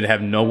be to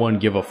have no one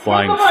give a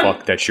flying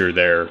fuck that you're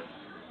there,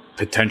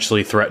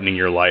 potentially threatening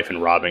your life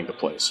and robbing the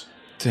place?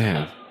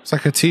 Damn. It's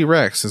like a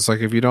T-Rex. It's like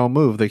if you don't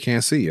move, they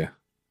can't see you.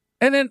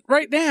 And then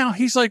right now,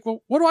 he's like,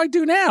 well, what do I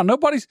do now?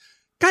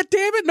 God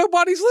damn it,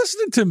 nobody's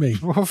listening to me.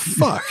 Well,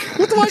 fuck.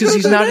 What do I do Because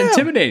he's not now?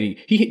 intimidating.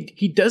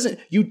 He doesn't,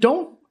 you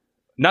don't,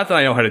 not that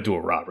I know how to do a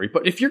robbery,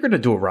 but if you're going to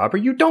do a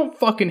robbery, you don't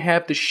fucking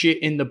have the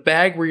shit in the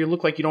bag where you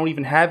look like you don't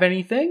even have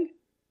anything.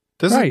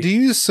 Do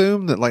you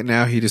assume that like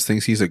now he just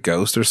thinks he's a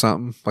ghost or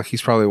something? Like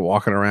he's probably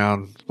walking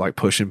around like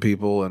pushing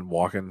people and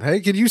walking, hey,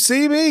 can you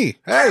see me?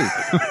 Hey.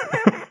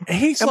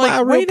 He's Am I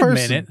like, a real wait a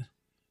person? minute.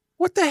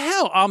 What the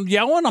hell? I'm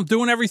yelling. I'm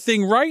doing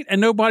everything right, and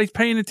nobody's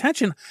paying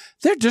attention.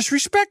 They're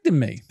disrespecting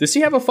me. Does he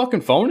have a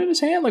fucking phone in his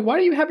hand? Like, why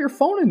do you have your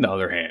phone in the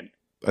other hand?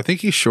 I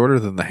think he's shorter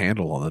than the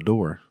handle on the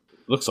door.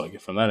 Looks like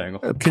it from that angle.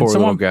 Poor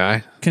little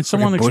guy. Can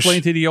someone Fucking explain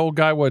Bush. to the old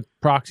guy what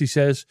Proxy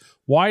says?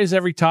 Why is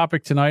every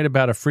topic tonight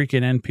about a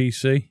freaking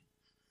NPC?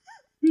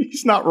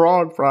 He's not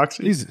wrong,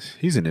 Proxy.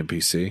 He's an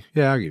NPC.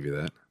 Yeah, I'll give you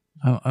that.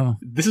 Oh.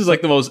 This is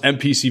like the most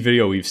NPC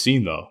video we've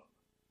seen, though.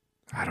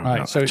 I don't All know.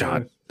 right, so-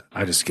 John,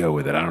 I just go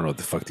with it. I don't know what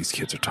the fuck these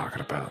kids are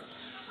talking about.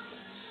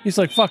 He's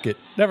like, fuck it.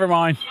 Never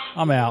mind.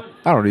 I'm out.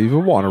 I don't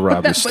even want to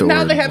rob this But store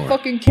now they have anymore.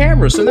 fucking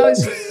cameras, so now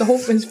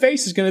his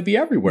face is going to be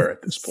everywhere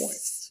at this point.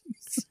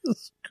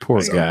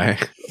 Poor guy.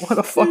 What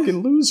a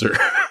fucking loser.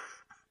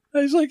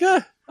 He's like,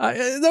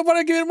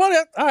 nobody give me money.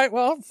 All right,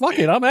 well, fuck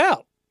it. I'm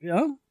out. You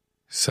know?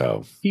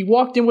 So He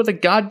walked in with a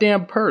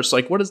goddamn purse.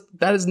 Like,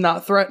 that is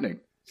not threatening.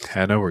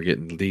 I know we're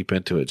getting deep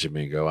into it,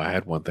 Jamingo. I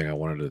had one thing I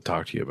wanted to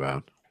talk to you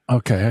about.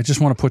 Okay, I just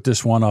want to put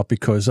this one up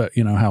because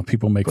you know how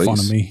people make fun of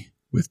Please. me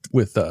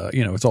with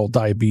it's all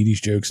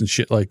diabetes jokes and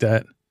shit like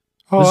that.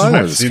 Oh, I know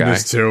I've this seen guy.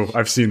 this too.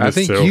 I've seen this I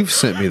think too. you've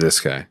sent me this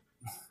guy.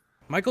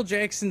 Michael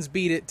Jackson's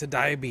beat it to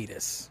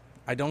diabetes.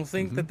 I don't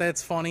think that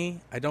that's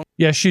funny. I don't.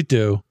 Yes, you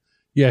do.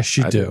 Yes,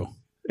 you do.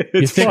 You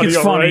It's think funny, it's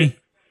all funny, right.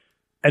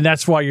 and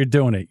that's why you're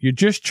doing it. You're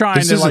just trying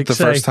This to isn't like the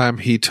say, first time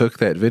he took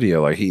that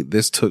video. Like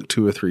this took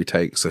 2 or 3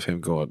 takes of him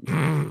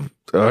going,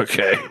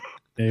 okay.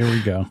 There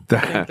we go.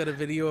 think that a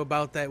video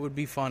about that would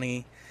be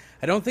funny.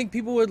 I don't think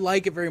people would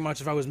like it very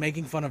much if I was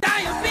making fun of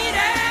Diabetes!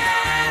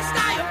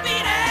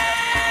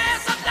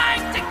 I'd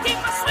like to keep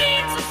my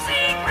sweets a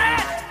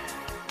secret.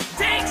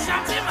 Take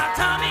shots in my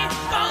tummy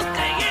both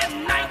day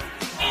and night.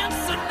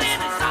 Insulin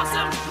is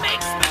awesome,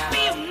 makes me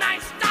feel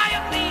nice.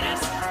 Diabetes.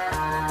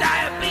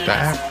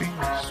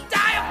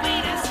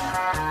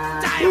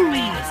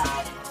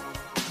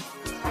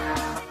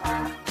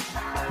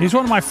 He's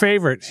one of my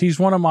favorites. He's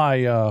one of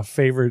my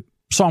favorite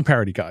song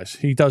parody guys.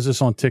 He does this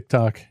on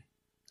TikTok.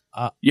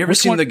 You ever which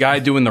seen one- the guy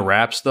doing the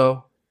raps,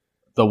 though?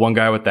 The one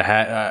guy with the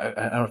hat.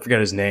 I don't forget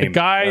his name. The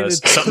guy that's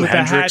something with the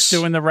hat Hendrix.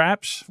 doing the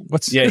raps?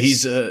 What's Yeah, this?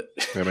 he's That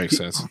makes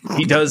sense.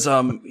 he does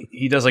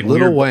like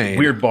Lil Wayne.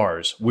 weird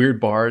bars. Weird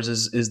bars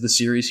is the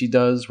series he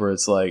does where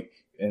it's like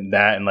and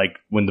like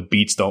when the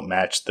beats don't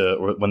match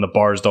or when the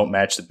bars don't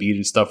match the beat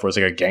and stuff where it's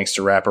like a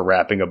gangster rapper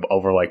rapping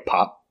over like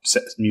pop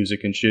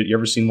music and shit. You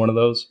ever seen one of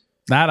those?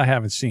 That I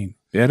haven't seen.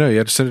 Yeah, no, you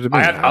have to send it to me.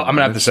 I'm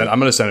gonna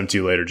send them to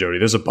you later, Jody.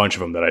 There's a bunch of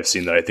them that I've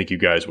seen that I think you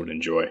guys would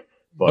enjoy.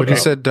 But When he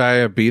said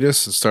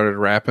diabetes and started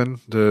rapping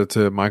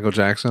to Michael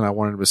Jackson, I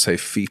wanted him to say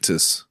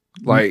fetus.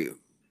 Like,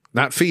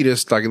 not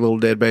fetus, like a little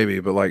dead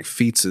baby, but like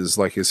fetus,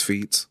 like his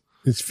feet.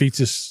 His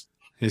fetus.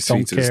 His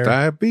Don't fetus. care.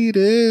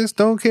 Diabetes.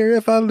 Don't care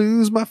if I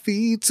lose my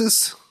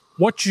fetus.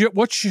 What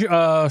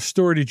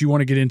story did you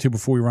want to get into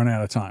before we run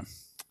out of time?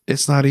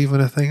 It's not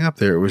even a thing up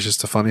there. It was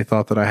just a funny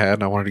thought that I had,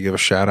 and I wanted to give a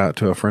shout out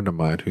to a friend of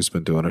mine who's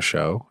been doing a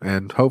show,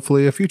 and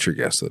hopefully a future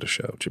guest of the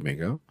show,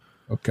 Jamingo.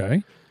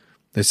 Okay.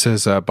 It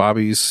says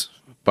Bobby's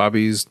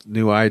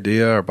new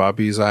idea or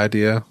Bobby's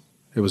idea.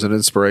 It was an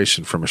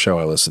inspiration from a show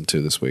I listened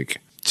to this week.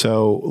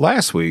 So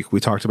last week we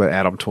talked about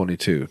Adam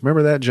 22.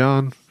 Remember that,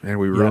 John? And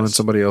we ruined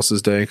somebody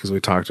else's day because we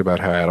talked about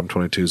how Adam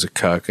 22 is a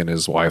cuck and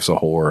his wife's a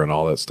whore and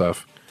all that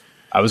stuff.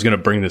 I was going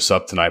to bring this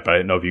up tonight, but I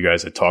didn't know if you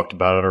guys had talked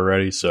about it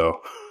already.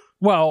 So,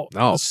 well,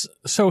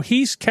 so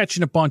he's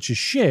catching a bunch of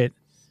shit.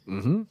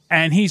 Mm-hmm.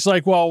 And he's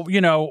like, well, you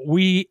know,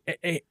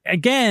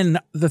 again,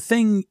 the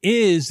thing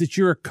is that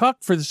you're a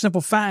cuck for the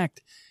simple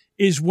fact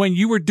is when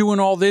you were doing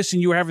all this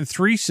and you were having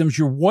threesomes,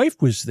 your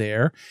wife was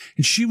there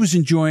and she was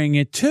enjoying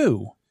it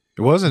too.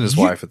 It wasn't his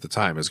wife at the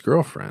time, his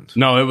girlfriend.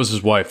 No, it was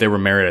his wife. They were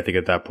married, I think,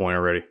 at that point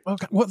already.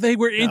 Okay. Well, they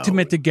were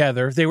intimate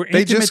together.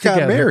 They just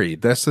got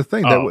married. That's the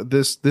thing. Oh.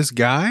 This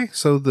guy,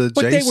 so the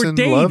But Jason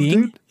they were Love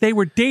dating. dude? They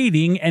were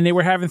dating and they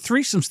were having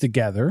threesomes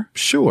together.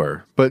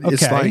 Sure. But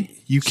it's Okay. like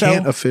you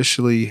can't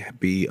officially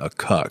be a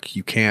cuck.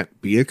 You can't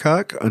be a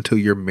cuck until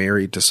you're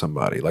married to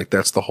somebody. Like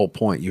that's the whole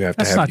point. You have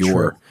to That's have not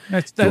your, true.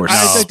 I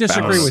spouse.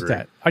 disagree with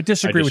that. I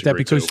disagree with that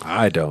because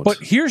I don't. But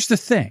here's the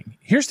thing.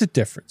 Here's the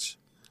difference.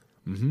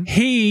 Mm-hmm.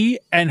 He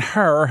and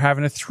her are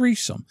having a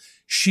threesome.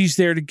 She's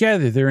there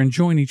together. They're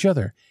enjoying each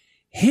other.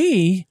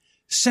 He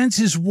sends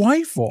his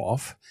wife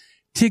off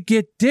to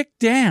get dicked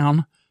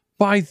down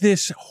by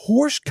this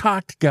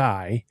horse-cocked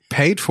guy.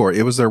 Paid for it.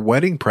 It was their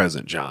wedding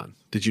present, John.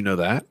 Did you know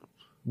that?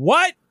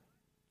 What?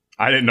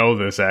 I didn't know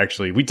this,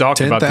 actually. We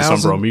talked about this on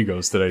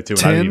Bromigos today, too.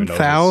 And I didn't even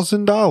know this.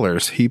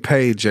 $10,000 he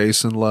paid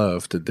Jason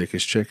Love to dick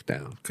his chick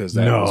down because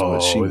that was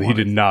what she wanted. He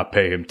did not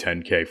pay him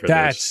 $10K for this.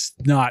 That's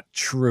not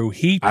true.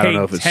 He paid I don't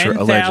know if it's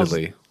true.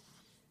 Allegedly.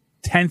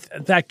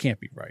 That can't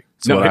be right.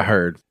 That's what I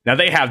heard. Now,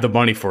 they have the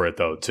money for it,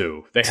 though,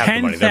 too. They have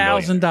the money.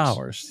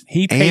 $10,000.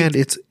 He paid.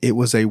 And it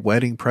was a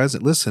wedding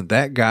present. Listen,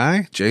 that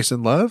guy,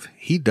 Jason Love,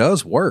 he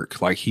does work.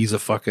 Like he's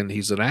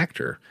an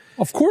actor.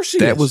 Of course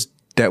he is.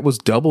 That was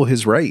double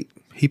his rate.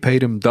 He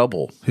paid him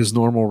double his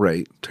normal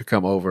rate to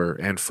come over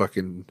and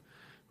fucking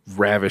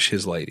ravish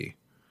his lady.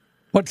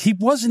 But he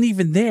wasn't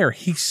even there.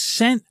 He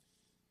sent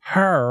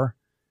her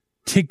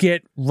to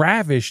get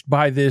ravished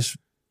by this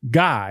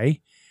guy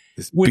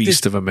with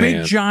beast this of a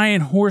man, big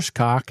giant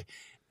horsecock,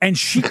 and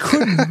she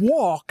couldn't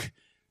walk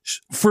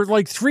for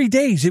like 3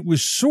 days. It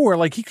was sore.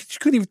 Like she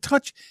couldn't even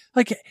touch.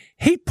 Like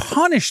he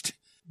punished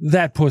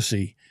that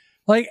pussy.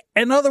 Like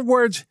in other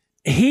words,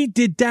 he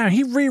did down.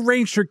 He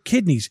rearranged her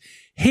kidneys.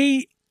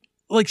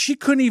 She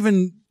couldn't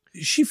even.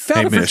 She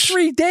felt it for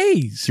 3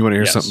 days. You want to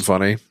hear something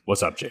funny?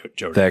 What's up,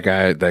 Jody? That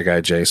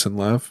guy, Jason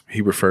Love,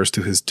 he refers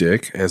to his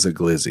dick as a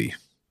glizzy.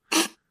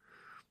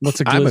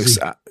 What's a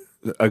glizzy?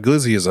 A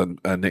glizzy is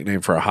a nickname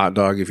for a hot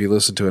dog. If you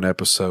listen to an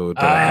episode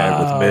that I had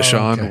with Mish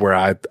on, where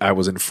I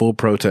was in full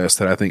protest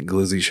that I think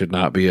glizzy should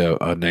not be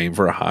a name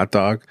for a hot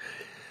dog.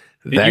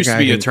 It used to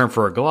be a term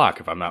for a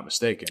Glock, if I'm not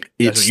mistaken.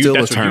 It's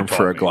still a term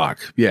for a Glock.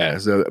 Yeah,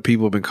 so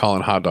people have been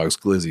calling hot dogs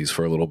glizzies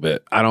for a little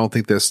bit. I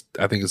think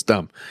it's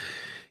dumb.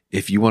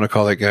 If you want to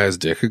call that guy's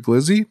dick a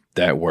glizzy,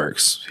 that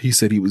works. He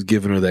said he was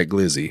giving her that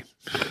glizzy.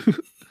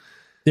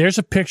 There's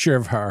a picture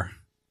of her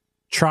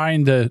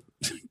trying to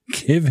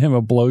give him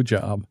a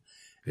blowjob.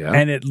 Yeah.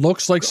 And it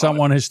looks like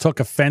someone has took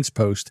a fence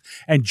post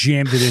and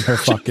jammed it in her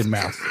fucking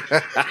mouth.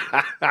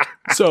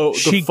 So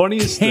she the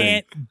funniest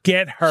can't thing,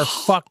 get her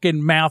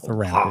fucking mouth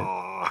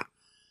around it.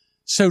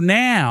 So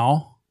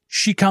now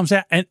she comes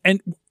out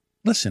and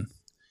listen,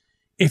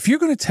 if you're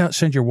going to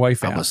send your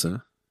wife out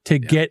to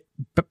get,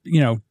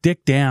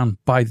 dick down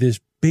by this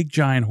big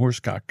giant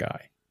horsecock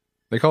guy.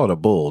 They call it a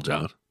bull,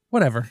 John.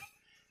 Whatever.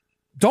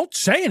 Don't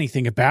say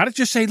anything about it.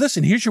 Just say,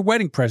 listen, here's your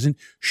wedding present.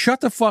 Shut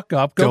the fuck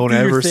up. Go Don't do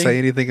your ever thing. say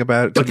anything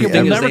about it. But the We'll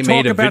thing is, never they talk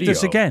made a about video.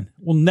 this again.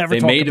 We'll never They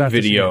talk made a about this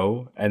again.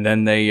 video, and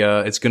then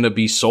it's going to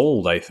be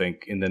sold, I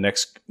think, in the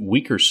next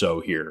week or so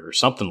here, or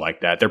something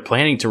like that. They're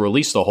planning to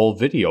release the whole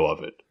video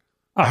of it.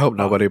 I hope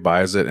nobody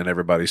buys it and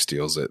everybody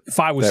steals it. If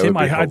I was him,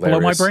 I'd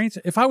blow my brains.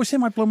 If I was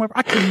him, I'd blow my.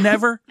 I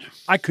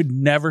could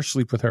never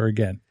sleep with her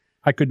again.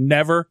 I could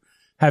never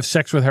have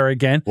sex with her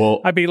again. Well,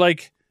 I'd be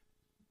like,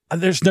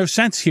 there's no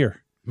sense here.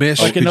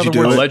 Mish, like in other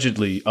words,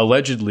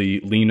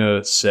 allegedly,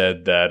 Lena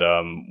said that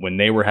when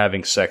they were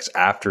having sex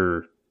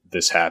after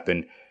this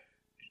happened,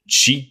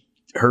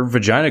 her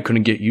vagina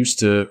couldn't get used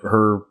to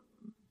her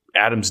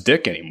Adam's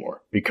dick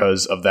anymore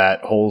because of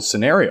that whole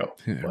scenario.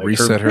 Yeah,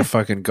 reset her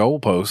fucking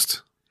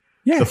goalpost.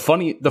 Yeah.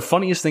 The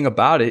funniest thing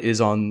about it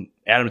is on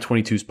Adam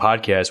 22's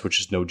podcast, which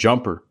is No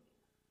Jumper.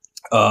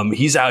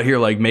 He's out here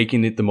like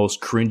making it the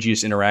most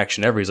cringiest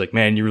interaction ever. He's like,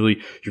 man, you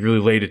really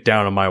laid it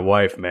down on my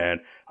wife,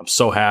 man. I'm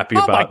so happy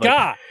about it. Oh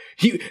my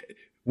God.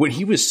 When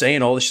he was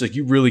saying all this, she's like,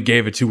 you really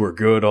gave it to her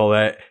good, all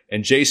that.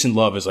 And Jason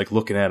Love is like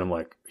looking at him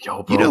like,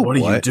 yo, bro, what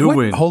are you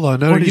doing? Hold on.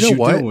 No, what you know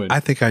what? doing? I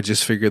think I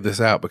just figured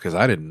this out because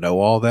I didn't know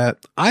all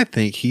that. I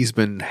think he's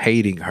been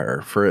hating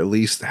her for at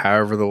least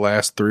however the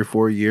last 3 or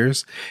 4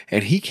 years,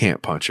 and he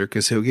can't punch her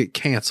because he'll get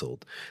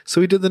canceled. So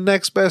he did the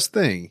next best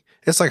thing.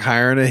 It's like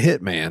hiring a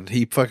hitman.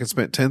 He fucking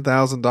spent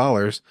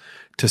 $10,000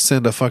 to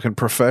send a fucking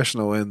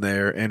professional in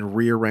there and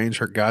rearrange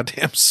her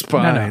goddamn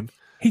spine. No.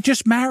 He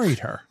just married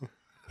her.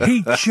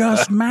 He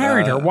just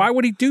married her. Why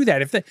would he do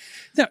that? He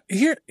thought,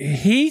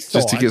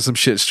 just to get some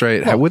shit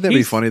straight. Well, wouldn't that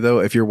be funny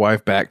though if your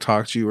wife back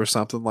talked you or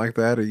something like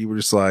that, and you were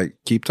just like,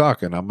 "Keep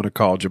talking. I'm going to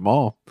call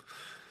Jamal.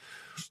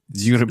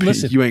 You ain't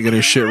going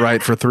to shit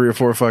right for 3 or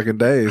 4 fucking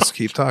days.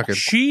 Keep talking."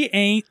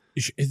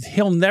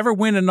 He'll never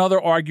win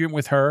another argument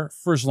with her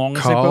for as long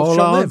as they Call both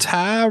shall on live.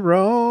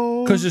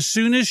 Tyrone. Because as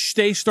soon as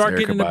they start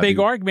getting in a big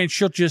argument,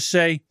 she'll just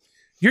say,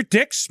 "Your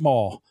dick's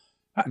small."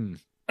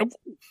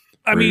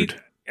 I mean,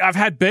 I've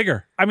had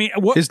bigger. I mean,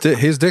 his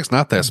dick's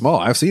not that small.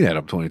 I've seen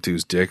Adam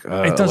 22's dick,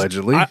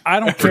 allegedly. I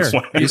don't care.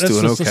 He's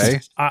doing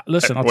okay.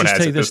 Listen, I'll just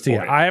tell you this to you.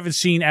 I haven't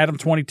seen Adam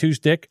 22's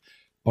dick,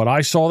 but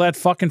I saw that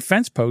fucking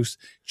fence post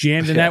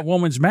jammed in that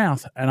woman's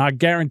mouth, and I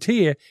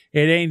guarantee you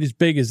it ain't as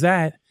big as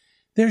that.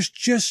 There's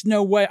just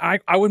no way. I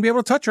wouldn't be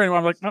able to touch her anymore.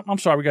 I'm like, I'm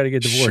sorry, we got to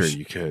get divorced. Sure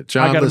you could.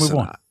 John, I got to move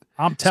on.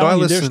 I'm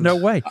telling you, there's no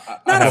way.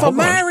 Not if I'm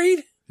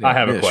married. I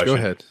have a question. Go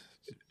ahead.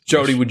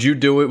 Jody, would you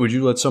do it? Would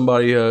you let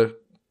somebody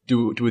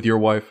do it with your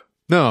wife?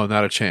 No,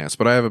 not a chance.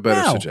 But I have a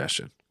better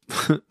suggestion.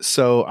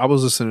 So I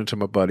was listening to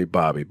my buddy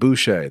Bobby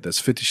Boucher. That's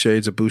 50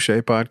 Shades of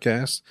Boucher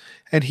podcast.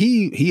 And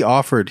he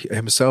offered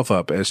himself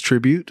up as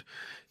tribute,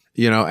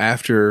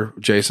 after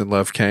Jason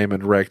Love came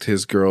and wrecked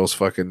his girl's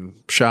fucking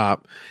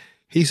shop.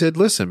 He said,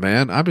 "Listen,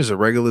 man, I'm just a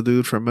regular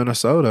dude from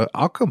Minnesota.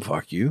 I'll come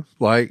fuck you.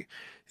 Like,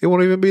 it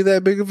won't even be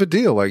that big of a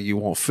deal. Like, you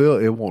won't feel,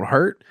 it won't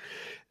hurt."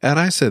 And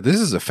I said, "This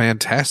is a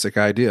fantastic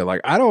idea.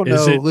 Like, I don't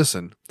know.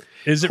 Listen,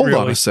 hold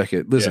on a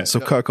second. Listen,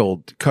 so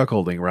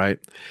cuckolding, right?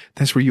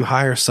 That's where you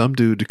hire some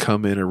dude to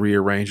come in and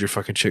rearrange your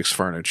fucking chick's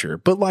furniture.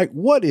 But like,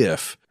 what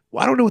if,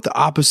 I don't know what the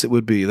opposite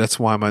would be.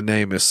 That's why my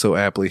name is so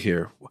aptly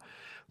here.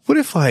 What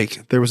if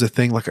like there was a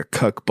thing like a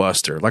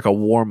Cuckbuster, like a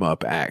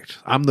warm-up act?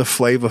 I'm the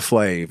Flava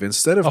Flav.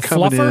 Instead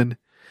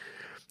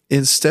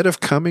of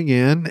coming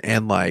in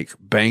and like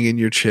banging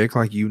your chick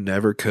like you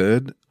never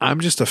could, I'm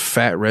just a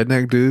fat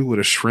redneck dude with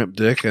a shrimp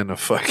dick and a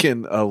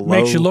low.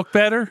 Makes you look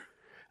better?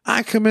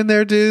 I come in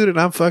there, dude, and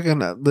I'm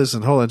fucking,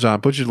 listen, hold on,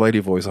 John, put your lady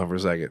voice on for a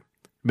second.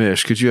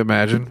 Mish, could you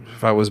imagine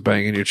if I was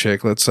banging your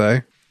chick, let's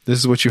say? This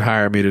is what you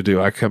hire me to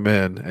do. I come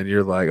in and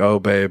you're like, "Oh,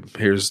 babe,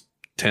 here's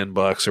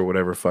 $10 or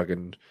whatever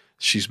fucking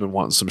she's been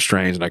wanting some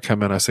strange." And I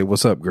come in, I say,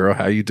 "What's up, girl?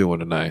 How you doing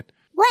tonight?"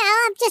 "Well,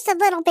 I'm just a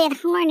little bit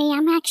horny.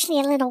 I'm actually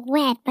a little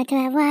wet, but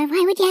why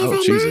would you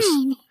have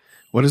mine?"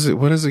 What is it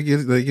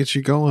that gets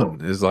you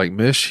going? Is like,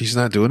 "Mish, he's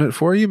not doing it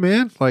for you,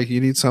 man? Like,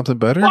 you need something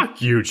better?"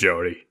 Fuck you,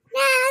 Jody.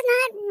 No,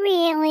 not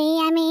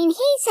really. I mean,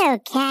 he's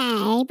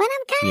okay, but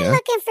I'm kind of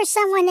looking for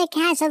someone that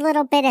has a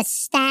little bit of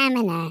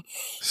stamina.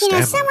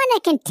 Someone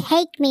that can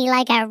take me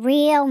like a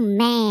real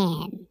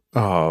man.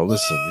 Oh,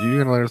 listen,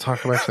 you're going to let her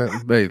talk about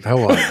that? Babe,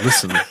 hold on.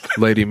 Listen,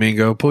 Lady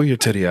Mingo, pull your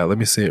titty out. Let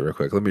me see it real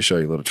quick. Let me show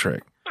you a little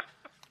trick.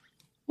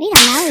 We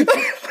don't know.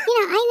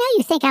 I know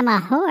you think I'm a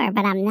whore,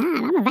 but I'm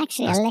not. I'm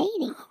actually a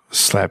lady.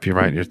 Slap you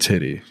right in your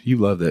titty. You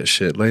love that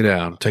shit. Lay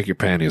down. Take your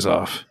panties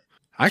off.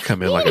 I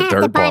come in like a dirt ball.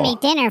 You have to buy me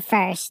dinner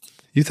first.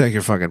 You take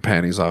your fucking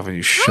panties off and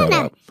you shut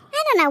up.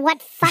 I don't know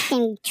what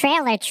fucking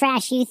trailer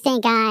trash you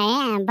think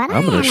I am, but I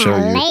am a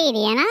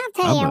lady, and I'll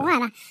tell you what.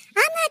 I'm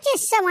not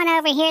just someone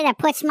over here that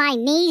puts my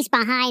knees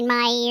behind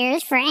my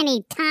ears for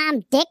any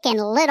Tom, Dick, and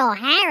little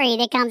Harry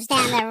that comes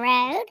down the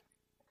road.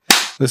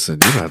 Listen,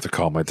 you don't have to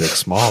call my dick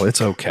small.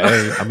 It's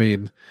okay. I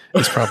mean,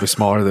 it's probably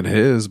smaller than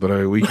his,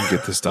 but we can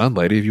get this done,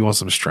 lady. If you want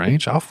some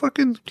strange, I'll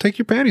fucking take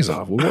your panties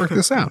off. We'll work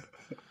this out.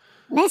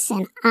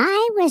 Listen,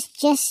 I was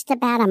just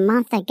about a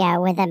month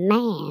ago with a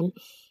man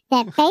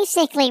that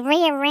basically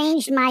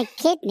rearranged my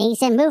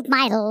kidneys and moved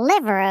my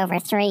liver over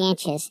 3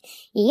 inches.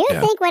 You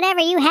think whatever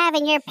you have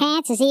in your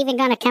pants is even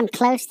going to come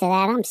close to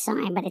that? I'm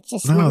sorry, but it's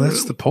just no.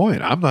 That's the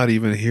point. I'm not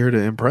even here to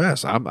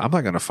impress. I'm not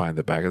going to find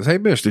the back. Hey,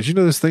 Mish, did you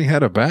know this thing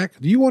had a back?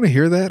 Do you want to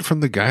hear that from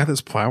the guy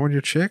that's plowing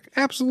your chick?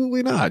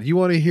 Absolutely not. You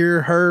want to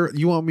hear her?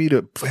 You want me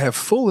to have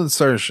full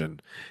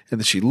insertion, and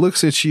then she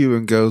looks at you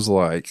and goes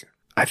like,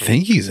 "I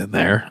think he's in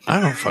there. I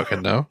don't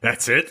fucking know."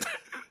 That's it.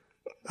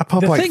 I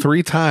pump like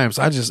 3 times.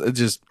 I just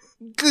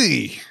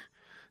gee.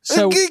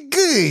 So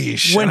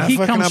when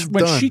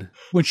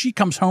when she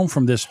comes home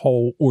from this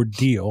whole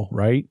ordeal,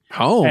 right?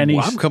 Home.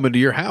 I'm coming to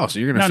your house.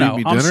 You're going to feed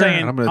me dinner,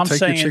 and I'm going to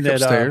take your chick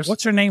upstairs.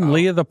 What's her name?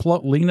 Lena the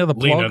Plug. Lena the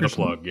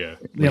Plug. Yeah,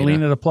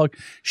 Lena the Plug.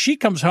 She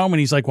comes home and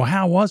he's like, "Well,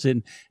 how was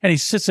it?" And he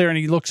sits there and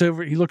he looks down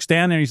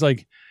there and he's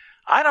like,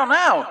 "I don't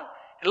know.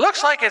 It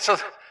looks like it's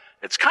kind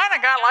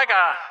of got like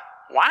a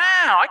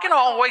wow. I can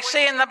always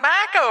see in the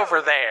back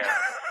over there.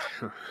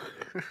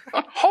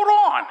 Hold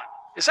on."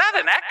 Is that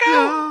an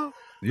echo?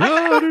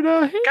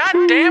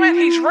 God damn it,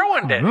 he's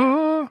ruined it.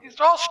 He's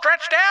all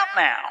stretched out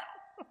now.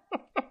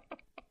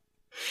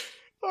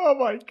 Oh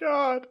my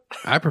god!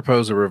 I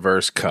propose a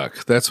reverse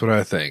cuck. That's what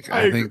I think.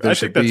 I think there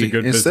should that's be a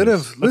good instead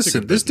business. of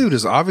listen. This dude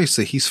is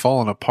obviously he's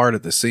falling apart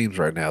at the seams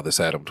right now. This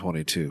Adam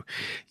 22.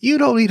 You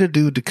don't need a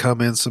dude to come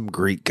in some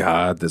Greek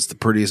god that's the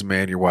prettiest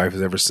man your wife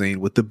has ever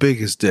seen with the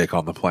biggest dick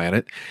on the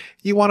planet.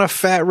 You want a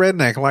fat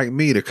redneck like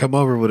me to come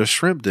over with a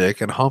shrimp dick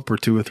and hump her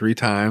 2 or 3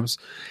 times,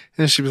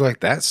 and she was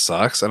like, "That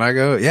sucks." And I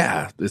go,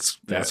 "Yeah,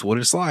 that's what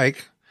it's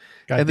like."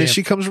 And then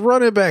she comes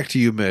running back to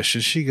you, Mish,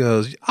 and she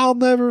goes, "I'll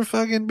never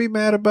fucking be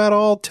mad about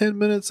all 10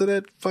 minutes of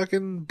that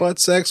fucking butt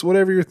sex,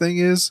 whatever your thing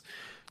is,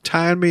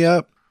 tying me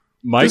up."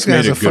 Mike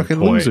made a good point.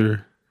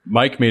 Loser.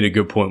 Mike made a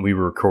good point. We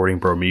were recording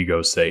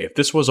Bromigos say, if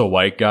this was a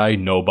white guy,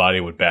 nobody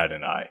would bat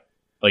an eye.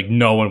 Like,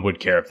 no one would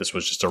care if this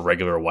was just a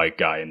regular white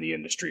guy in the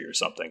industry or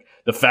something.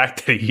 The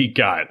fact that he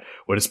got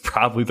what is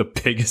probably the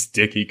biggest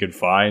dick he could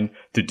find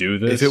to do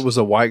this. If it was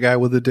a white guy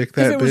with a dick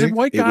that big,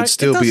 it would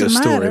still be a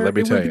story, let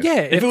me tell you.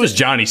 Yeah, if it was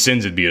Johnny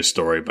Sins, it'd be a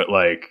story, but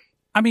like...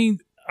 I mean,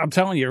 I'm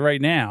telling you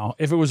right now,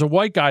 if it was a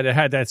white guy that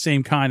had that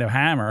same kind of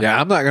hammer. Yeah,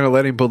 I'm not going to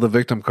let him pull the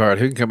victim card.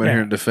 He can come in here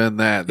and defend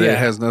that. That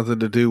has nothing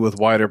to do with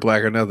white or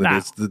black or nothing.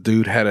 It's the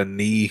dude had a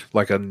knee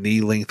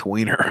length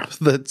wiener.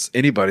 That's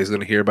anybody's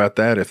going to hear about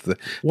that if they've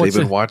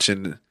been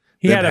watching them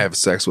have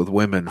sex with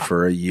women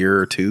for a year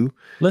or two.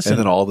 Listen,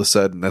 and then all of a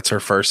sudden that's her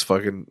first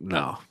fucking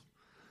no.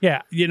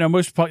 Yeah,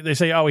 most they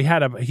say, "Oh, he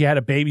had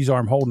a baby's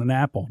arm holding an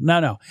apple."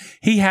 No,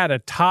 he had a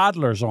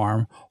toddler's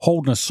arm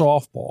holding a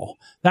softball.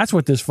 That's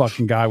what this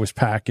fucking guy was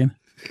packing.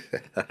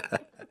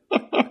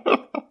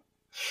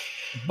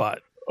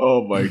 But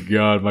oh my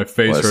god, my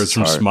face hurts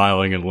from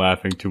smiling and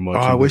laughing too much.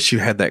 Oh, I wish you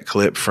had that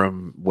clip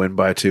from Win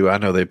by 2. I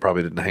know they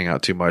probably didn't hang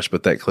out too much,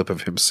 but that clip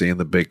of him seeing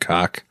the big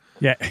cock.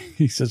 Yeah,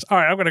 he says, "All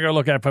right, I'm going to go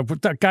look at it.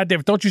 But God damn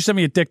it, don't you send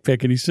me a dick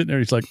pic." And he's sitting there.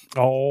 He's like,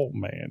 "Oh,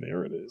 man,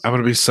 there it is." I'm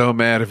going to be so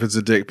mad if it's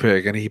a dick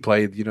pic. And he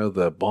played,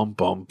 the bum,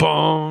 bum,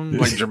 bum,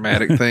 like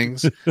dramatic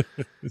things.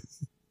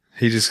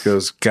 He just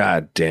goes,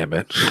 "God damn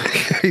it."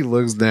 He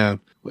looks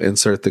down.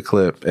 Insert the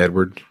clip,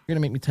 Edward. You're going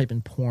to make me type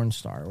in porn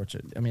star, which,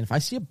 I mean, if I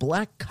see a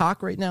black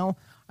cock right now,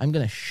 I'm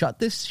going to shut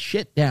this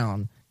shit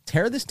down,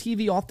 tear this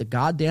TV off the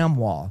goddamn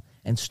wall,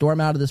 and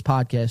storm out of this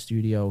podcast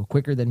studio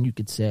quicker than you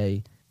could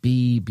say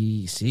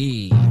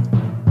BBC.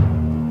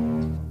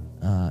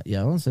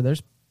 So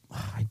there's,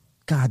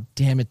 God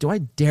damn it. Do I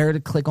dare to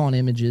click on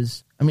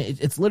images? I mean,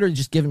 it's literally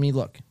just giving me,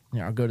 look,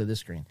 here, I'll go to this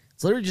screen.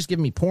 It's literally just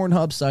giving me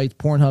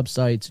Pornhub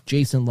sites,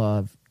 Jason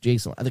Love.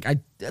 The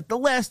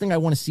last thing I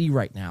want to see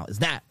right now is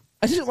that.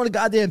 I just want a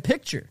goddamn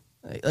picture.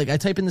 Like, I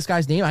type in this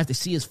guy's name, I have to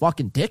see his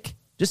fucking dick.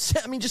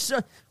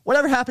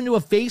 Whatever happened to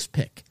a face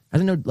pic? I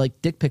didn't know,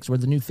 like, dick pics were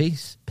the new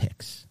face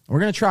pics. We're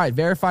going to try it.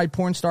 Verified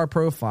porn star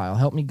profile.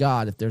 Help me,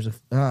 God, if there's a...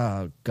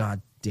 Oh,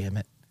 God damn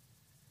it.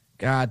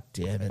 God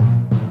damn it.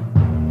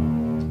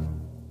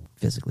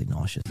 Physically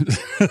nauseous.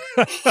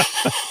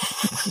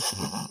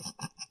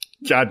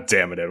 God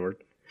damn it, Edward.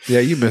 Yeah,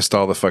 you missed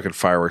all the fucking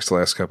fireworks the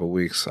last couple of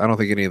weeks. I don't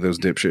think any of those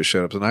dipshits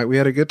showed up tonight. We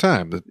had a good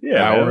time. The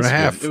hour and a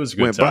half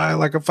went by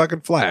like a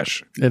fucking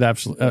flash. It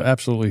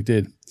absolutely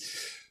did.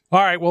 All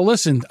right, well,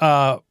 listen,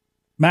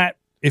 Matt,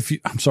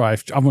 I'm sorry, I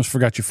almost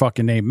forgot your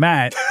fucking name.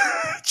 Matt.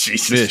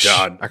 Jesus, Mish.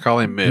 John. I call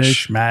him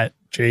Mish. Matt,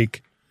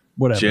 Jake,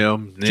 whatever.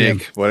 Jim,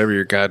 Nick, whatever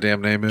your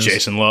goddamn name is.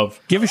 Jason Love.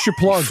 Give us your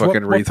plugs. What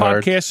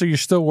podcasts are you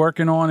still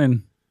working on?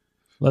 And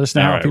let us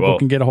know how people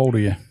can get a hold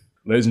of you.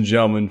 Ladies and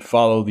gentlemen,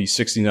 follow the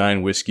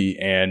 69 Whiskey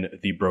and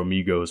the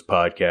Bromigos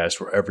podcast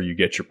wherever you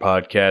get your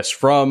podcasts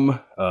from.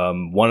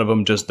 One of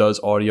them just does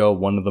audio.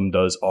 One of them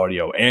does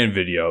audio and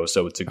video,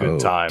 so it's a good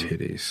time.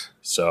 Titties.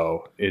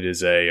 So it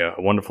is a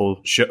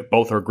wonderful show.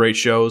 Both are great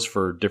shows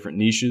for different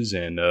niches,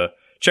 and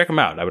check them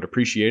out. I would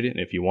appreciate it. And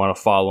if you want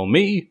to follow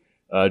me,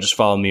 just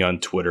follow me on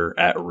Twitter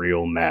at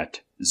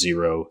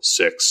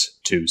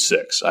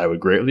RealMatt0626. I would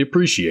greatly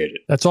appreciate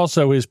it. That's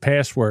also his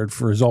password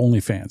for his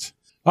OnlyFans.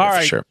 All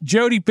right, sure.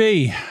 Jody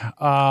B,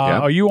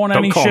 are you on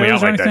any shows? Don't call me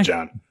out like that,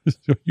 John.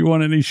 You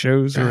on any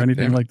shows or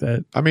anything like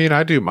that? I mean,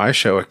 I do my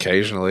show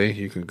occasionally.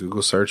 You can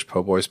Google search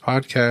Po' Boys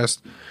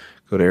Podcast.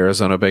 Go to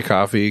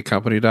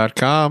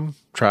ArizonaBayCoffeeCompany.com.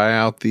 Try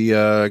out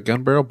the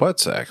Gun Barrel Butt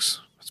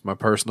Sex. It's my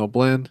personal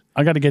blend.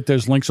 I got to get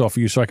those links off of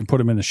you so I can put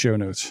them in the show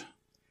notes.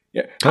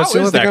 Yeah, how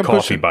is that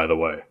coffee, by the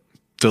way?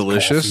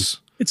 Delicious.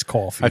 It's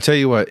coffee. I tell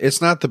you what, it's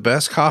not the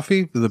best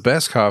coffee. The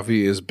best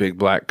coffee is Big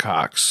Black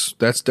Cox.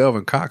 That's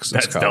Delvin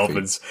Cox's coffee.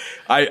 Delvin's.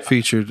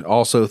 Featured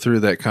also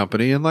through that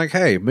company. And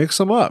hey, mix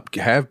them up.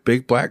 Have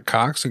Big Black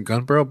Cox and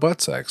Gun Barrel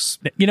Butt Sex.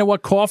 You know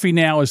what? Coffee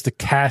now is the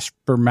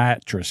Casper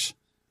mattress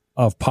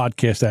of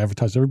podcast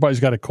advertising. Everybody's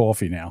got a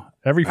coffee now.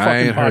 Every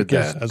fucking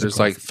podcast has There's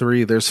a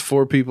coffee. There's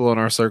 4 people in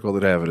our circle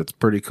that have it. It's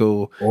pretty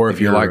cool. Or if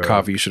you like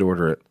coffee, you should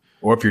order it.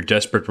 Or if you're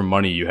desperate for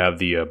money, you have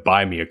the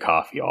buy me a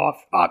coffee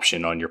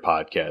option on your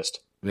podcast.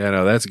 Yeah,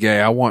 no, that's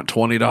gay. I want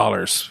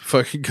 $20.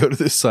 Fucking go to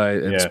this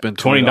site and spend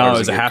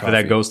 $20. Half of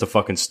that goes to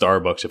fucking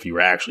Starbucks if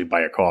you actually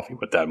buy a coffee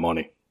with that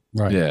money.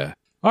 Right. Yeah.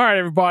 All right,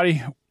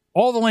 everybody.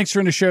 All the links are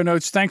in the show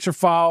notes. Thanks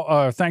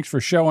for thanks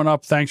for showing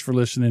up. Thanks for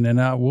listening,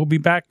 and we'll be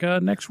back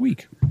next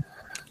week.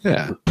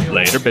 Yeah.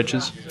 Later,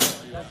 bitches.